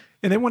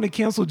 And they want to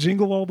cancel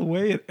Jingle All the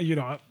Way.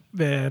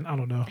 Man, I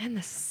don't know. And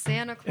the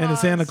Santa Claus. And the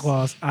Santa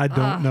Claus, I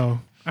don't know.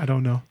 I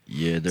don't know.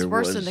 Yeah, there It's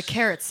worse was than the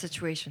carrots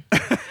situation.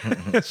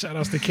 Shout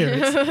outs to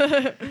carrots.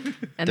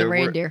 And the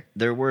reindeer.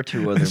 There were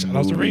two other Shout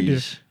outs to reindeer.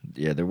 movies.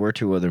 Yeah, there were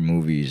two other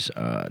movies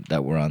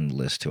that were on the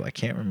list too. I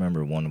can't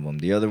remember one of them.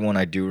 The other one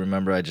I do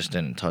remember. I just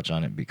didn't touch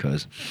on it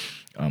because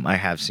I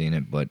have seen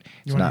it, but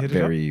it's wanna not hit it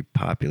up? very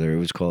popular. It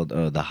was called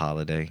The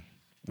Holiday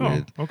Oh,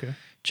 with okay.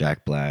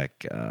 Jack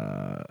Black,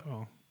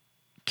 Oh.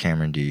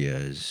 Cameron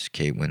Diaz,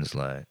 Kate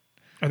Winslet.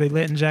 Are they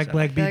letting Jack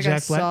Black I be think Jack I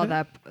saw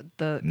Black?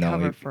 the No,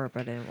 cover it- for it,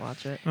 but I didn't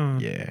watch it.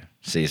 Yeah.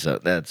 See, so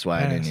that's why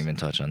I didn't Pass. even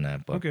touch on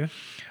that. But Okay.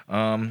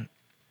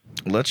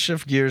 let's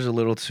shift gears a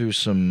little to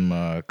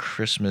some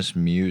Christmas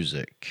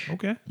music.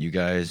 Okay. You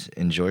guys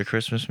enjoy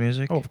Christmas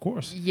music? Oh, of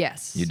course.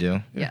 Yes. You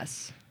do?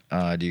 Yes.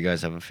 Do you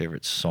guys have a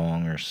favorite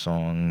song or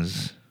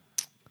songs?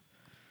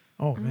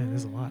 Oh man,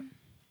 there's a lot.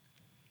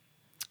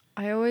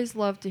 I always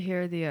love to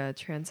hear the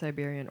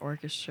Trans-Siberian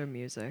Orchestra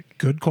music.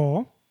 Good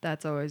call.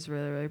 That's always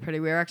really, really pretty.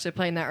 We were actually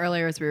playing that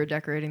earlier as we were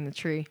decorating the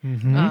tree.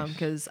 Mhm.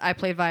 Because I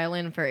played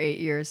violin for 8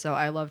 years, so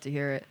I love to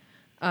hear it.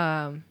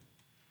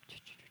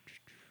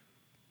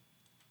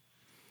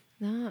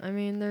 No, I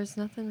mean, there's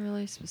nothing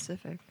really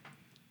specific.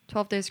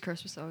 12 Days of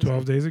Christmas, always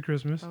 12 good. Days of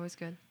Christmas. Always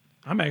good.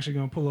 I'm actually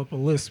going to pull up a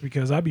list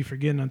because I'll be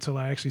forgetting until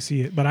I actually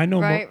see it. But I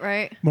know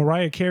Right.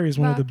 Mariah Carey is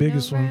one of the Rocking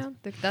biggest ones. around.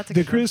 That's a The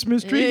good one.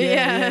 Christmas tree.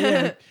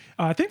 Yeah.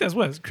 I think that's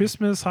what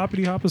Christmas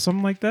Hoppity Hop or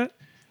something like that.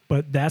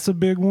 But that's a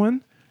big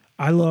one.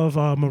 I love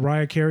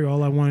Mariah Carey.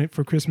 All I Want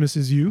for Christmas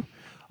Is You.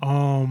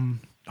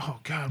 Oh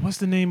God, what's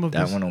the name of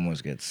That this? one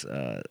almost gets.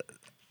 I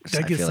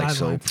gets feel like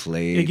so sidelined.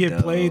 played. It get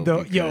played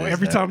though. Yo, because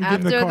every that- time we get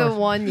in the After car. the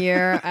 1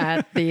 year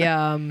at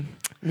the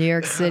New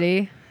York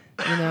City,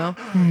 I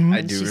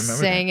and do she remember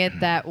sang that. it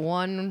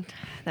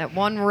that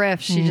one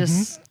riff. She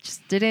just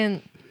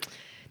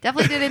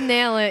definitely didn't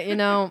nail it,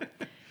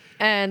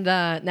 And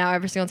now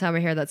every single time I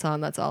hear that song,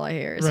 that's all I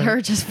hear is Right.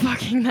 her just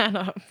fucking that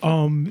up.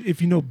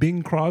 If you know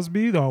Bing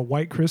Crosby, the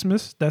White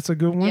Christmas, that's a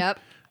good one. Yep.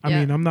 I Yep.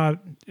 mean, I'm not,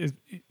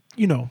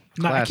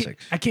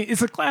 Classics. I can't.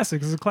 It's a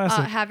classic. It's a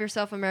classic. Have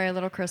Yourself a Merry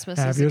Little Christmas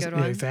Have is a yours- good yeah,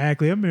 one.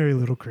 exactly. A Merry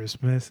Little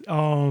Christmas.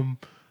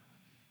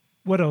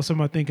 What else am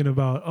I thinking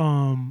about?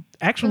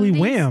 Actually, Feliz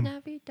Wham.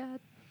 Navidad.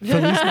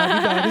 Feliz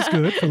Navidad is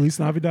good. Feliz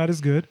Navidad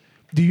is good.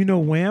 Do you know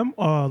Wham?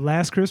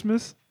 Last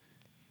Christmas.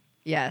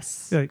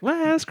 Yes. You're like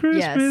Last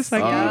Christmas, Yes.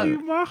 I gave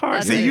you my heart.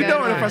 That's See, a you good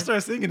know it if one. I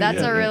start singing.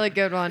 That's it. a really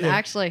good one. Yeah.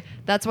 Actually,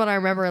 that's what I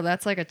remember.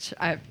 That's like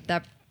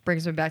that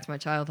brings me back to my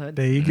childhood.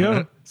 There you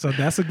go. So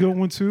that's a good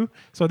one too.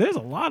 So there's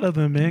a lot of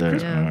them, man. There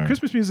Christmas, are.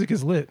 Christmas music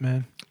is lit,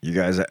 man. You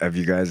guys, have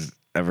you guys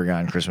ever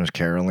gone Christmas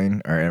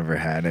caroling or ever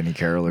had any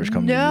carolers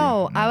come to you?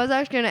 No, I was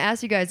actually going to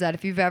ask you guys that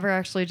if you've ever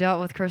actually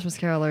dealt with Christmas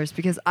carolers,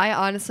 because I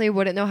honestly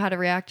wouldn't know how to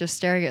react just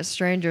staring at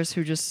strangers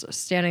who just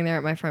standing there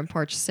at my front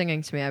porch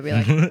singing to me. I'd be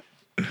like,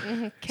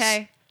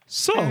 okay.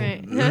 So,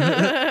 Right.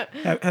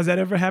 has that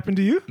ever happened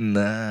to you?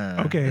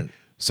 Nah. Okay.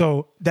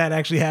 So that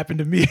actually happened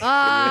to me.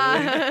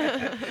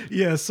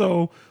 Yeah.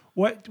 So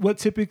what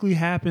typically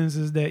happens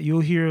is that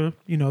you'll hear,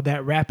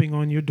 that rapping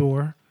on your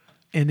door.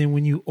 And then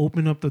when you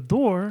open up the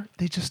door,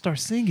 they just start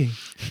singing.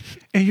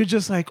 And you're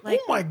just like, oh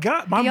my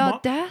God. The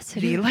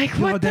audacity. Like,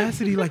 the what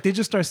audacity. Like, they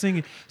just start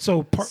singing.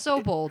 So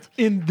so bold.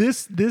 In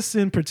this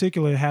in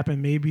particular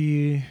happened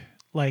maybe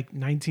like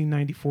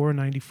 1994,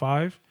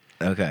 95.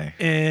 Okay.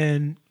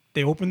 And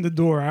they opened the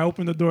door. I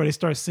opened the door. They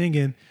start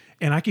singing.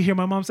 And I can hear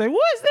my mom say,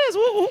 "What is this?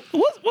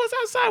 What's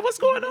outside? What's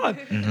going on?"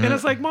 And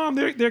it's like, "Mom,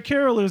 they're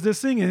carolers. They're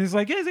singing." It's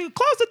like, "Yeah,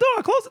 close the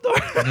door. Close the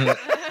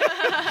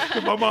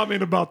door." My mom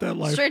ain't about that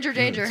life. Stranger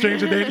danger.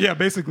 Stranger danger. Yeah,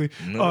 basically.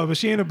 But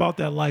she ain't about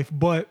that life.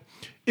 But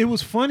it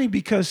was funny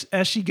because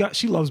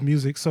she loves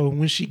music. So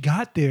when she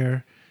got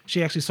there,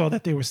 she actually saw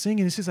that they were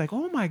singing, and she's like,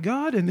 "Oh my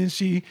God!" And then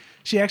she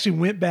actually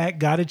went back,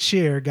 got a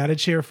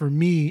chair for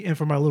me and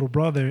for my little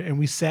brother, and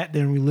we sat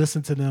there and we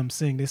listened to them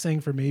sing. They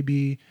sang for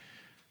maybe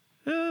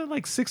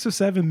like 6 or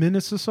 7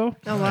 minutes or so.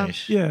 Oh wow.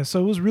 Nice. Yeah,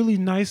 so it was really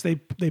nice. They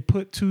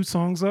put 2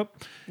 songs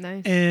up.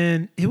 Nice.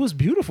 And it was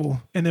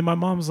beautiful. And then my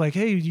mom was like,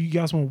 "Hey, you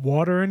guys want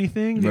water or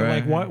anything?" They're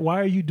Right. like, why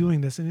are you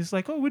doing this?" And it's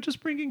like, "Oh, we're just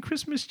bringing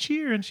Christmas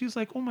cheer." And she's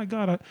like, "Oh my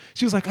God."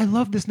 She was like, "I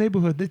love this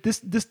neighborhood. This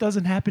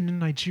doesn't happen in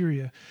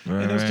Nigeria."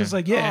 And it's just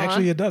like, yeah,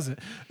 actually it doesn't.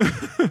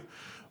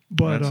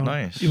 But That's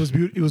nice. It was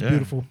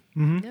beautiful.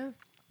 Mm-hmm.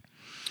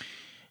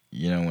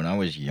 Yeah. When I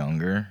was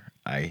younger,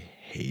 I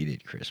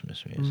hated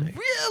Christmas music.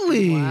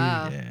 Really?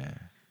 Wow. Yeah.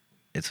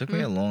 It took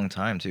me a long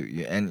time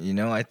too. And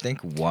I think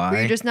why.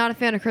 Were you just not a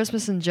fan of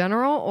Christmas in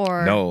general,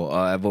 or No,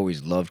 I've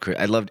always loved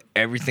I loved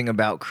everything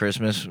about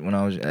Christmas when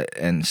I was,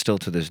 and still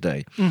to this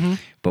day. Mm-hmm.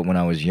 But when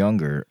I was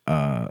younger,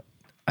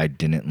 I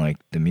didn't like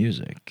the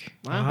music.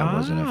 Wow. I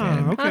wasn't a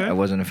fan. Okay. I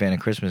wasn't a fan of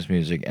Christmas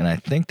music, and I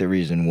think the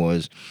reason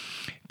was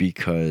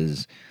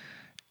because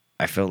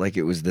I felt like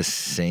it was the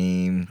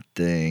same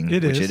thing,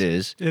 which it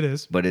is. It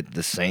is. But it's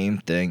the same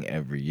thing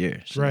every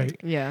year. So Right.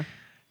 Yeah.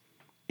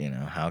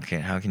 how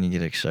can you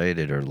get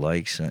excited or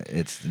like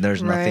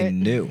there's Right. nothing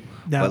new.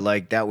 Now- But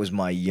like that was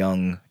my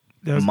young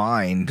That's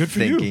mind good for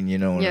you. thinking,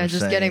 what Yeah, I'm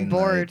just saying? getting Like,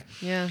 bored.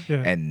 Yeah.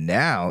 Yeah. and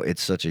now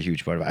it's such a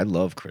huge part of it. I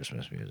love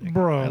Christmas music.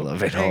 Bro. I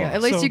love it There you all. go.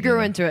 At least So- you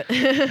grew into it.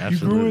 You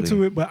grew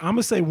into it, but I'm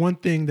gonna say one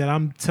thing that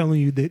I'm telling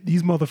you that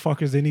these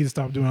motherfuckers, they need to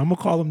stop doing. I'm gonna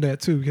call them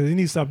that too, because they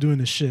need to stop doing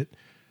this shit.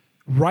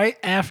 Right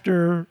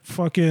after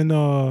fucking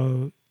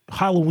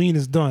Halloween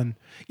is done,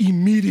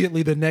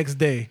 immediately the next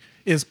day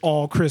is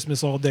all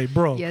Christmas all day,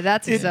 bro. Yeah,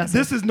 that's excessive.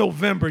 This is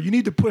November. You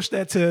need to push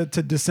that to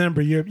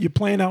December. You're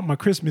playing out my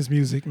Christmas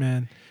music,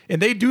 man.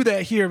 And they do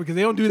that here because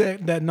they don't do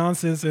that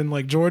nonsense in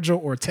like Georgia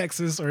or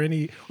Texas or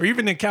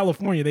even in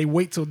California. They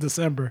wait till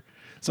December.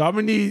 So I'm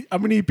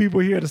gonna need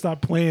people here to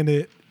stop playing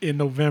it in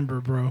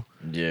November, bro.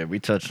 Yeah, we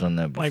touched on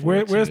that before. Like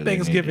where's too. They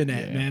Thanksgiving need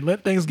it, at, yeah. man?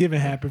 Let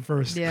Thanksgiving happen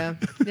first. Yeah.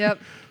 Yep.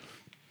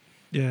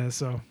 Yeah.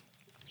 So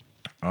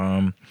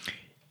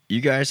You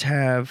guys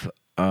have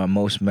a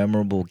most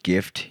memorable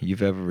gift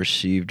you've ever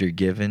received or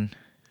given?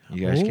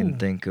 You guys can Oh.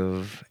 think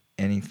of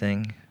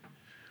anything?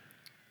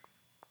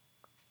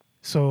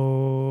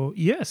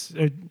 yes.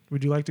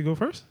 Would you like to go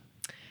first?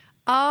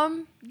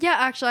 Yeah,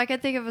 actually, I can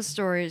think of a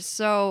story.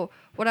 So,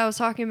 what I was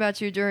talking about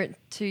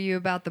to you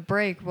about the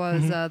break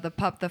was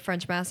the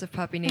French Mastiff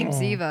puppy named Aw,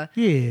 Ziva.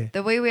 Yeah.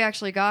 The way we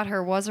actually got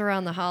her was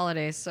around the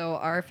holidays. So,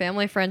 our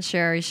family friend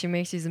Sherry, she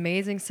makes these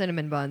amazing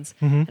cinnamon buns,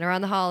 and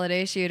around the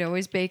holidays, she would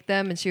always bake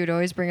them, and she would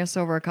always bring us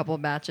over a couple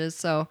of batches.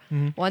 So,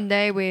 one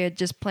day we had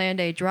just planned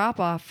a drop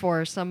off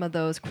for some of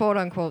those quote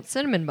unquote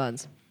cinnamon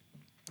buns.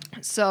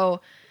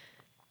 So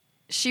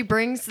she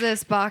brings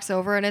this box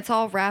over and it's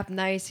all wrapped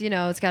nice.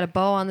 It's got a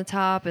bow on the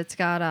top. It's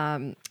got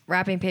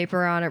wrapping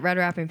paper on it, red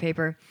wrapping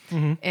paper.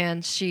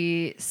 And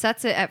she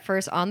sets it at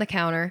first on the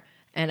counter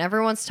and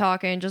everyone's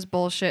talking, just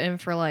bullshitting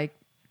for like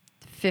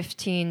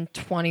 15,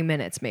 20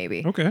 minutes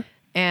maybe. Okay.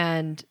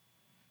 And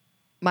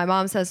my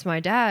mom says to my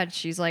dad,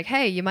 she's like,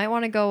 "Hey, you might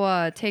want to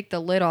go take the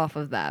lid off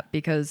of that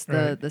because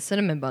the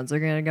cinnamon buns are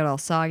going to get all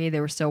soggy. They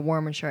were still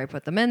warm and sure I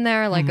put them in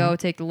there. Like, go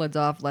take the lids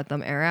off, let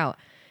them air out."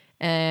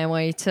 And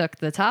when he took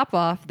the top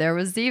off, there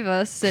was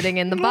Ziva sitting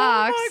in the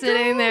box,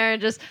 sitting there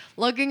just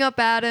looking up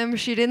at him.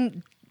 She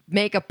didn't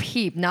make a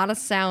peep, not a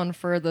sound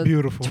for the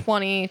Beautiful.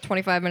 20,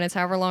 25 minutes,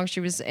 however long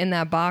she was in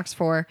that box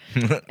for.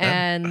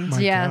 And My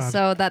yeah, God.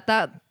 so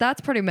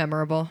that's pretty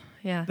memorable.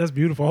 Yeah. That's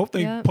beautiful. I hope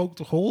they Yeah. poked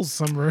holes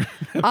somewhere.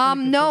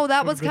 No,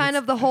 that was kind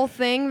of the whole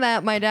thing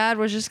that my dad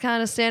was just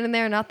kind of standing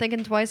there, not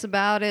thinking twice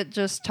about it,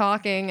 just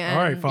talking. And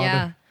All right, Father.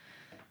 Yeah.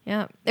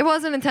 Yeah. It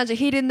wasn't intentional.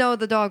 He didn't know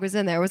the dog was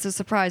in there. It was a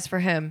surprise for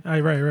him.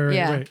 Right.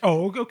 Yeah. Right.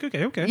 Oh,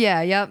 okay.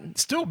 Yeah, yep.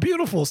 Still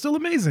beautiful. Still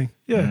amazing.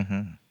 Yeah.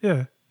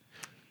 Yeah.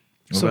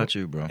 What about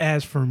you, bro?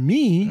 As for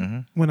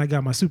me, when I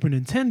got my Super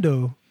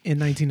Nintendo, in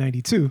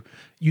 1992.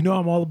 You know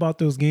I'm all about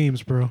those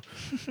games, bro.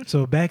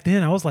 So back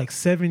then I was like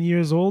 7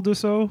 years old or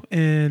so,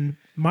 and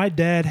my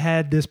dad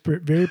had this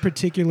very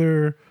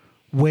particular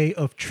way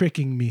of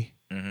tricking me.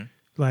 Mm-hmm.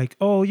 Like,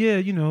 oh yeah,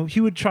 you know, he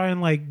would try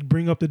and like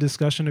bring up the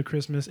discussion of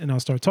Christmas, and I'll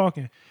start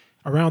talking.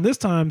 Around this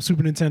time,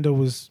 Super Nintendo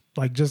was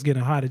like just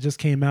getting hot. It just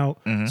came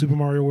out. Mm-hmm. Super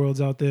Mario World's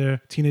out there.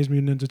 Teenage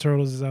Mutant Ninja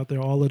Turtles is out there.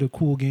 All of the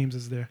cool games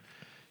is there.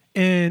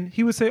 And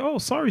he would say, "Oh,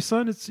 sorry,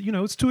 son,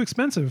 it's too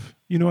expensive.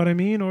 You know what I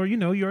mean? Or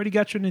you already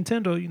got your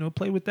Nintendo.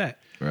 Play with that."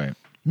 Right.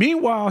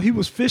 Meanwhile, he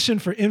was fishing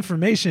for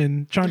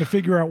information, trying to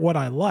figure out what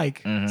I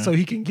like so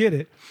he can get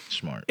it.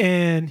 Smart.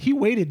 And he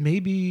waited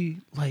maybe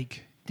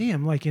like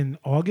in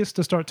August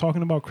to start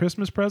talking about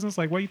Christmas presents.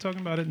 Like, why are you talking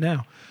about it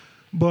now?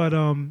 But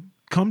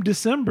come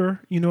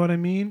December, you know what I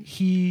mean?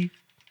 He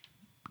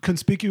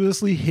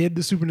conspicuously hid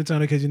the Super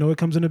Nintendo because it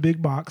comes in a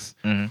big box.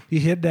 Mm-hmm. He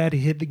hid that. He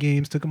hid the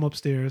games, took them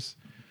upstairs.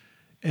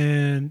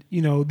 And,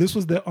 this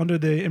was under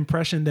the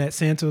impression that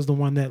Santa was the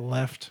one that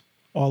left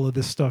all of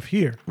this stuff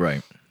here.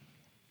 Right.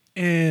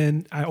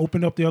 And I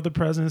opened up the other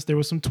presents. There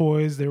were some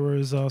toys. There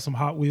was some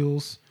Hot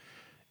Wheels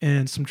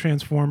and some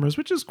Transformers,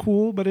 which is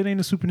cool, but it ain't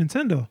a Super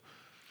Nintendo.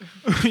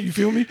 You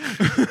feel me?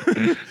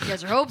 You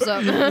got your hopes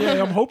up.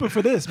 Yeah, I'm hoping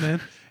for this, man.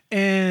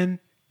 And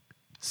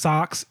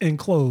socks and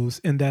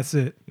clothes, and that's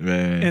it.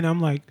 Man. And I'm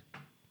like,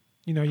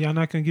 y'all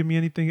not gonna give me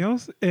anything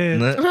else.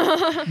 And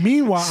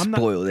meanwhile, I'm not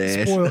spoiled.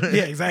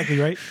 Yeah, exactly,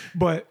 right.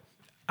 But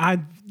I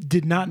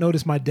did not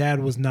notice my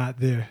dad was not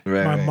there.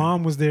 Right, my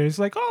mom was there. It's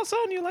like, "Oh,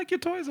 son, you like your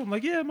toys?" I'm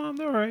like, "Yeah, mom,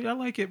 they're all right. I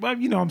like it." But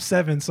I'm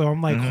 7, so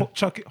I'm like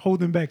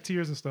holding back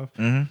tears and stuff.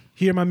 Mm-hmm.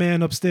 Hear my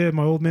man upstairs,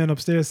 my old man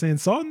upstairs, saying,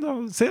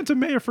 "Son, Santa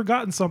may have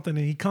forgotten something."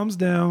 And he comes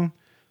down,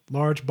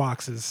 large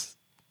boxes.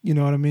 You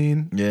know what I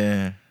mean?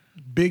 Yeah.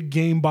 Big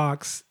game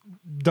box,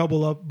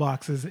 double up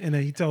boxes, and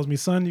then he tells me,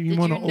 "Son, you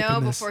want to open this?" Did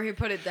you know before he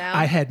put it down?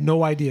 I had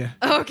no idea.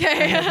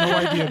 Okay. I had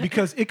no idea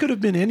because it could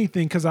have been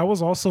anything. Because I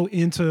was also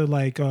into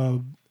like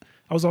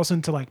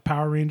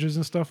Power Rangers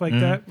and stuff like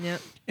that. Yeah.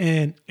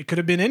 And it could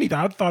have been anything.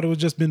 I thought it would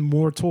just been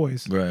more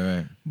toys.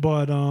 Right.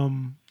 But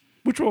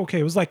which were okay.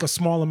 It was like a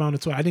small amount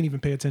of toys. I didn't even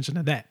pay attention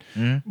to that.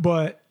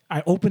 But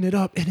I opened it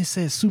up and it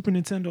says Super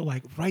Nintendo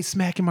like right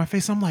smack in my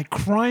face. I'm like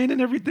crying and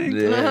everything.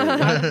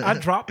 Yeah. I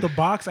dropped the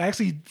box. I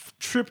actually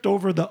tripped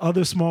over the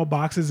other small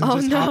boxes and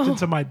hopped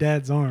into my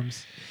dad's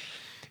arms.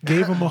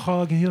 Gave him a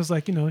hug, and he was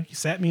like, he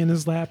sat me in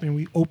his lap, and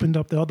we opened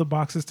up the other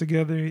boxes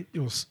together. It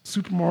was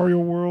Super Mario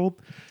World.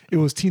 It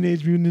was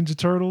Teenage Mutant Ninja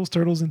Turtles,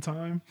 Turtles in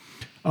Time.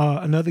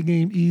 Another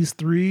game, Ease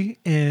 3.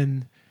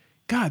 And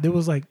God, there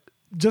was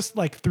just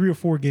 3 or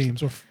 4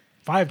 games, or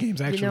 5 games,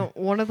 actually.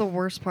 One of the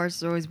worst parts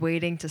is always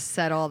waiting to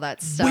set all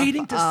that stuff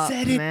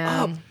set it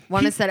up.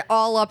 Want to set it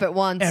all up at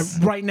once.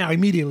 Right now,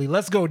 immediately.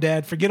 Let's go,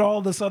 Dad. Forget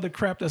all this other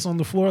crap that's on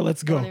the floor.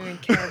 Let's go. Don't even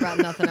care about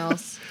nothing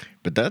else.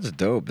 But that's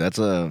dope. That's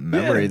a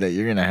memory that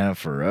you're gonna have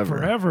forever.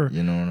 Forever.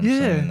 You know what I'm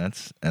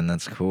saying?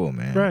 That's cool,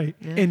 man. Right.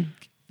 Yeah. And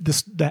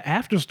the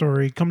after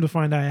story, come to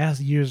find out, I asked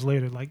years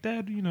later, like,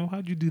 "Dad,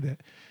 how'd you do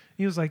that?"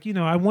 He was like,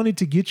 I wanted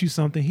to get you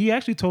something. He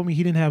actually told me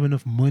he didn't have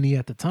enough money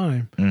at the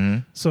time. Mm-hmm.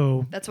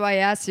 So that's why he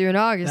asked you in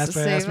August. That's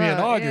why he asked me in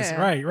August.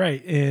 Yeah.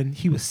 Right. And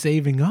he was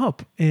saving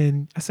up.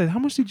 And I said, "How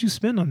much did you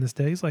spend on this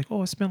day?" He's like,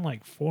 "Oh, I spent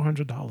like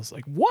 $400.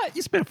 Like, what?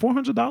 You spent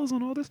 $400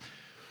 on all this?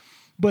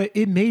 But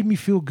it made me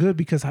feel good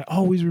because I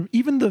always,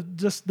 even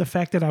the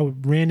fact that I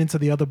ran into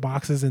the other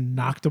boxes and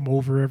knocked them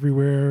over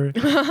everywhere,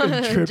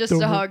 and tripped just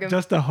over, to hug them.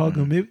 Just to hug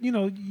them.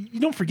 You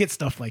don't forget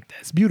stuff like that.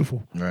 It's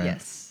beautiful. Right.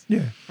 Yes.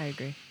 Yeah. I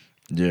agree.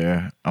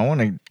 Yeah, I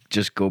want to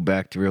just go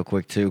back to real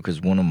quick too,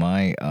 because one of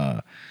my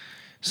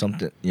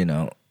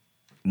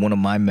one of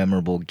my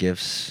memorable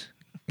gifts,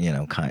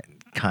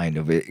 kind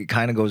of it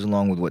kind of goes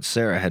along with what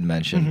Sarah had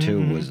mentioned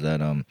too, was that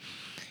I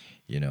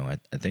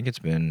think it's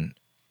been,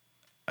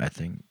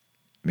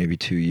 maybe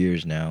 2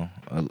 years now,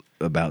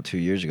 about 2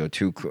 years ago,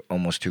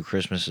 almost 2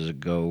 Christmases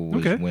ago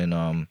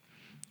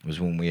was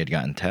when we had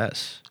gotten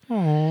Tess.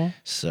 Aww.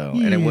 So,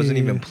 and it wasn't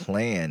even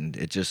planned.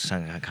 It just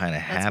kind of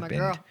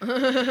happened. My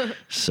girl.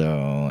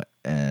 So,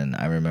 and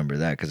I remember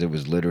that because it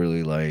was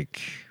literally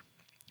like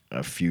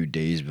a few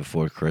days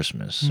before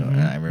Christmas. So,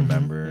 and I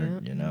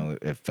remember,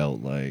 it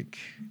felt like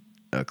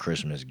a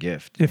Christmas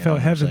gift. It felt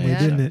heavenly,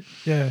 didn't it?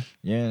 Yeah.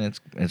 Yeah, and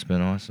it's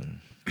been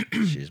awesome.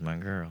 She's my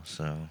girl.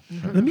 So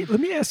let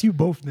me ask you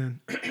both then.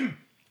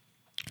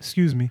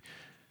 Excuse me.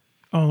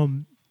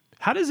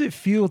 How does it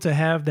feel to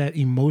have that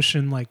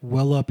emotion like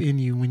well up in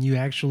you when you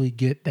actually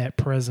get that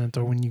present,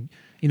 or when you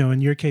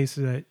in your case,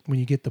 when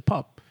you get the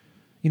pup?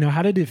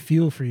 How did it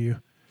feel for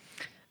you?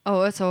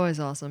 Oh, it's always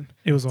awesome.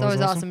 It's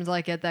always awesome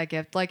to get that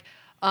gift.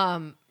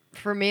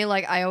 For me,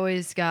 I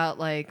always got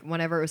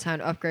whenever it was time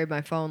to upgrade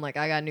my phone, I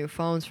got new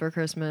phones for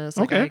Christmas.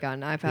 I got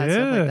an iPad,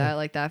 stuff like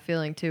that. That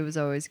feeling too was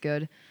always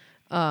good.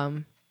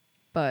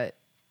 But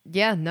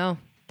yeah, no,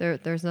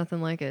 there's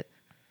nothing like it.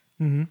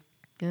 Mm-hmm.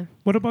 Yeah.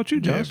 What about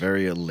you, Josh? Yeah,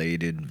 very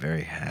elated,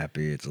 very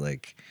happy. It's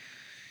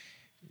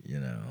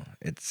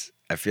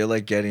I feel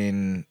like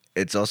getting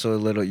it's also a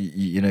little,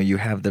 you know, you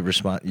have the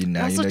response. It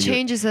Now you also know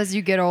changes as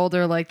you get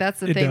older. Like that's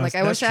the It thing. does. Like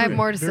I That's wish I had true.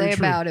 more to Very say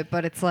true. about it,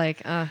 but it's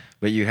like,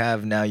 but you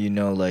have now, you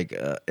know, like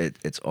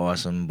it's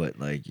awesome, but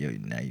like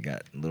now you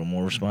got a little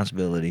more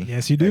responsibility.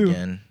 Yes, you do.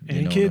 Again, you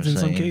And know kids what in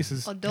I'm some saying?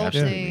 cases.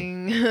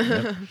 adulting.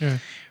 Yep. Yeah.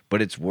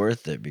 But it's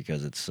worth it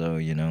because it's so,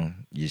 you know,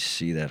 you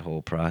see that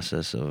whole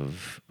process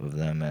of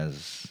them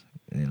as,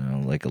 you know,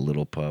 like a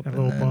little pup. That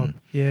and little then,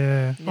 bub.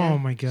 Yeah. Yeah. Oh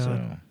my God.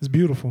 So- It's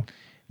beautiful.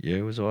 Yeah,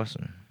 it was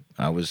awesome.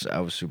 I was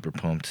super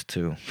pumped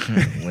too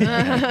when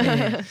that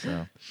happened.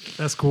 So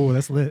That's cool.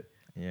 That's lit.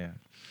 yeah.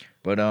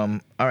 But all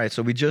right,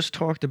 so we just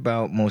talked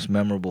about most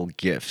memorable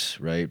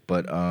gifts, right?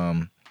 But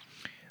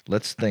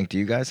let's think. Do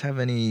you guys have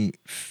any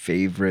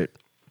favorite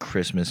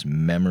Christmas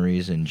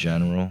memories in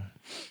general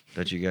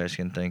that you guys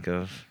can think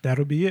of?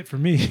 That'll be it for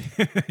me.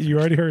 You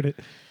already heard it.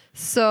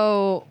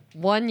 So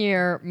one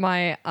year,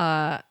 my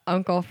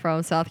uncle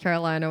from South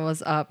Carolina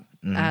was up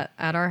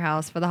at our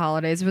house for the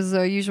holidays. It was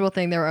a usual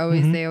thing. They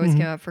always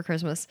came up for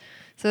Christmas.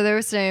 So they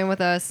were staying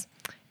with us,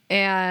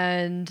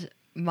 and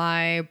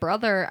my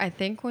brother, I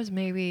think, was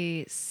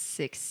maybe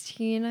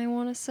 16. I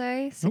want to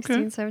say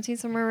 16, 17,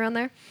 somewhere around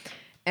there.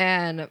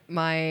 And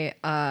my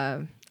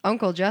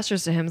uncle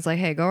gestures to him, is like,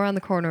 "Hey, go around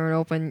the corner and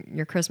open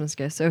your Christmas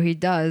gift." So he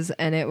does,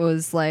 and it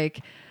was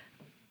like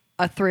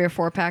a 3 or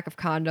 4 pack of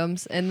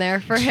condoms in there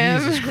for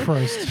him. Jesus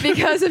Christ.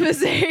 Because of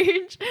his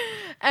age,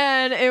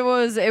 and it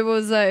was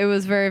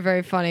very,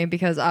 very funny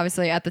because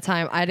obviously at the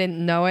time I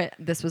didn't know it.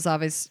 This was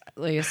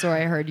obviously a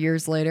story I heard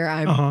years later.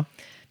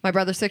 My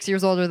brother's 6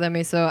 years older than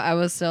me, so I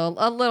was still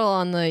a little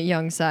on the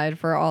young side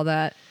for all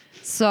that.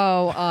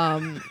 So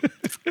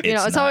you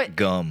know, It's it's not always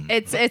gum.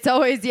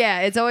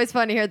 It's always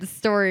fun to hear the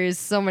stories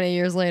so many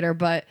years later.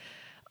 But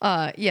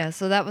yeah,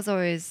 so that was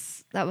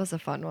a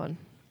fun one.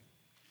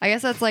 I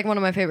guess that's like one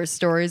of my favorite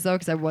stories though,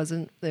 because it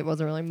wasn't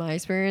really my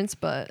experience,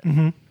 but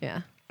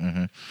yeah.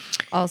 Mm-hmm.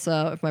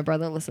 Also, if my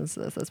brother listens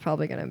to this, that's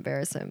probably gonna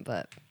embarrass him.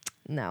 But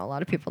now a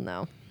lot of people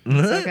know.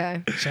 It's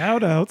okay.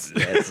 Shout outs.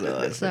 That's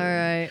It's all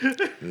right.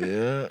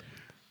 Yeah.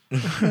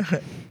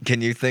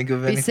 Can you think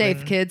of Be anything?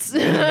 safe, kids.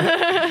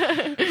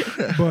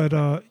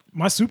 But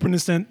my Super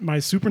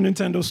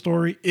Nintendo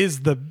story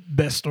is the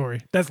best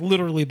story. That's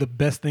literally the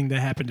best thing that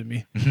happened to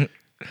me.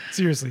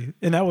 Seriously.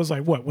 And that was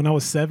like what, when I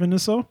was 7 or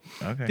so?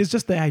 Okay. It's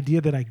just the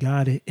idea that I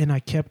got it and I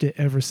kept it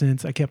ever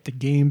since. I kept the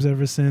games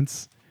ever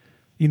since.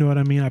 You know what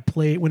I mean?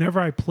 Whenever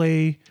I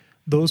play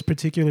those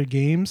particular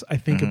games, I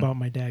think about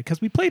my dad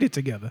because we played it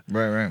together.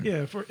 Right.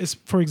 Yeah,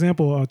 for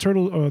example,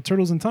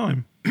 Turtles in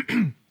Time.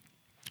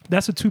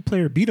 That's a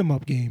 2-player beat 'em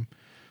up game.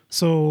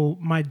 So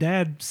my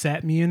dad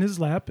sat me in his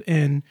lap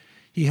and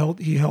he held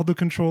the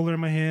controller in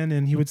my hand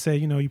and he would say,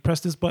 you know, you press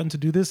this button to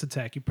do this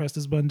attack, you press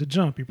this button to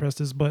jump, you press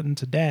this button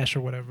to dash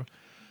or whatever.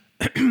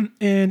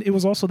 And it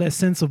was also that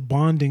sense of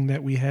bonding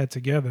that we had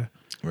together.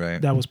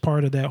 Right. That was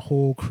part of that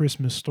whole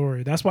Christmas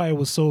story. That's why it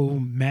was so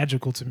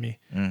magical to me.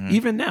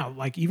 Even now,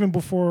 like even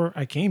before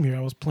I came here,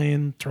 I was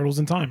playing Turtles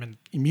in Time and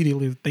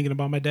immediately thinking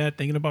about my dad,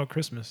 thinking about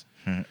Christmas.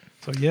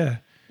 So yeah.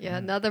 Yeah,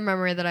 another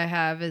memory that I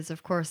have is,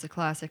 of course, the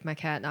classic: my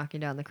cat knocking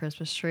down the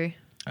Christmas tree.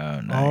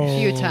 Oh, nice.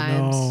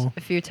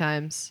 A few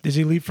times. Did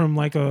you leave from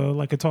like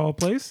a tall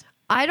place?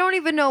 I don't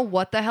even know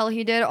what the hell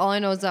he did. All I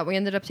know is that we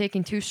ended up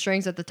taking 2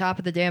 strings at the top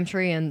of the damn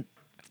tree and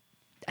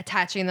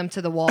attaching them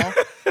to the wall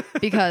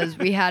because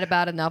we had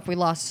about enough. We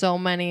lost so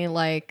many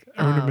like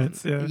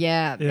Ornaments,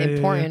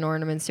 important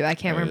ornaments too. I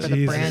can't remember the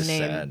Jesus. brand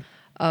name Sad.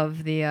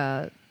 of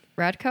the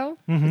Radco.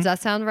 Does that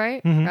sound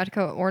right?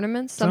 Radco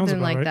ornaments, Sounds something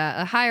about like right.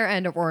 that. A higher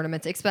end of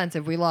ornaments,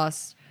 expensive. We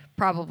lost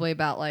probably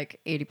about like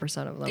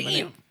 80% of them, and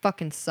it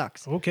fucking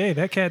sucks. Okay,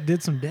 that cat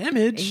did some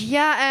damage.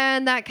 Yeah,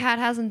 and that cat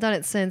hasn't done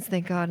it since.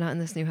 Thank God, not in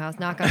this new house.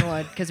 Knock on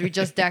wood, because we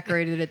just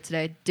decorated it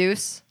today.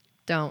 Deuce,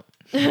 don't.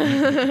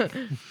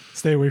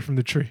 Stay away from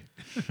the tree.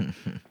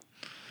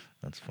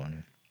 That's funny.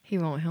 He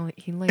won't.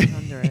 He lays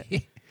under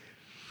it.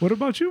 What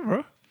about you,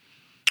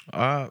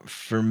 bro?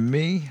 For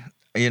me,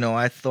 you know,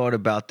 I thought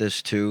about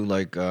this too.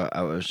 Like,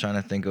 I was trying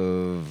to think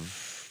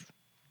of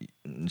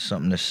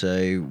something to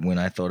say when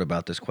I thought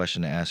about this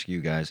question to ask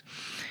you guys.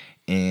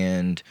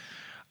 And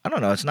I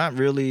don't know, it's not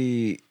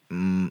really,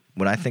 when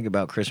I think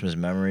about Christmas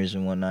memories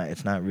and whatnot,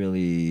 it's not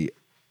really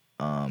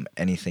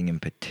anything in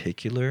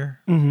particular,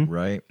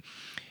 right?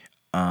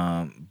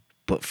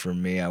 But for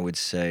me, I would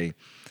say,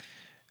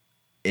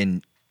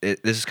 this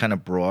is kind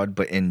of broad,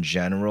 but in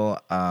general,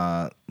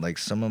 like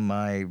some of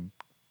my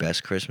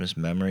best Christmas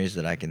memories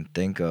that I can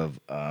think of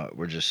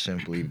were just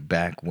simply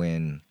back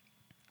when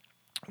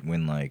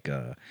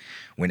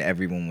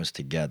everyone was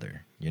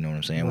together. You know what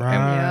I'm saying?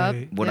 Right.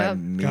 And what I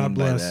mean God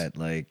by bless. that,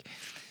 like,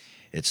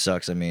 it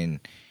sucks. I mean,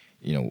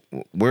 you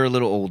know, we're a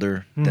little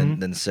older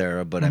than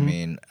Sarah, but I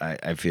mean,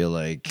 I feel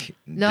like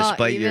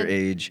despite your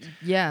age,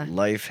 Yeah.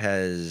 life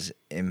has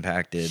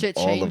impacted Shit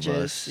all changes, of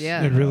us.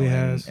 yeah. It you really know,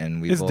 has.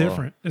 and we've It's all,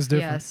 different. It's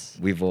different. Yes.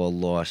 We've all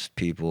lost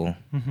people.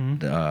 You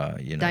know,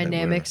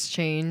 Dynamics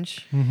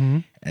change.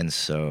 and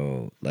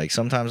so, like,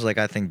 sometimes, like,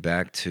 I think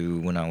back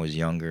to when I was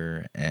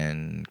younger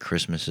and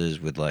Christmases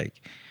with,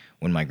 like,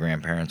 when my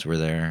grandparents were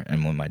there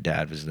and when my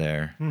dad was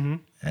there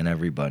and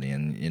everybody.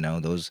 And, you know,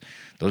 those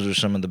are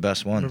some of the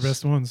best ones. The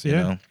best ones, you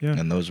yeah. know? Yeah.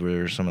 And those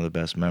were some of the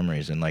best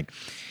memories. And, like,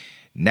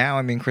 now,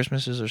 I mean,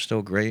 Christmases are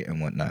still great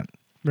and whatnot.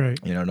 Right.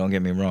 You know, don't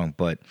get me wrong,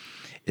 but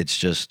it's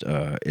just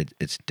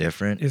it's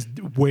different. It's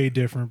way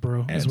different,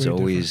 bro. And it's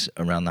always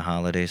around the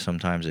holidays.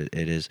 Sometimes it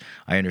is.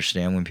 I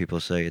understand when people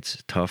say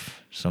it's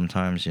tough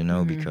sometimes, you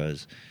know,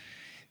 because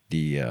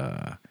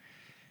the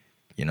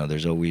you know,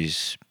 there's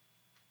always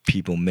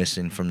people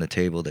missing from the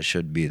table that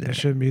should be there. That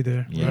shouldn't be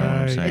there. You know what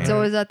I'm saying? It's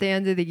always at the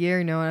end of the year,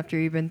 you know, after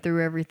you've been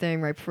through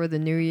everything right before the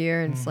new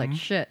year, and it's like,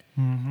 shit.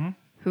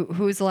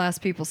 Who's the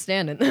last people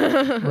standing?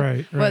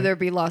 Right. Whether it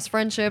be lost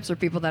friendships or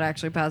people that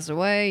actually passed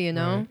away, you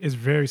know? Right. It's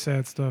very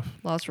sad stuff.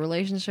 Lost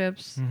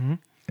relationships.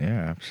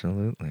 Yeah,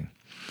 absolutely.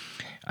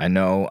 I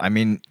know. I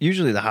mean,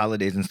 usually the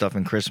holidays and stuff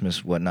and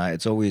Christmas, whatnot,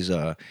 it's always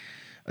a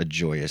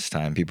joyous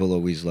time. People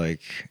always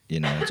like, you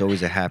know, it's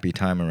always a happy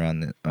time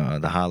around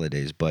the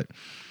holidays. But,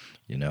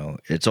 you know,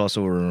 it's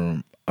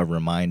also a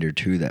reminder,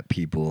 too, that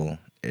people,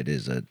 it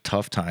is a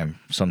tough time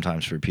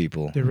sometimes for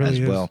people It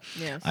really as well.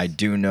 Yes. I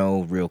do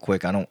know real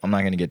quick, I'm not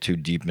going to get too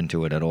deep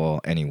into it at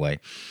all anyway,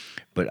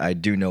 but I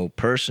do know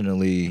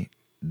personally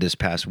this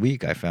past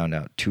week I found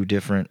out 2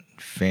 different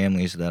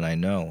families that I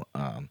know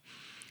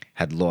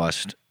had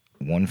lost,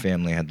 one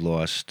family had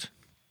lost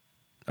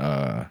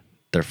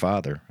their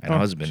father and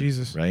husband,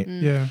 Jesus. right?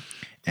 Yeah.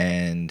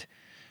 And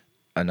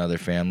another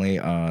family,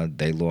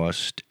 they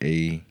lost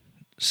a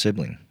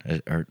sibling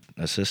or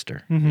a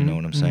sister, you know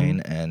what I'm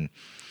saying? And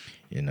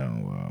you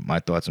know, my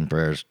thoughts and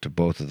prayers to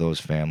both of those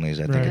families.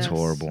 I think Right. it's Yes.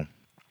 horrible.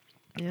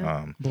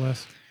 Yeah.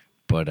 Bless.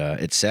 But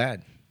it's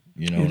sad.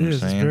 You know It what I'm is.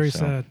 saying? It's very So,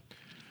 sad.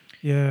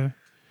 Yeah.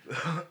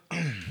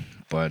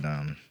 But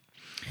I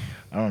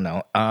don't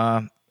know.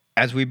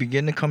 As we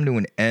begin to come to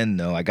an end,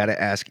 though, I got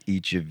to ask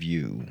each of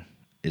you,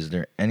 is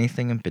there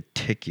anything in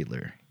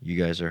particular you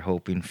guys are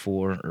hoping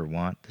for or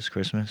want this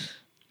Christmas?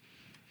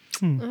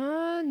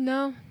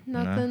 No,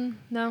 nothing.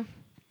 No.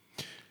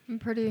 I'm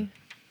pretty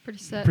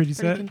set. Pretty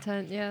set?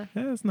 Content, yeah.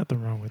 Yeah, there's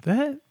nothing wrong with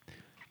that.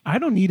 I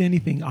don't need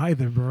anything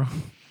either, bro.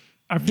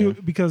 I feel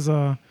because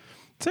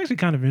it's actually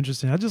kind of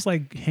interesting. I just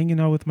like hanging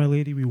out with my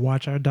lady. We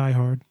watch our Die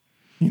Hard.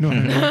 You know what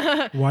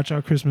I mean? Watch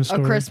our Christmas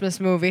story. A Christmas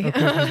movie. A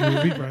Christmas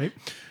movie, right?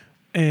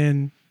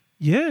 And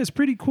yeah, it's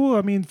pretty cool.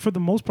 I mean, for the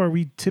most part,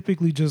 we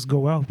typically just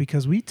go out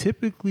because we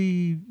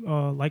typically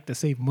like to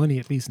save money,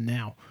 at least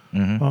now.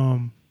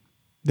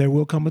 There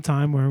will come a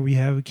time where we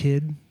have a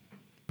kid,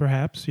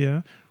 perhaps,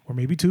 yeah, or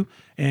maybe 2,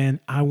 and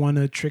I want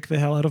to trick the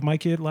hell out of my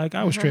kid like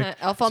I was tricked.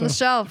 Elf on the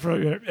Shelf.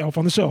 Elf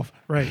on the Shelf,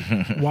 right.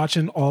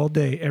 Watching all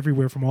day,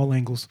 everywhere, from all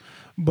angles.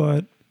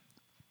 But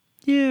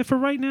yeah, for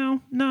right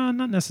now, nah,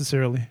 not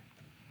necessarily.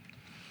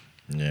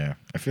 Yeah,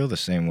 I feel the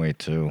same way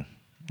too.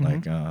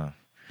 Like,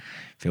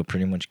 feel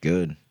pretty much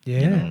good. Yeah.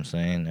 You know what I'm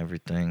saying?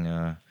 Everything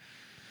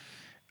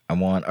I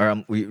want,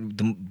 or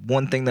the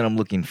one thing that I'm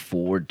looking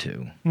forward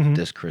to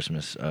this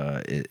Christmas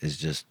is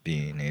just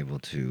being able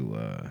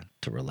to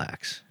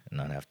relax and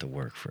not have to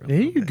work for a There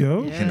little you bit.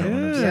 go. You know what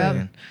I'm Yeah.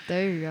 saying?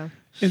 There you go.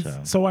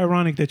 It's so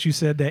ironic that you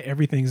said that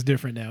everything's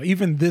different now.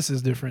 Even this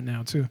is different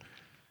now too.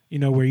 You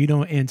know, where you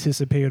don't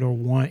anticipate or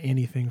want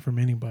anything from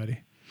anybody.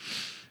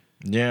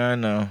 Yeah, I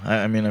know.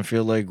 I mean, I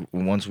feel like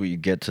once we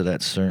get to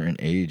that certain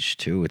age,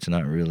 too, it's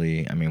not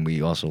really... I mean,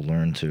 we also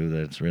learn, too,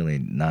 that it's really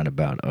not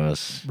about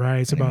us. Right,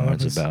 it's anymore. about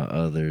It's others. about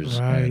others.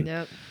 Right. And,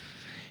 Yep.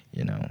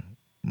 you know,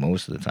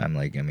 most of the time,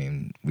 like, I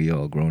mean, we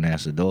all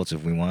grown-ass adults.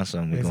 If we want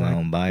something, we go Exactly.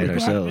 out and buy it We go out-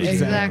 ourselves.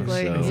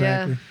 Exactly. So,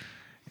 Yeah.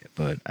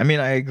 But, I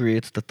mean, I agree.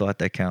 It's the thought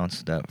that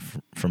counts that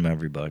from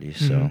everybody.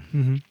 So,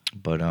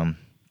 but, I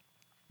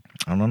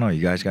don't know.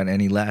 You guys got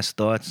any last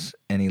thoughts?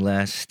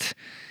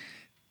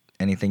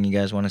 Anything you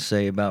guys want to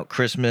say about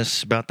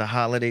Christmas, about the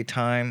holiday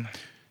time?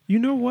 You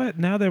know what?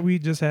 Now that we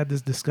just had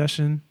this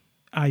discussion,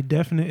 I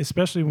definitely,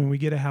 especially when we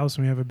get a house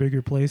and we have a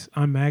bigger place,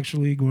 I'm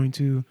actually going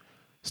to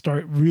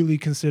start really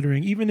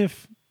considering, even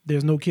if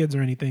there's no kids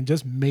or anything,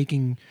 just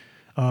making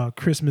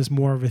Christmas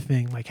more of a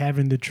thing, like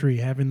having the tree,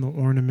 having the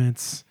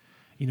ornaments,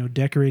 you know,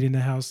 decorating the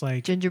house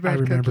like Gingerbread I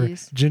remember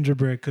cookies.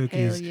 gingerbread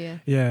cookies. Hell yeah.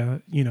 Yeah,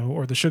 you know,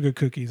 or the sugar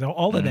cookies,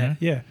 all of that.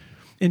 Yeah.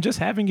 And just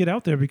having it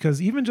out there,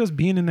 because even just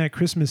being in that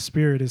Christmas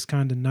spirit is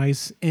kind of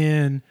nice.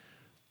 And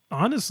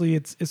honestly,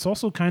 it's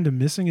also kind of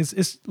missing.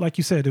 It's like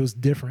you said, it was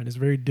different. It's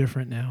very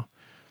different now,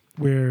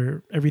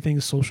 where everything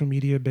is social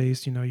media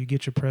based. You know, you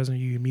get your present,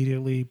 you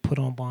immediately put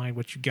online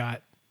what you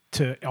got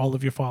to all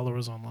of your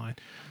followers online.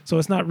 So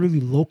it's not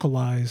really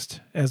localized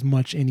as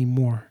much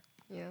anymore.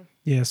 Yeah.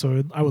 Yeah,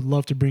 so I would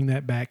love to bring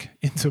that back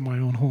into my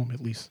own home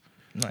at least.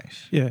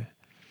 Nice. Yeah.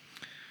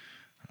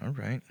 All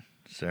right.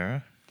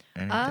 Sarah,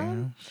 anything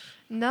else?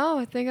 No,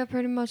 I think I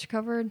pretty much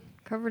covered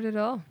it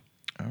all.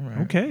 All right.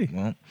 Okay.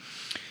 Well,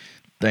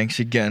 thanks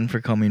again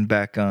for coming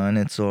back on.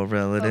 It's all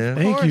relative.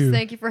 Of Thank course. you.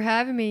 Thank you for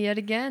having me yet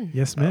again.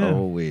 Yes, ma'am.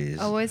 Always.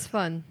 Always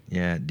fun.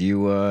 Yeah. Do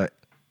you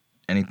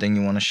Anything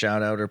you want to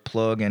shout out or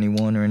plug?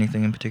 Anyone or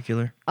anything in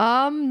particular?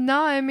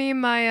 No, I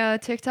mean my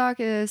TikTok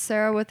is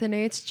Sarah with an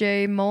H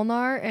J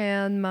Molnar,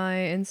 and my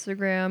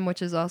Instagram,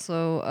 which is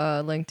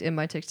also linked in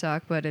my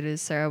TikTok, but it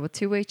is Sarah with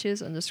 2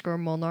 H's _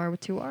 Molnar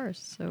with 2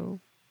 R's. So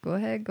go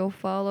ahead, go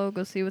follow,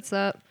 go see what's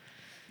up.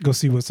 Go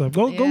see what's up.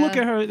 Go look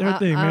at her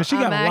thing, man. She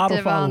got a lot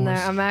of followers. On there.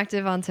 I'm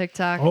active on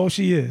TikTok. Oh,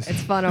 she is.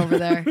 It's fun over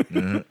there.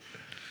 Mm-hmm.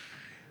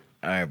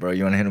 All right, bro.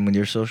 You want to hit him with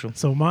your social?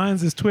 So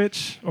mine's is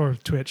Twitter,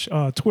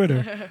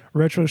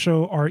 Retro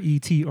Show,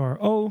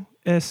 RETROSHO.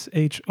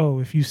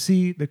 If you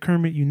see the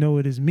Kermit, you know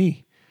it is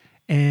me.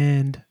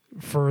 And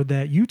for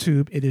that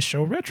YouTube, it is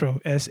Show Retro,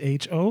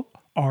 SHORETRO.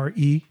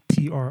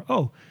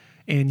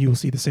 And you'll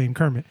see the same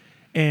Kermit.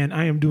 And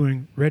I am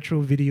doing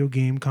retro video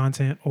game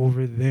content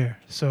over there.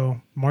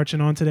 So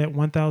marching on to that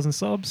 1,000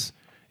 subs.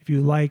 If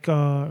you like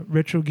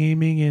retro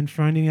gaming and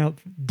finding out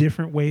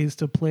different ways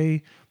to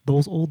play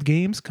those old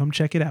games, come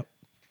check it out.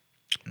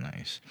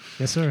 Nice.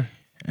 Yes, sir.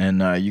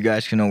 And you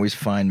guys can always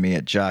find me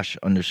at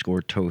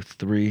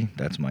Josh_Toth3.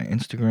 That's my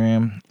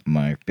Instagram.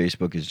 My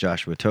Facebook is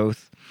Joshua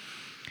Toth.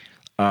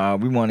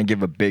 We want to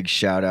give a big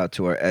shout out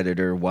to our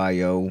editor,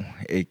 YO,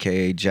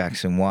 a.k.a.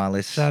 Jackson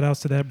Wallace. Shout outs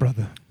to that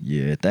brother.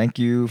 Yeah, thank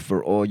you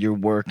for all your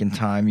work and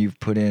time you've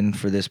put in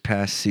for this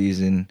past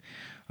season.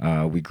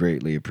 We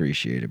greatly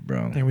appreciate it,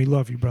 bro. And we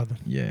love you, brother.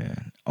 Yeah.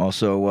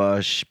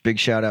 Also, big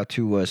shout out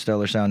to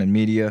Stellar Sound and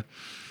Media.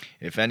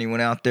 If anyone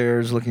out there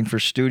is looking for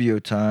studio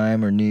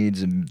time or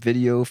needs a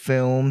video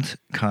filmed,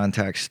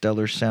 contact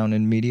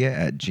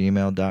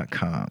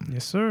stellarsoundandmedia@gmail.com.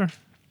 Yes, sir.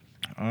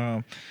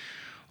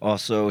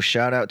 Also,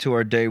 shout out to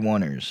our day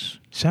oneers.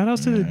 Shout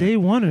outs to the day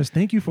oneers.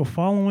 Thank you for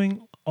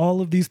following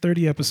all of these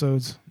 30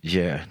 episodes.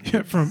 Yeah.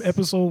 From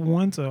episode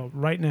 1 to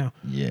right now.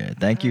 Yeah.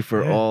 Thank you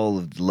for all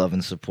of the love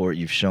and support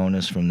you've shown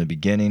us from the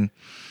beginning.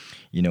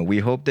 You know, we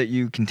hope that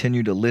you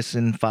continue to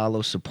listen,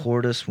 follow,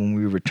 support us when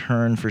we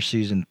return for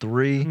season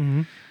 3.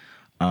 Mm-hmm.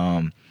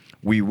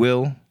 We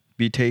will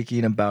be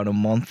taking about a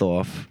month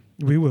off.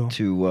 We will.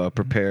 To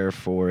prepare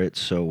for it.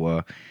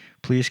 So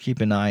please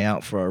keep an eye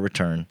out for our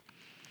return.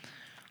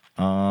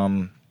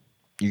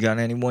 You got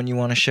anyone you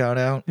want to shout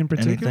out? In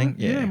particular? Anything?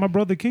 Yeah, my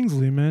brother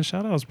Kingsley, man.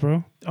 Shout outs,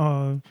 bro.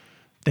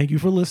 Thank you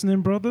for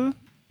listening, brother.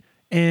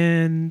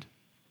 And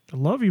I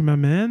love you, my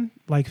man.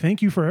 Like,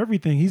 thank you for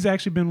everything. He's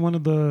actually been one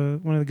of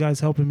the guys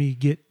helping me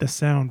get the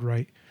sound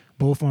right,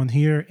 both on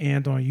here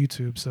and on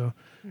YouTube. So,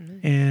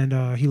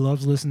 and he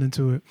loves listening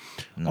to it.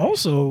 Nice.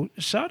 Also,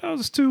 shout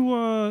outs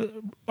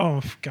to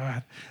oh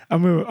God,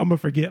 I'm gonna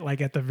forget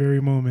like at the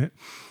very moment.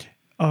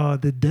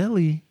 The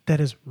deli that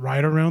is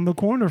right around the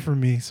corner from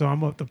me. So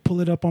I'm about to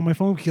pull it up on my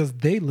phone because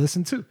they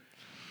listen too.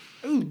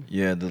 Ooh,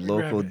 yeah, the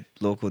local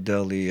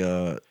deli.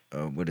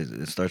 What is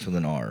it? It starts with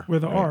an R.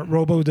 With an R,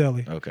 Robo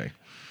Deli. Okay.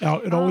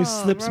 It always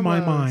slips Robos. my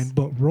mind,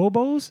 but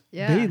Robos,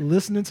 they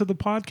listening to the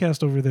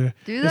podcast over there.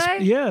 Do they?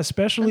 Yeah,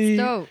 especially.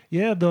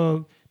 That's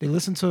dope. They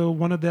listen to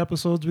one of the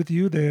episodes with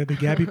you, the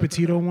Gabby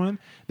Petito one.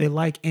 They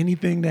like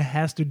anything that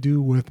has to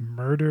do with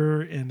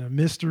murder and a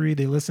mystery.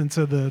 They listen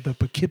to the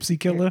Poughkeepsie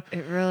Killer.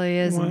 It really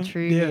is one.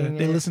 intriguing. Yeah,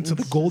 they listen to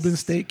the Golden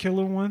State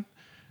Killer one.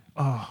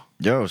 Oh.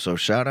 Yo, so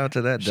shout out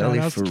to that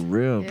deli for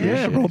real.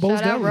 Yeah, Robos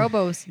shout out Deli.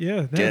 Robos.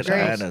 Yeah, get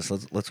at us.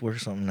 Let's work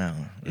something out.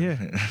 Yeah,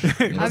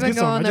 I've been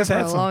going there for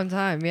a long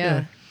time.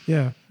 Yeah.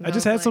 I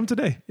just had some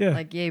today. Yeah,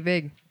 like yay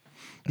big.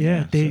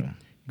 Yeah,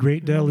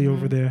 great deli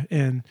over there,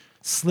 and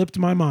slipped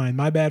my mind.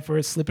 My bad for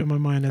it slipping my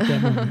mind at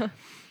that moment.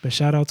 But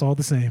shout outs all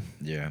the same.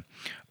 Yeah.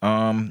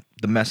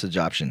 The message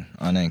option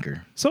on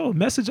Anchor. So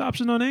message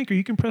option on Anchor,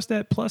 you can press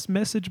that plus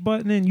message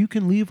button and you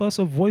can leave us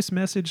a voice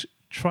message.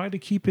 Try to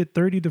keep it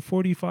 30 to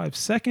 45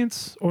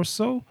 seconds or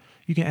so.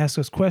 You can ask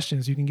us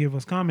questions. You can give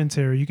us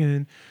commentary. You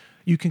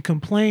can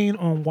complain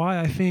on why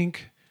I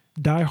think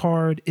Die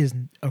Hard is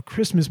a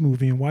Christmas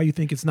movie and why you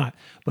think it's not.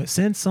 But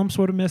send some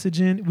sort of message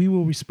in. We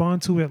will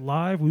respond to it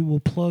live. We will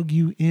plug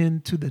you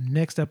into the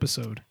next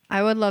episode.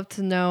 I would love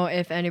to know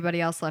if anybody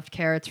else left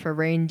carrots for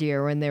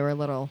reindeer when they were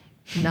little.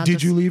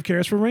 Did you leave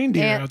carrots for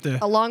reindeer out there?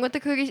 Along with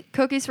the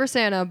cookies for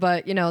Santa,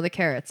 but the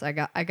carrots. I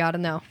gotta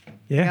know.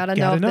 Yeah, gotta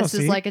know if this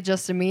is like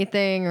just a me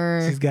thing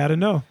or. She's gotta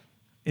know.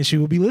 And she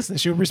will be listening.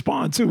 She'll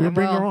respond too. We'll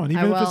bring her on.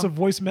 Even if it's a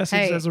voice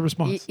message as a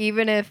response.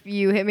 Even if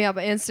you hit me up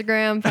on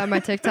Instagram, find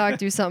my TikTok,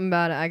 do something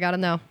about it. I gotta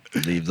know.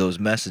 Leave those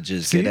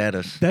messages. Get at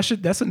us.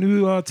 That's a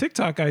new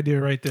TikTok idea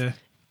right there.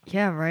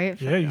 Yeah, right?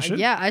 Yeah, you should.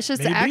 Yeah, I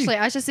should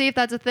I should see if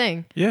that's a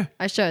thing. Yeah.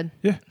 I should.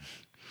 Yeah.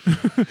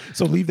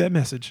 So leave that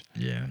message.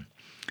 Yeah.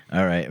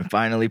 All right. And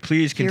finally,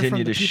 please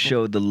continue to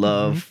show the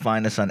love. Mm-hmm.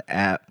 Find us on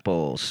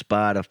Apple,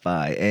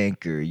 Spotify,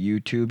 Anchor,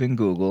 YouTube, and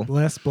Google.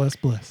 Bless.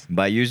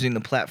 By using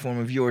the platform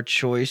of your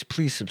choice,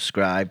 please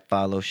subscribe,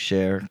 follow,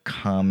 share,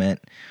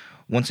 comment.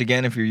 Once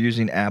again, if you're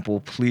using Apple,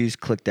 please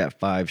click that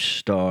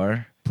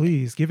 5-star.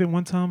 Please give it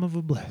one time of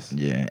a bless.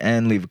 Yeah,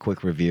 and leave a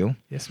quick review.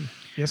 Yes,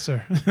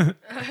 sir.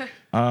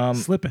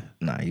 Slipping.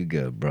 Nah, you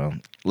good, bro.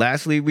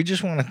 Lastly, we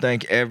just want to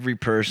thank every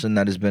person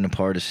that has been a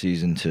part of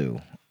season 2.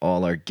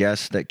 All our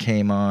guests that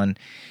came on.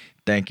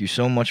 Thank you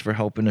so much for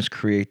helping us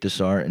create this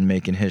art and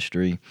making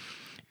history.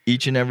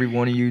 Each and every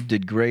one of you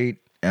did great.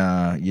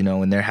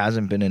 And there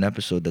hasn't been an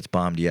episode that's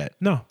bombed yet.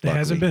 No, there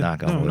hasn't been.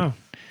 Knock on wood. No.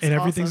 And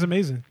everything's awesome.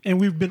 amazing. And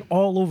we've been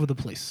all over the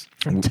place.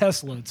 From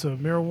Tesla to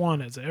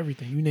marijuana to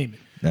everything. You name it.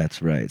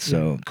 That's right.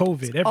 So COVID,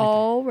 everything.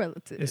 All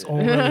relative. It's all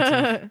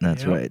relative.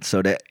 that's right.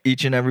 So that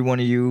each and every one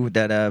of you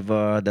that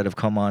have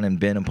come on and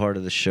been a part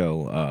of the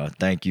show,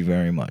 thank you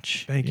very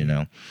much. Thank you. You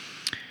know.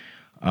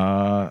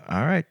 All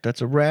right,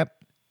 that's a wrap.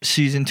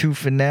 Season 2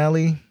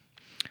 finale.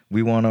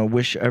 We want to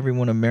wish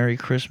everyone a Merry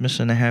Christmas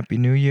and a Happy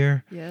New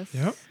Year. Yes.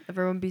 Yep.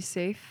 Everyone be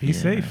safe. Be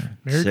safe.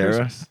 Merry Sarah,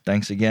 Christmas.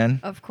 thanks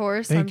again. Of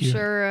course. Thank I'm you.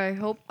 sure. I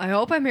hope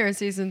I'm here in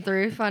season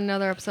 3. Find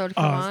another episode to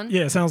come on.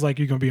 Yeah, it sounds like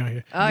you're going to be on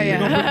here. Oh, We're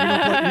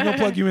yeah. going to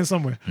plug you in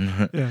somewhere.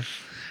 Yeah.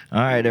 All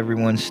right,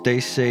 everyone,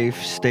 stay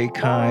safe, stay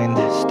kind,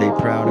 stay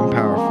proud and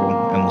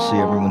powerful, and we'll see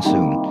everyone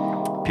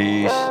soon.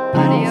 Peace.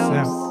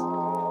 Adios. out.